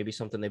light, maybe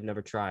something they've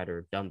never tried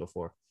or done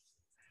before.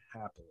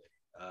 Happily.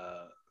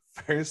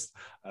 First,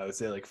 I would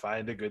say like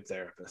find a good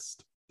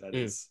therapist. That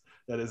is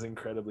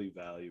incredibly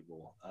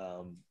valuable.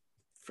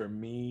 For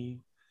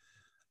me,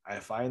 I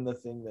find the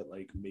thing that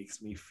like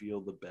makes me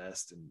feel the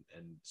best and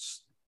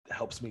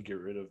helps me get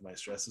rid of my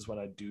stress is when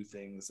I do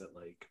things that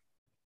like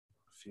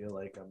feel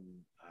like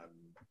I'm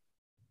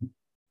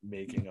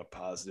making a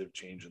positive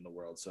change in the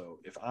world. So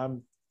if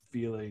I'm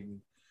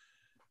feeling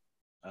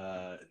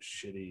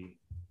shitty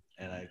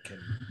and I can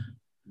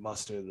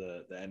muster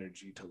the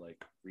energy to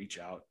like reach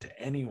out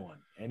to anyone,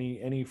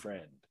 any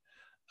friend,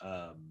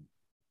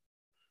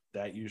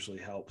 that usually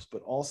helps.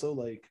 But also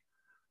like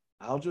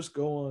I'll just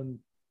go on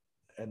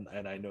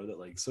and I know that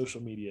like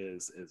social media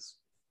is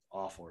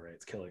awful, right?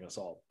 It's killing us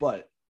all.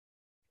 But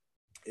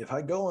if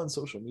I go on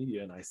social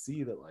media and I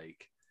see that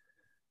like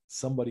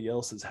somebody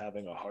else is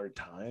having a hard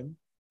time,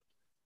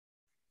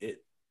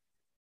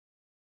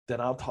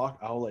 then I'll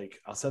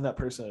send that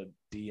person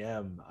a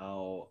DM.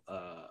 I'll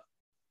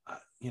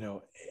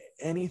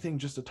anything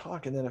just to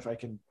talk. And then if I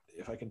can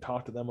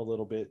talk to them a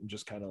little bit and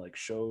just kind of like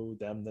show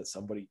them that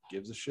somebody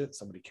gives a shit,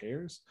 somebody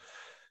cares,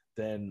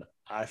 then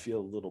I feel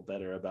a little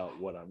better about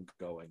what I'm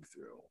going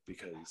through,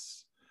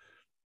 because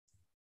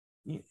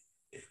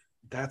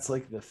that's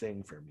like the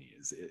thing for me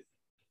is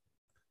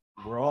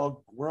we're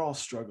all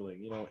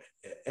struggling.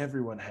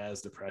 Everyone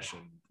has depression,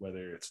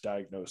 whether it's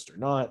diagnosed or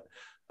not.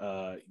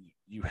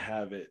 You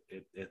have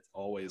it's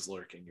always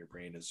lurking. Your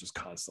brain is just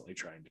constantly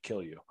trying to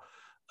kill you.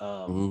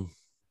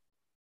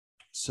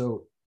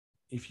 So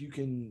if you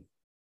can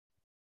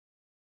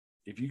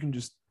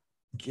just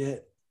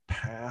get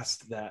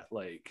past that,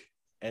 like,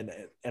 and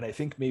I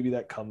think maybe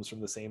that comes from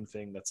the same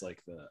thing that's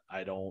like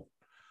I don't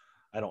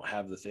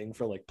have the thing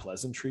for like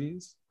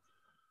pleasantries,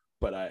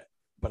 but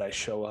I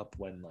show up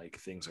when like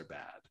things are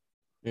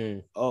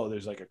bad. Oh,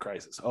 there's like a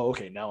crisis. Oh,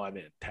 okay, now I'm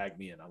in. Tag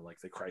me in. I'm like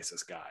the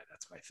crisis guy.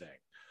 That's my thing.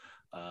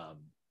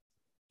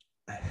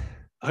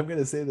 I'm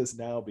gonna say this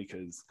now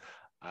because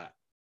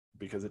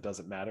it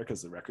doesn't matter,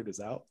 because the record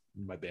is out.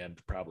 My band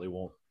probably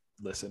won't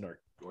listen or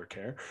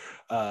care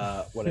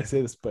when I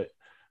say this, but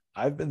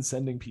I've been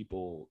sending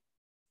people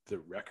the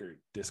record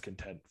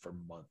Discontent for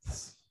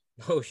months.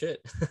 Oh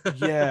shit.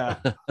 Yeah.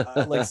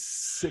 Like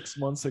 6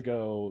 months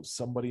ago,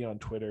 somebody on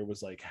Twitter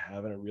was like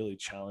having a really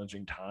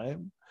challenging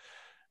time,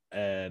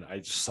 and I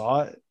just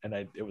saw it, and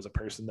it was a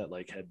person that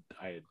like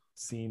I had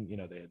seen,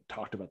 they had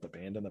talked about the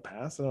band in the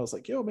past, and I was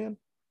like, yo man,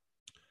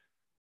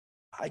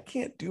 I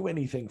can't do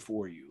anything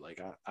for you.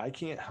 Like I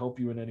can't help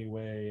you in any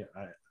way.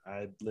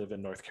 I live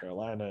in North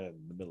Carolina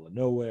in the middle of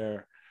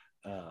nowhere.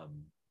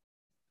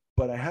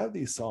 But I have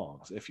these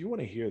songs. If you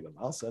want to hear them,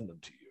 I'll send them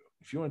to you.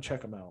 If you want to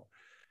check them out.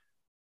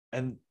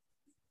 And,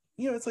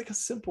 it's like a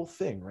simple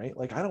thing, right?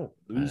 Like I don't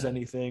lose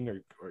anything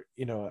or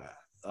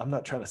I'm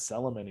not trying to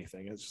sell them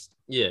anything. It's just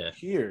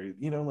here,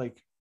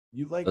 like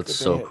you like that's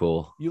the band. So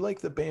cool. You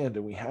like the band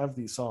and we have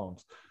these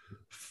songs.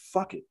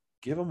 Fuck it.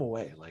 Give them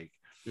away. Like,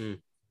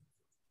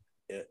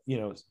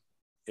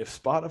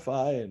 if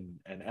Spotify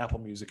and Apple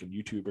Music and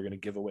YouTube are going to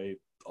give away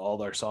all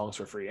their songs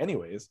for free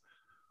anyways,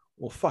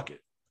 well, fuck it.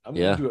 I'm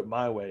going to do it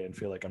my way and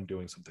feel like I'm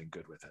doing something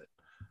good with it.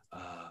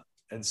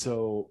 And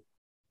so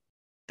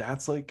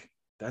that's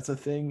a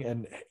thing.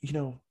 And,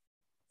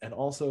 and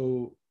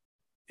also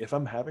if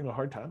I'm having a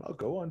hard time, I'll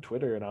go on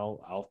Twitter and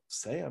I'll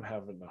say I'm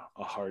having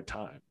a hard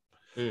time,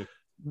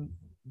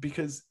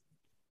 because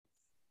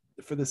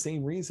for the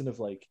same reason of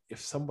like, if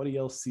somebody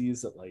else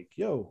sees that like,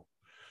 yo,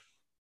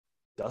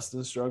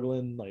 Dustin's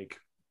struggling, like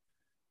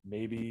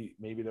maybe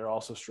they're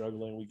also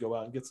struggling, we go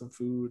out and get some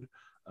food,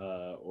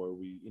 or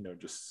we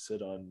just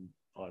sit on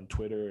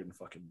Twitter and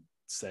fucking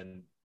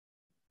send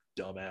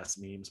dumbass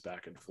memes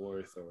back and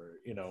forth, or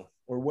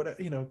or what,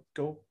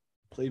 go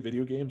play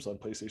video games on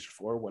PlayStation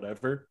 4,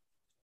 whatever.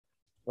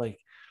 Like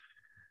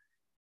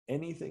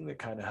anything that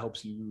kind of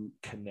helps you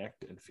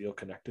connect and feel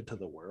connected to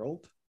the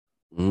world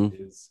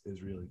is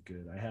really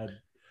good.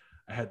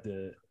 I had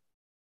the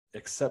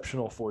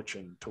exceptional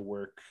fortune to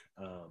work.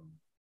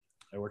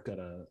 I worked at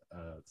a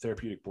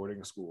therapeutic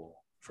boarding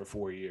school for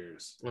 4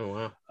 years. Oh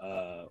wow.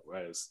 I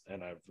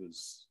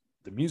was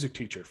the music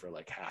teacher for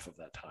like half of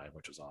that time,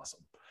 which was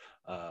awesome.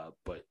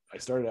 But I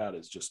started out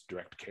as just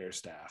direct care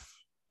staff,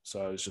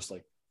 so I was just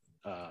like,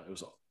 it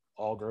was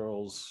all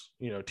girls,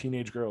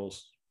 teenage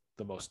girls,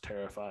 the most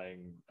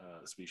terrifying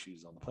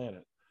species on the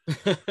planet.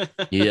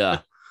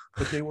 Yeah.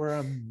 But they were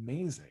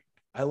amazing.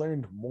 I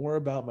learned more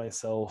about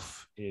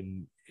myself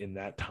in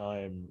that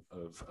time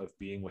of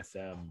being with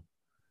them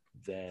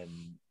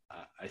than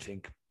I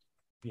think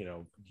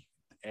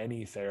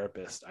any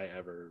therapist I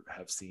ever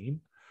have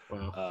seen.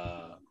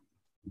 Wow.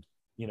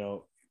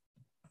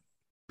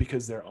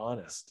 Because they're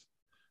honest.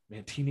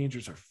 Man,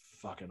 teenagers are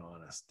fucking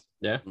honest.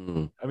 Yeah.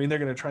 I mean, they're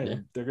gonna try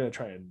and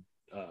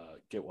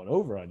get one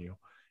over on you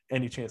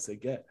any chance they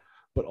get.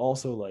 But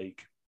also,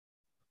 like,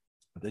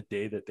 the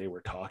day that they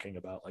were talking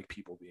about like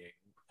people being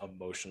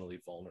emotionally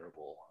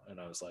vulnerable, and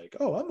I was like,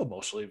 oh, I'm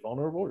emotionally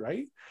vulnerable,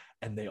 right?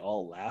 And they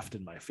all laughed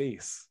in my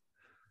face,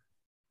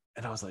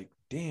 and I was like,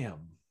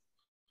 damn,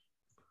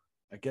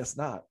 I guess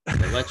not.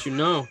 They let you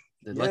know.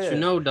 They let you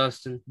know,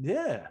 Dustin.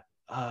 Yeah.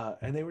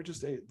 And they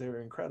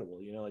were incredible.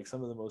 Like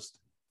some of the most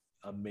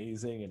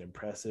amazing and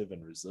impressive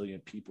and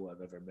resilient people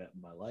I've ever met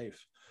in my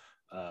life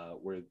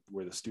were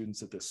the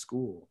students at this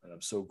school. And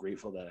I'm so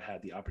grateful that I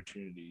had the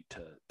opportunity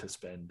to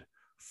spend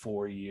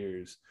 4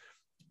 years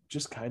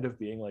just kind of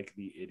being like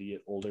the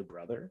idiot older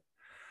brother.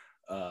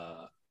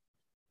 That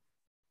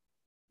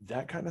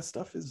kind of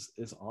stuff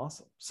is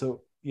awesome.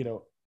 So,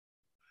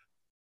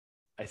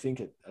 I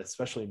think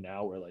especially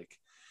now where like,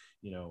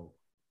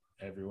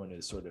 everyone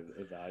is sort of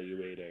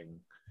evaluating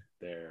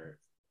their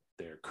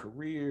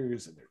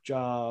careers and their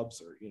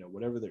jobs or,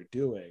 whatever they're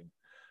doing.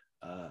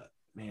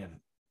 Man,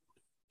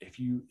 if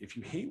you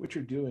hate what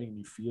you're doing,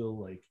 you feel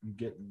like you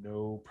get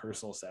no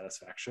personal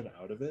satisfaction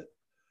out of it,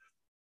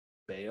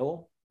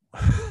 bail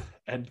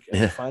and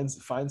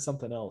find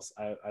something else.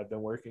 I've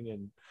been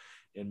working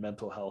in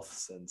mental health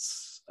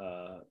since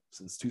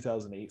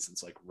 2008,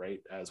 since like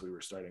right as we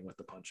were starting with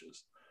the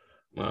punches.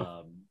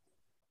 Wow.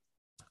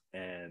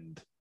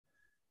 And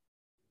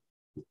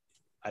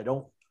I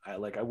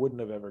wouldn't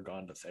have ever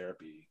gone to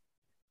therapy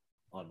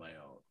on my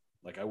own.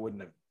 Like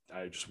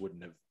I just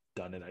wouldn't have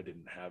done it. I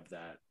didn't have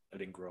that. I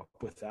didn't grow up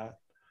with that.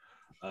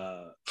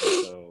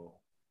 So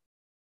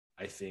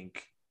I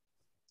think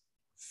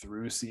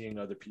through seeing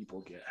other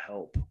people get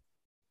help,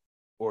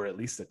 or at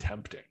least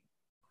attempting,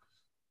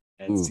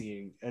 and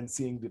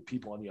seeing the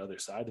people on the other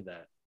side of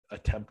that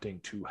attempting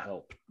to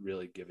help,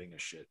 really giving a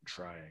shit and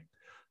trying,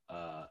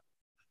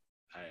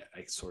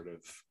 I sort of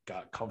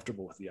got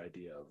comfortable with the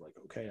idea of like,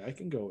 okay, I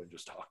can go and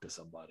just talk to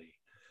somebody,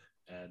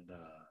 and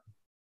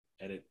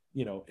it,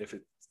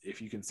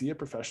 if you can see a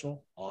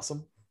professional,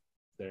 awesome.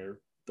 They're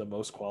the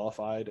most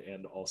qualified,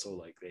 and also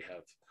like they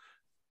have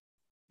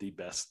the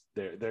best.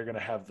 They're going to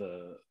have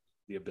the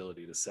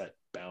ability to set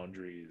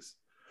boundaries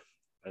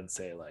and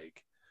say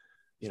like,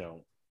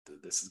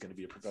 this is going to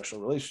be a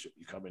professional relationship.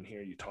 You come in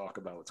here, you talk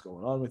about what's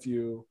going on with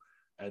you,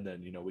 and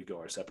then we go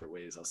our separate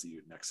ways. I'll see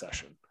you next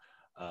session.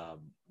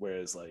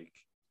 Whereas like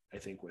I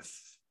think with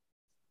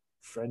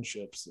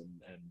friendships and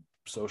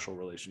social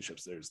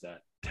relationships, there's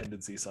that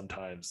tendency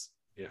sometimes,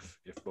 if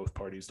both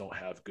parties don't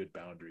have good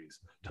boundaries,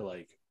 to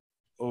like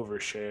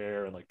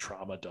overshare and like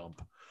trauma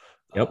dump.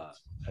 Yep.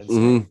 And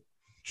so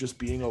just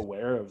being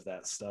aware of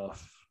that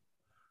stuff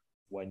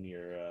when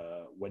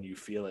you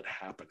feel it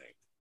happening,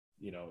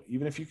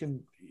 even if you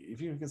can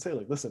say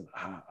like, listen,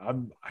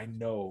 I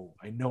know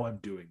I'm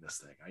doing this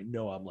thing. I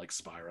know I'm like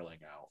spiraling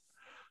out.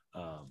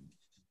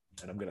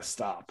 And I'm going to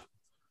stop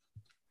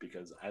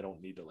because I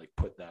don't need to like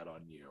put that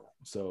on you.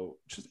 So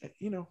just,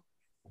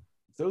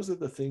 those are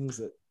the things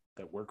that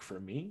work for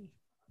me.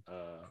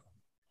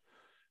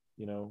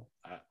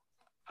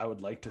 I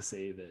would like to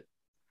say that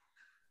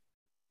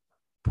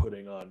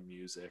putting on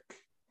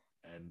music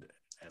and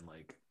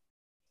like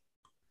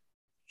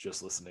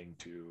just listening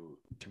to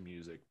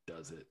music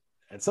does it.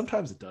 And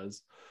sometimes it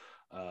does.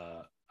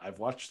 I've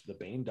watched the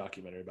Bane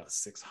documentary about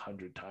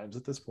 600 times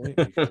at this point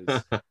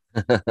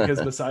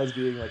because besides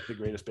being like the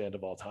greatest band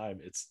of all time,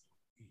 it's,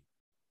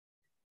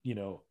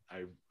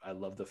 I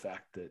love the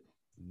fact that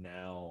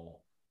now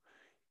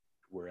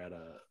we're at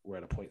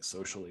a point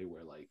socially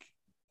where like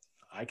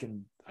I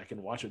can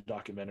watch a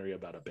documentary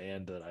about a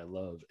band that I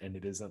love, and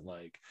it isn't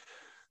like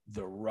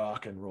the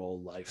rock and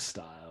roll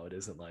lifestyle. It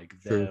isn't like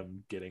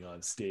them getting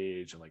on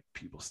stage and like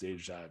people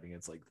stage diving.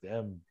 It's like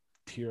them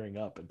tearing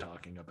up and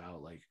talking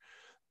about like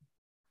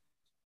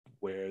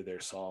where their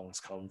songs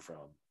come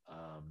from.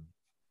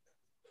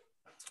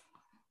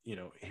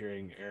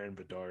 Hearing Aaron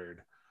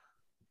Bedard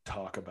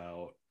talk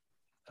about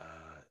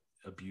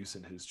abuse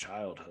in his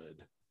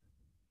childhood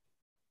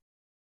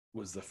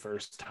was the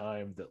first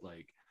time that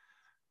like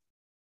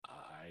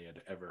I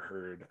had ever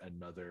heard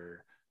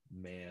another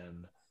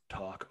man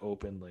talk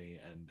openly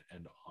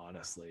and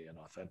honestly and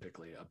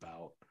authentically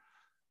about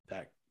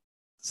that,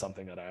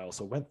 something that I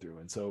also went through.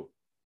 And so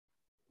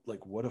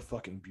like what a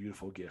fucking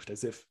beautiful gift,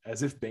 as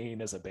if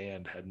Bane as a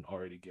band hadn't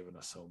already given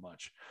us so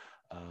much.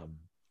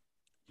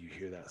 You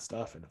hear that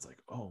stuff and it's like,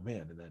 oh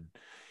man. And then,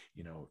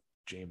 you know,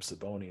 James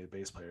Saboni, the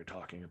bass player,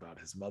 talking about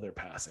his mother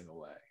passing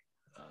away.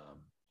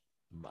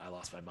 I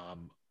lost my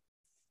mom,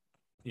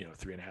 you know,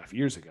 3.5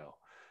 years ago.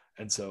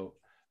 And so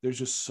there's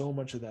just so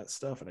much of that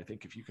stuff. And I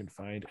think if you can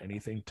find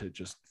anything to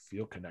just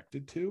feel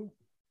connected to,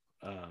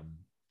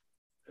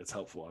 it's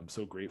helpful. I'm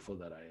so grateful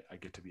that I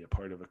get to be a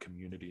part of a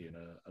community and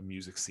a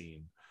music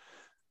scene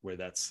where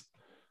that's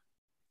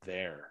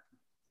there,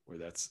 where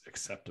that's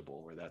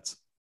acceptable, where that's,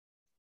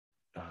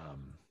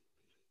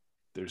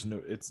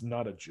 it's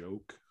not a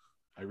joke.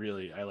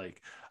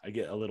 I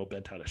get a little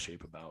bent out of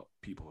shape about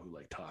people who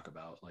like talk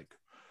about like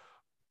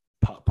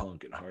pop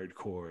punk and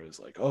hardcore is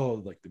like,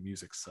 oh, like the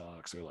music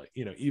sucks, or like,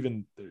 you know,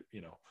 even the,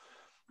 you know,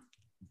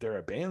 there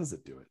are bands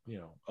that do it, you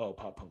know, oh,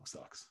 pop punk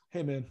sucks.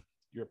 Hey man,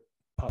 you're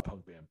a pop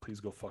punk band, please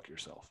go fuck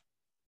yourself.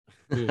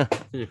 And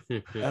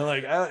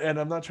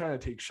I'm not trying to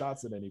take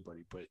shots at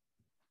anybody,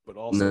 but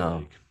also No.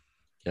 like,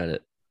 Got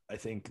it. I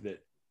think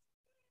that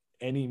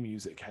any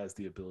music has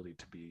the ability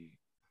to be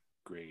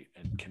great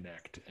and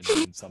connect and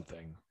mean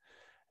something,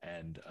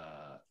 and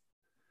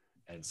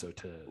so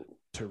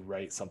to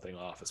write something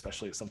off,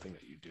 especially if something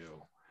that you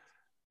do,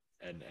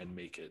 and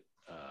make it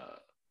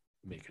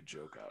make a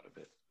joke out of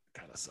it,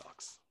 kind of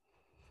sucks.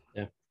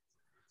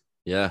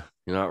 Yeah,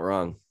 you're not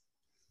wrong.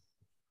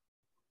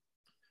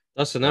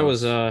 Dustin, that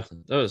was yeah.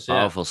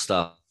 Powerful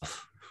stuff.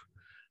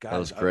 Guys, that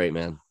was great,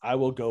 man. I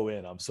will go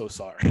in. I'm so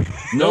sorry.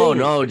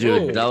 No,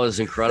 dude, that was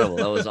incredible.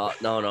 That was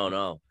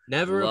no.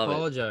 Never Love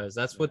apologize.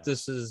 That's what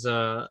this is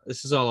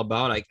all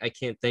about. I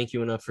can't thank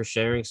you enough for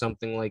sharing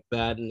something like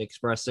that and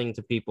expressing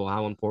to people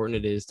how important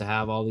it is to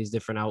have all these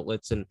different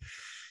outlets, and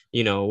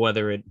you know,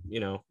 whether it, you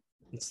know,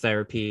 it's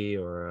therapy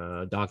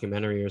or a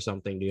documentary or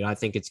something, dude. I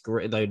think it's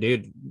great. Like,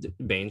 dude,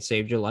 Bane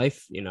saved your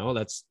life. You know,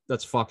 that's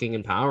fucking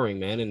empowering,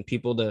 man. And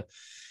people to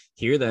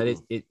hear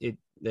that,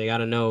 they got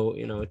to know,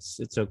 you know,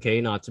 it's okay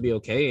not to be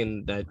okay,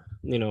 and that,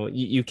 you know,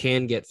 you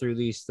can get through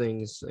these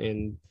things,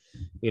 and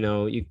you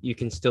know, you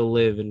can still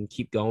live and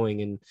keep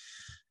going. And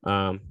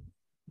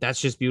that's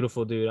just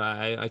beautiful, dude.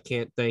 I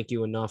can't thank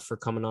you enough for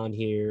coming on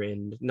here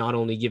and not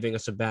only giving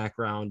us a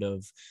background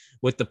of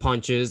what the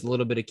punches, a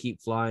little bit of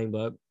Keep Flying,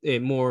 but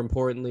more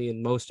importantly,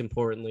 and most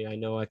importantly, I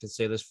know I can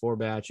say this for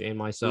Batch and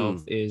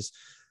myself, is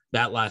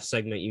that last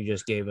segment you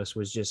just gave us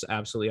was just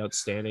absolutely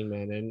outstanding,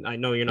 man. And I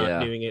know you're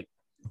not doing it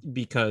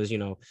because, you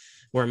know,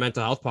 we're a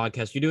mental health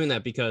podcast. You're doing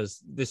that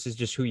because this is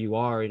just who you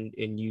are,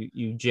 and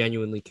you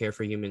genuinely care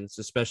for humans,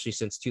 especially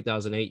since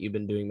 2008 you've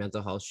been doing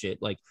mental health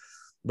shit. Like,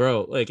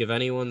 bro, like if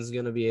anyone's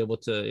gonna be able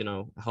to, you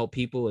know, help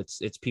people, it's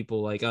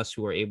people like us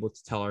who are able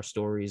to tell our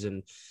stories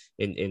and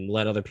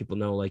let other people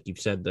know, like you've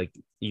said, like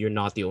you're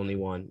not the only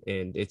one,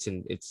 and it's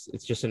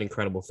just an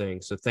incredible thing.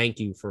 So thank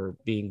you for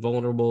being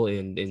vulnerable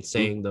and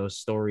saying those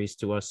stories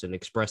to us and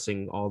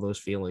expressing all those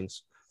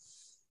feelings.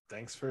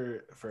 Thanks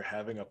for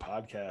having a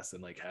podcast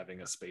and like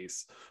having a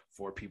space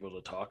for people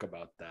to talk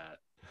about that,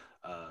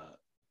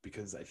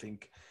 because I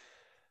think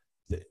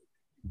that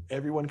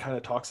everyone kind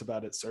of talks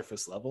about it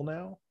surface level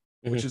now,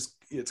 which is,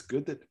 it's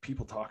good that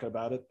people talk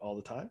about it all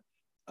the time.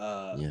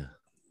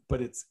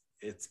 But it's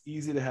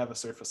easy to have a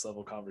surface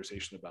level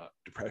conversation about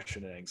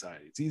depression and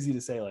anxiety. It's easy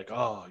to say like,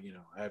 oh, you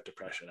know, I have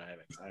depression, I have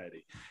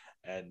anxiety,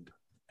 and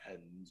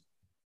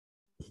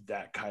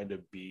that kind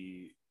of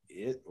be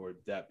it, or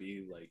that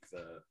be like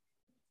the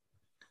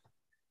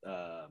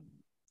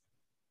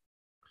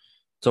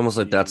it's almost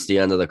like that's the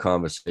end of the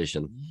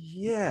conversation.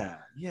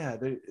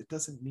 It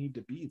doesn't need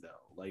to be, though.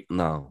 Like,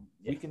 no,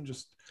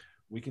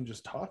 we can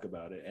just talk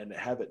about it and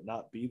have it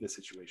not be the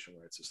situation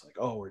where it's just like,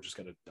 oh,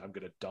 I'm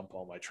gonna dump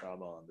all my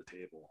trauma on the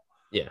table.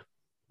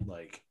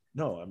 Like,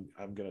 no,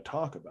 I'm gonna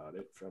talk about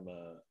it from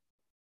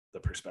the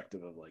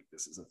perspective of like,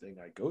 this is a thing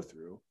I go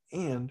through,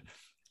 and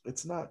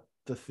it's not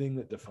the thing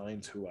that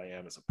defines who I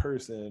am as a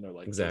person, or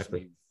like gives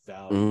me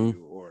value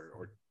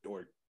or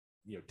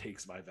you know,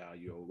 takes my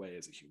value away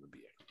as a human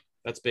being.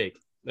 That's big.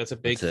 That's a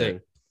big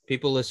thing.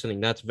 People listening,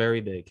 that's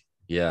very big.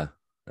 Yeah,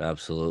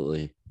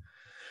 absolutely.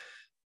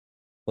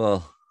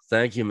 Well,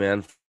 thank you,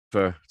 man,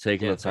 for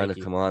taking the time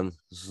to come on.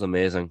 This is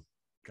amazing.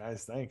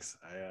 Guys, thanks.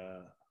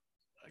 I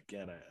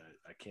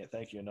can't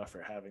thank you enough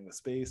for having the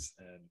space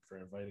and for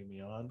inviting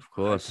me on. Of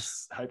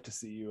course. Hyped to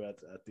see you at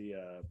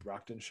the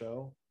Brockton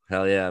show.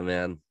 Hell yeah,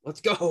 man.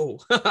 Let's go.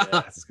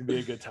 Yeah, it's gonna be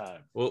a good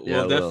time.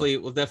 We'll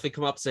definitely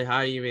come up, say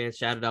hi to you, man,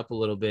 chat it up a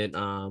little bit.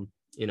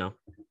 You know,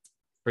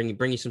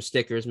 bring you some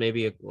stickers,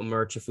 maybe a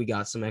merch. If we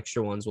got some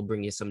extra ones, we'll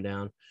bring you some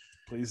down.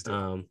 Please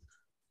do.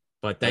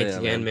 But thanks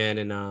again, man.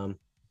 And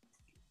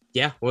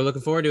yeah, we're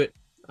looking forward to it.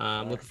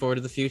 Looking forward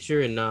to the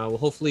future, and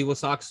hopefully we'll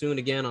talk soon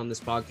again on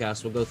this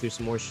podcast. We'll go through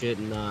some more shit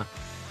and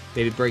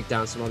maybe break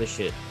down some other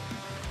shit.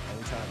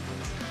 Anytime,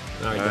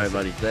 please. All right,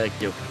 buddy.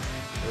 Thank you.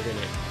 Have a good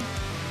night.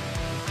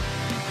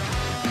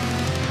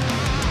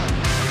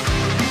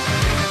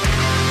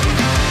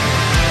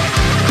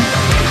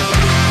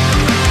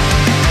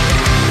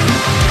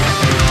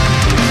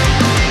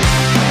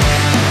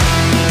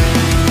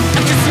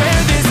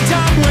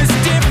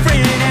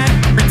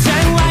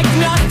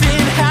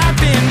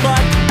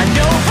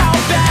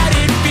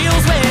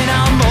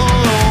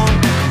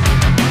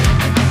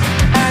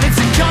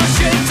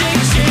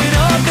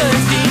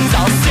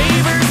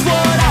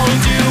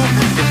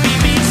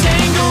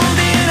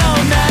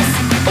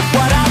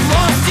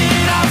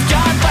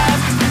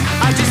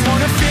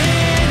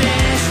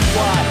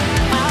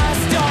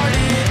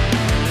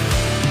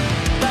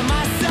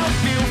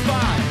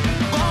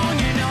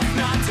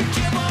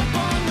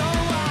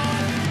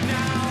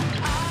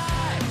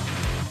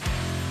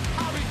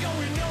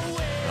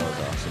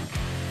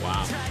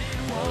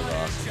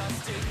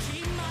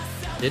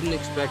 Didn't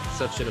expect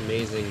such an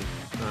amazing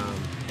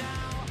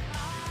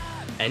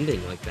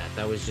ending like that.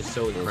 That was just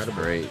so It was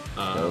incredible. great.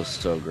 That was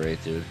so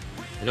great, dude.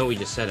 I know we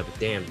just said it, but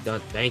damn,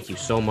 thank you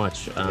so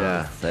much.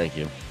 Yeah, thank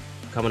you.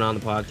 Coming on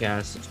the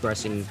podcast,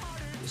 expressing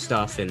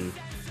stuff, and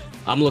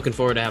I'm looking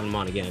forward to having him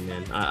on again,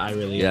 man. I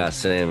really Yeah,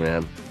 same,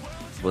 man.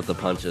 With the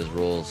punches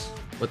rules.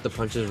 with the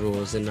punches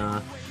rules, and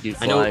Keep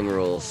I know- flying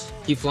rules.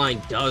 Keep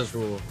Flying does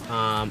rule.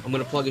 I'm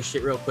gonna plug his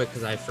shit real quick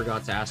because I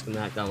forgot to ask him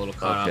that. Got a little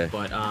caught Okay. up,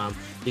 but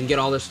you can get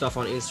all this stuff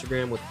on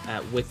Instagram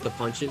with the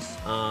punches.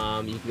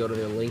 You can go to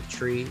their link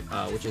tree,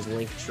 which is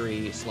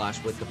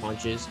linktree/with the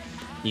punches.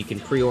 You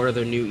can pre-order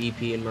their new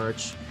EP and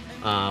merch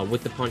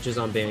with the punches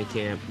on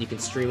Bandcamp. You can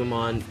stream them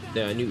on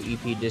the new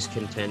EP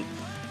Discontent.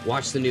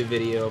 Watch the new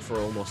video for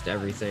almost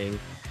everything.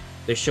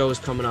 The show is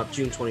coming up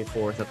June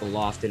 24th at the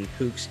Loft in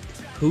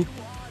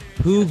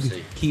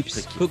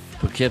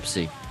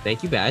Poughkeepsie.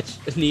 Thank you, Batch.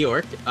 New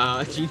York.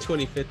 June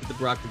 25th at the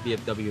Brockton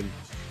VFW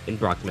in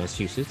Brockton,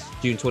 Massachusetts.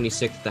 June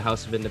 26th at the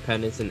House of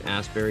Independence in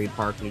Asbury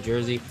Park, New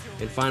Jersey.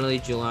 And finally,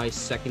 July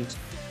 2nd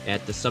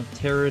at the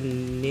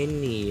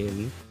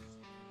Subterranean.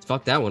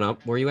 Fuck that one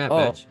up. Where you at, Oh.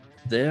 Batch?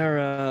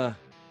 They're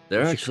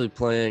actually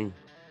playing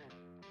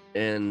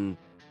in.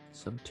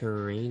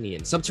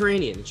 Subterranean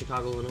in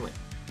Chicago, Illinois.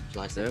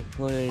 July 2nd. They're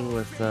playing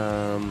with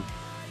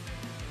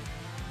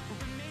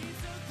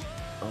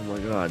oh my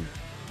god,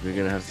 you're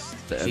gonna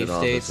have to edit Chief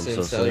all this. States I'm and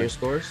so Sell sorry. Your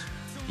Scores.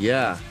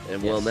 Yeah,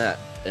 and Yes. Wilmette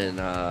in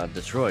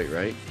Detroit,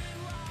 right?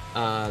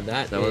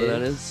 That Is that what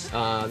that is?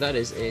 That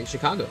is in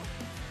Chicago.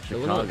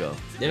 Illinois. Chicago.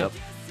 Yep.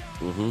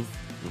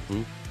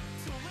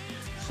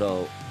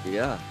 So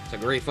yeah, It's a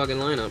great fucking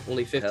lineup.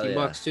 Only Hell $50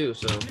 yeah. too,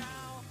 so get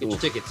your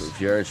Oof, tickets. if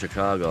you're in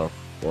Chicago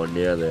or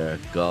near there,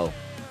 go.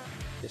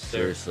 Yes, sir.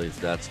 Seriously,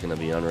 that's gonna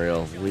be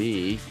unreal.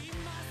 We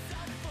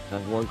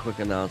have one quick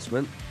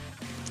announcement.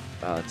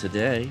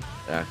 Today,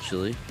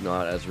 actually,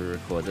 not as we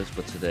record this,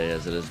 but today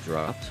as it is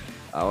dropped,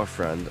 our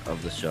friend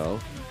of the show,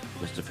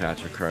 Mr.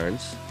 Patrick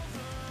Kearns,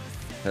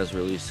 has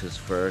released his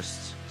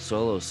first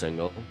solo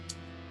single,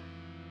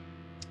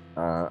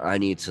 I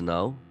Need to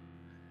Know.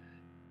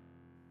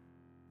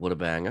 What a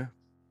banger.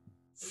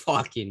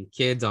 Fucking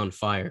kids on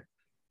fire.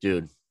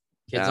 Dude,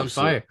 Kids on absolute-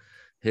 fire.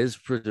 his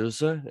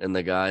producer and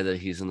the guy that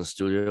he's in the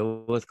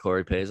studio with,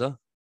 Corey Peza.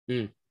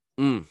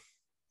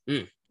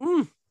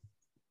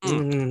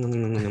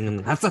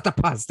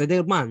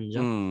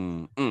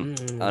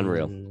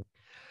 Unreal.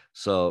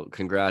 So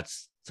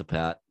congrats to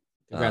Pat.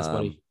 Congrats,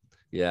 buddy.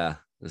 Yeah,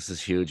 this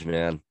is huge,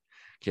 man.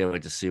 Can't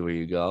wait to see where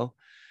you go.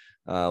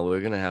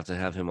 We're gonna have to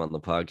have him on the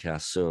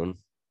podcast soon.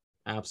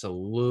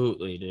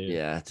 Absolutely, dude.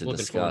 Yeah, to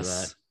Looking forward to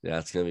discuss. Yeah,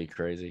 it's gonna be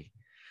crazy.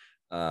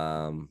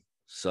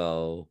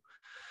 So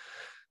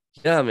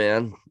yeah,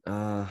 man.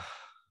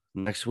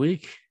 Next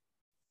week.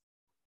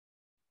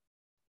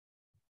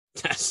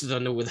 That's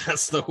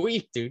the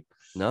week, dude.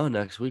 No,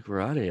 next week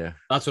we're out of here.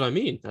 That's what I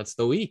mean. That's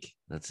the week.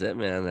 That's it,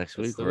 man. Next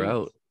That's week the we're week.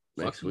 out.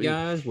 Fuck Next you week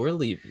guys, we're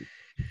leaving.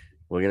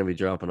 we're gonna be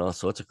dropping all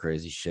sorts of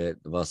crazy shit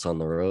of us on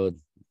the road.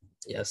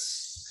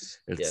 Yes.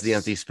 It's the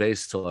Empty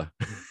Space tour.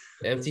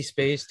 Empty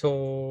Space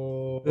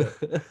Tour.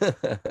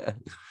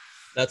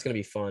 That's gonna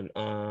be fun.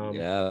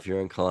 Yeah, if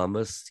you're in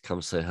Columbus,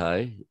 come say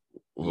hi.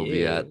 We'll be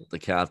Yeah. at the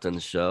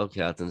Captain's show,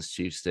 Captain's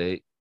Chief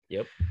State,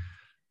 Yep.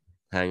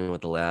 hanging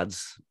with the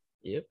lads.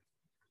 Yep.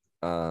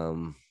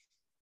 I'm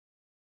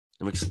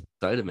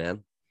excited,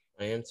 man.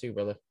 I am too,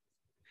 brother.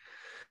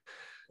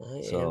 I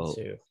am So-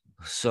 too.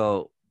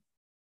 So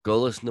go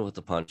listen to With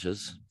the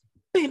Punches.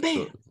 Bam,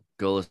 bam.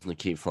 Go listen to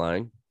Keep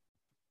Flying.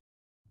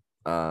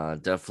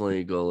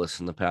 Definitely go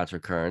listen to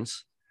Patrick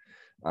Kearns.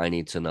 I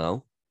Need to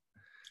Know.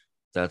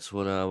 That's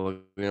what we're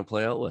gonna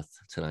play out with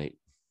tonight.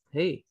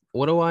 Hey,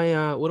 what do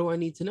I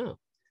need to know?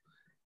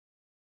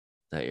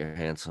 That you're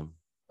handsome.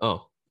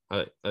 Oh,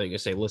 I think you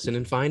say listen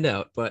and find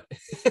out, but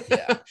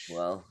Yeah.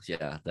 Well,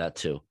 yeah, that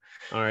too.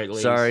 All right,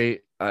 ladies.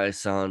 Sorry, I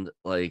sound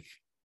like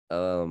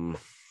A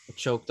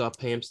choked up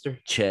hamster.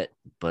 Chet,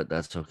 but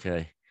that's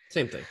okay.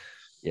 Same thing.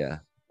 Yeah.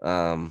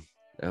 I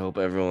hope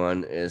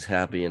everyone is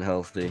happy and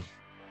healthy.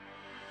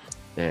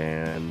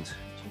 And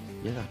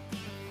yeah,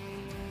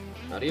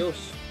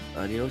 Adios.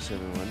 adios,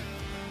 everyone.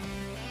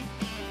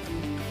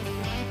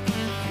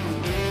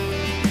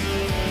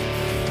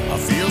 I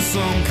feel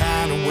some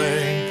kind of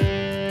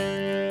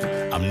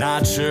way. I'm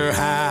not sure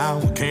how,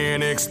 I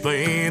can't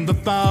explain. The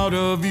thought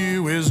of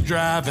you is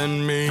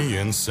driving me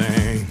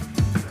insane.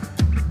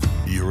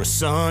 You're a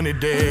sunny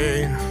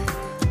day,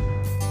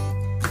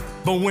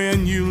 but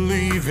when you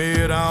leave,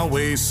 it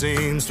always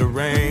seems to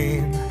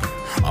rain.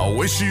 I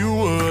wish you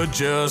would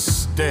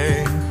just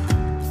stay.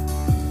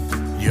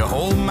 You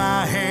hold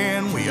my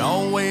hand, we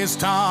always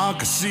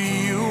talk, I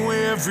see you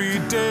every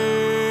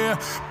day.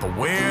 But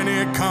when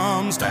it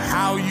comes to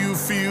how you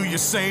feel, you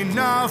say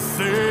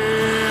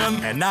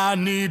nothing. And I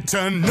need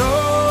to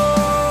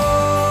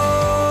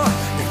know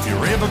if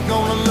you're ever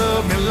gonna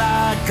love me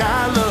like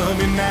I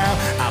love you now.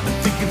 I've been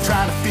thinking,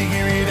 trying to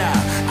figure it out.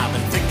 I've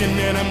been thinking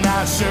that I'm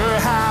not sure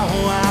how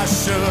I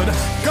should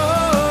go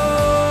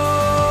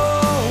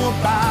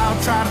about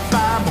trying to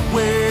find my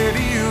way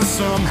to you.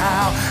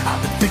 somehow.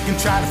 I've been thinking,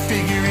 try to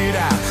figure it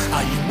out.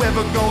 Are you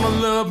ever gonna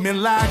love me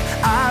like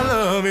I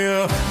love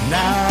you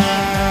now?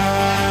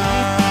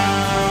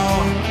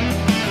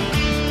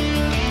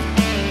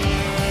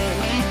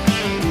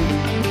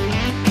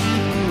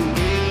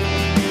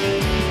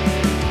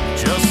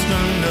 Just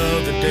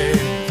another day,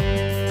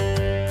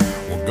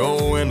 we're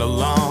going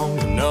along,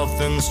 and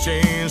nothing's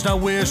changed. I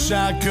wish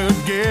I could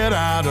get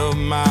out of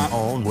my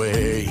own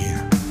way,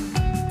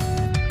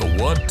 but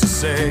what to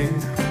say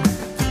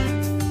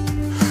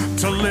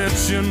to let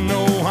you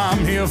know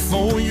I'm here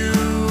for you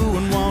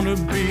and wanna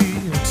be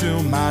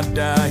till my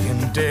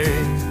dying day.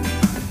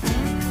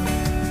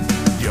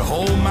 You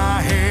hold my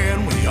hand,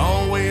 we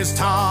always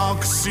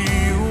talk, see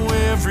you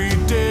every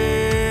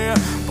day,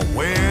 but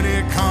when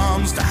it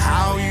comes to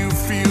how you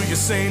feel, you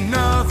say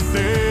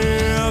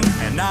nothing.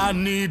 And I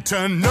need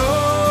to know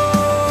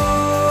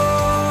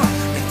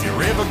if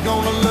you're ever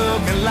gonna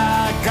love me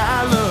like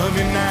I love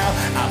you now.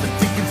 I've been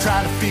thinking, try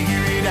to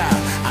figure it out.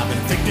 I've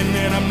been thinking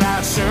that I'm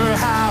not sure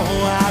how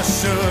I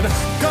should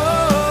go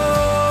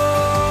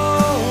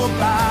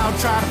about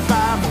trying to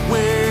find my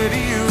way to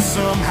you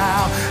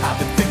somehow. I've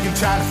been thinking,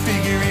 try to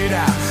figure it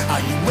out.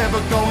 Are you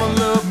ever gonna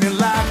love me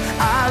like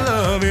I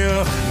love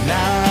you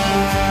now?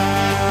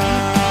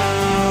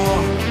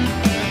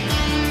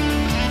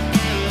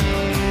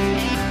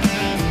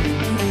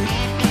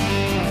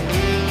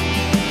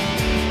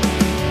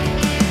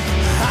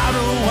 How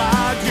do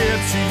I get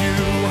to you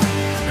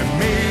and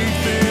make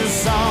this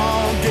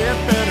all get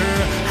better?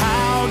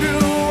 How do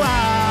I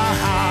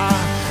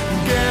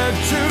get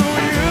to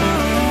you?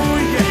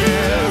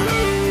 Yeah.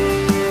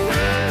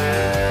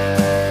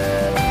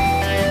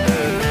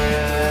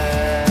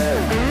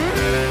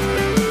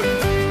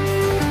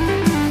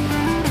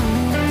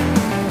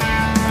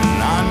 And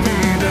I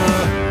need to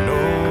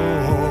know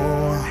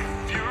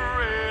if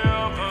you're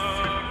ever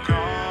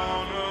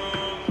gonna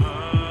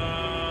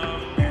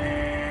love me.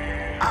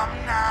 I'm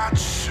not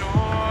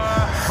sure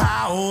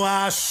how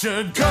I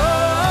should go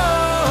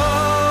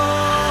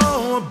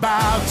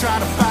about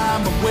trying to find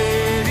my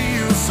way to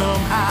you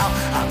somehow.